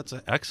 Still, that's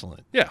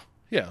excellent. Yeah.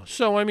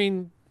 So, I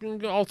mean,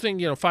 all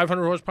thing,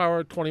 500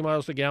 horsepower, 20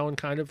 miles a gallon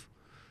kind of,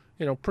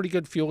 pretty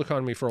good fuel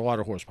economy for a lot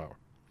of horsepower.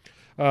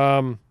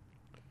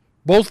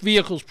 Both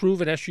vehicles prove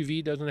an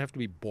SUV doesn't have to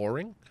be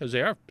boring, because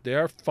they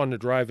are fun to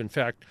drive. In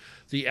fact,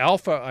 the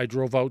Alfa I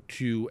drove out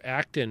to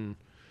Acton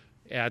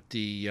at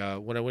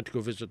when I went to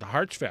go visit the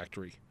Hartz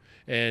factory,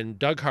 and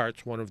Doug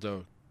Hartz, one of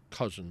the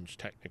cousins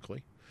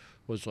technically,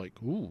 was like,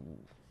 ooh.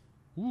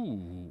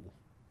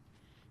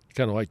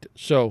 Kind of liked it.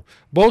 So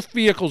both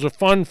vehicles are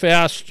fun,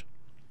 fast.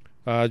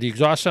 The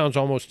exhaust sounds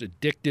almost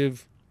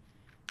addictive.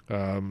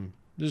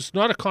 This is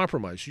not a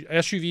compromise.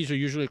 SUVs are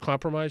usually a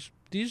compromise.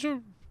 These are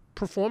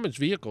performance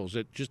vehicles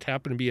that just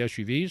happen to be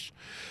SUVs.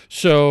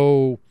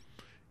 So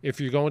if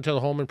you're going to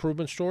the home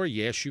improvement store,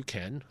 yes, you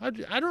can. I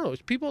don't know.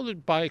 It's people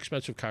that buy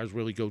expensive cars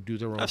really go do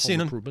their own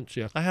home improvements.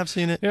 Yeah, I have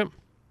seen it. Yeah.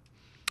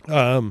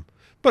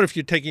 But if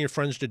you're taking your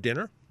friends to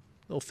dinner,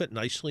 they'll fit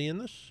nicely in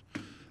this.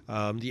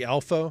 The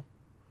Alfa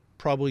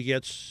probably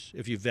gets,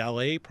 if you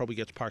valet, probably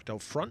gets parked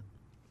out front.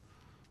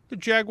 The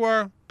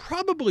Jaguar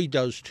probably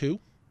does too.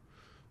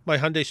 My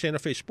Hyundai Santa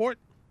Fe Sport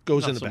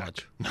goes in the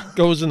back.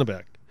 Goes in the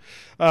back.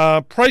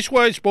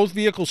 Price-wise, both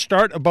vehicles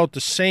start about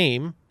the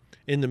same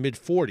in the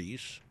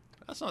mid-40s.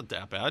 That's not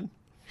that bad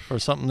for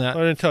something that... I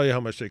didn't tell you how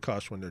much they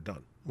cost when they're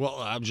done. Well,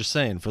 I'm just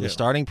saying, for the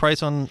starting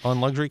price on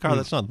luxury car,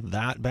 that's not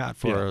that bad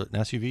for an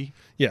SUV.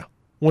 Yeah.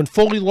 When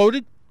fully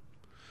loaded,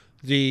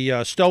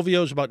 the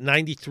Stelvio is about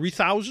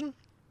 $93,000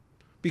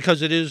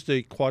 because it is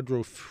the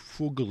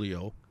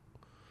Quadrifoglio.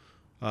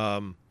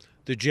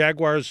 The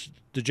Jaguar is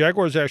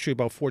actually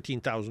about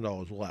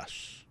 $14,000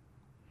 less.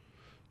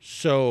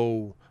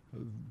 So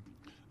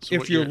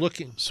if you're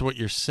looking... So what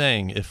you're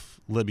saying,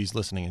 if Libby's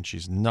listening and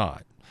she's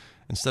not,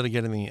 instead of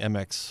getting the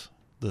MX...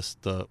 the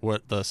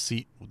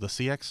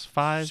CX-5?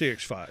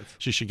 CX-5.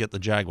 She should get the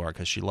Jaguar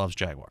because she loves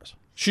Jaguars.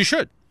 She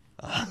should.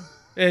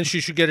 And she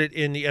should get it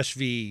in the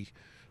SV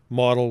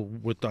model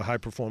with the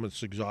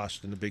high-performance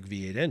exhaust and the big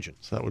V8 engine.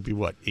 So that would be,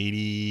 what,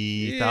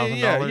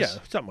 $80,000? Yeah,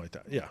 something like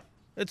that, yeah.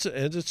 It's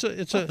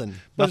nothing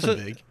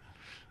big.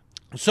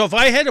 So if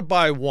I had to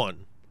buy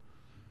one,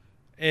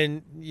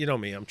 and you know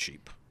me, I'm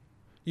cheap,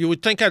 you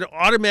would think I'd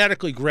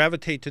automatically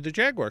gravitate to the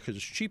Jaguar because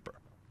it's cheaper.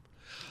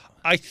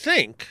 I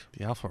think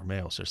the Alfa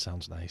Romeo just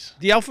sounds nice.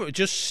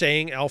 Just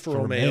saying Alfa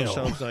Romeo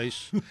sounds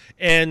nice.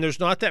 And there's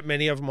not that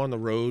many of them on the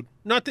road.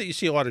 Not that you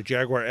see a lot of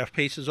Jaguar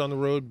F-Paces on the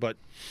road, but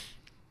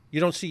you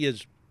don't see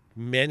as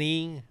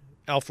many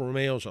Alfa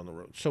Romeos on the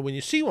road. So when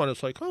you see one,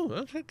 it's like, oh,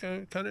 that's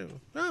kind of,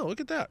 oh, look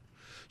at that.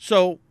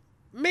 So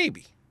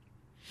maybe.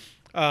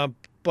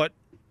 But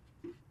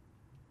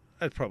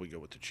I'd probably go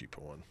with the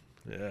cheaper one.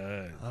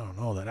 Yeah. I don't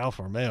know, that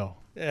Alfa Romeo.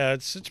 Yeah,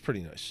 it's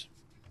pretty nice.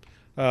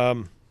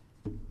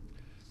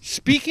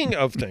 Speaking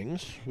of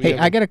things... Hey,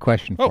 I got a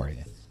question for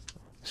you.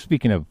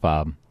 Speaking of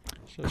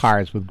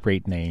cars with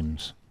great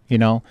names,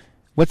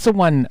 what's the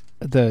one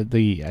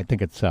I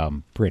think it's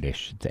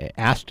British. It's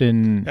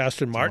Aston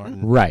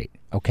Martin. Right.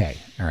 Okay.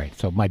 All right.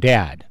 So my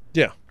dad.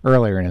 Yeah.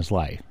 Earlier in his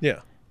life. Yeah.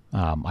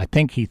 I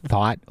think he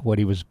thought what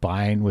he was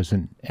buying was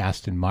an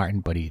Aston Martin,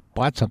 but he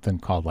bought something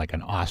called like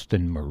an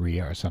Austin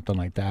Maria or something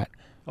like that.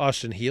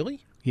 Austin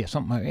Healey? Yeah,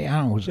 something. I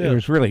don't know. It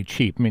was really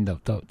cheap. I mean,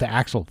 the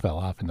axle fell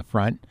off in the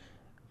front.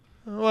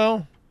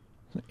 Well,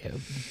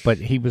 but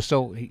he was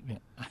so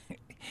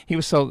he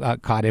was so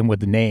caught in with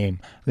the name.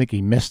 I think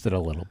he missed it a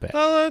little bit.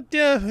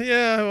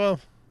 Yeah. Well,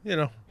 you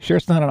know. Sure,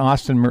 it's not an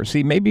Austin Maria.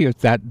 See, maybe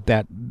it's that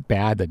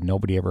bad that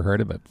nobody ever heard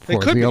of it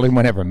before. It's the only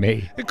one ever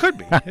made. It could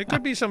be. It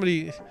could be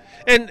somebody.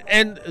 And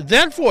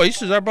that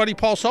voice is our buddy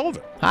Paul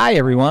Sullivan. Hi,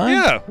 everyone.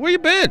 Yeah, where you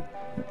been?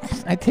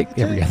 I take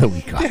every other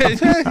week off.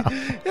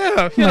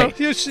 Yeah, you know,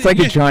 it's like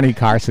a Johnny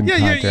Carson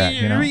contract.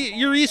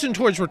 You're easing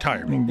towards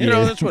retirement. You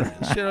know, that's what it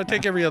is. You know,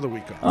 take every other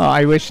week off. Oh,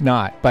 I wish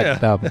not,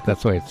 but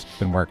that's the way it's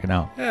been working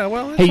out. Yeah,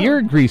 well. Hey, you're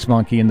a grease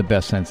monkey in the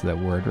best sense of that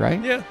word,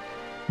 right? Yeah.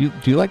 Do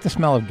you like the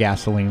smell of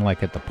gasoline,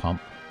 like at the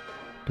pump?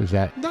 Does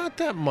that? Not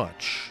that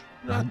much.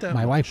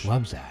 My wife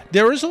loves that.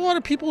 There is a lot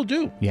of people who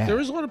do. Yeah. There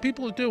is a lot of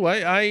people who do.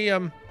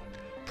 I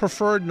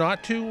preferred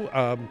not to.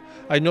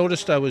 I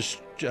noticed I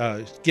was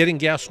getting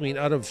gasoline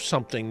out of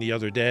something the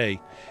other day,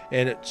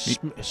 and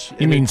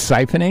You mean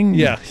siphoning?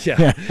 Yeah.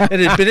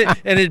 and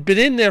it'd been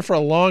in there for a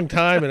long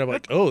time, and I'm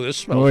like, oh, this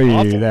smells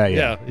awful.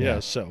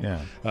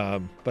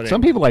 But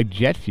some people like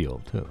jet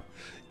fuel too.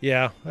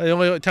 Yeah, the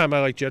only time I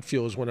like jet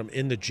fuel is when I'm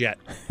in the jet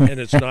and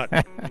it's not,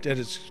 and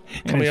it's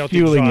coming out the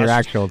exhaust, fueling your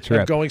actual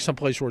trip. and going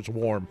someplace where it's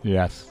warm.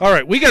 Yes. All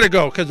right, we got to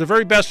go because the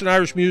very best in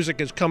Irish music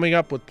is coming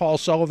up with Paul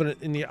Sullivan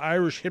in the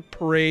Irish Hit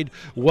Parade.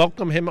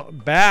 Welcome him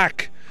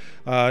back.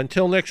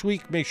 Until next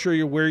week, make sure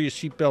you wear your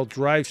seatbelt,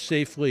 drive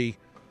safely.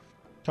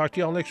 Talk to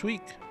y'all next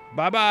week.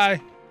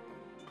 Bye-bye.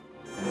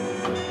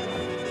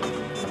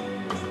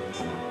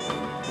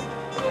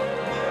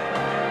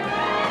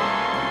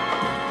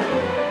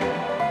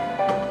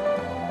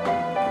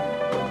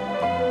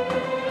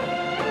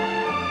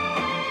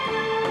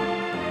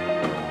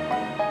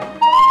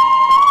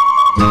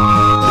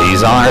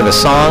 These are the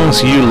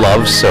songs you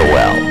love so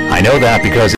well. I know that because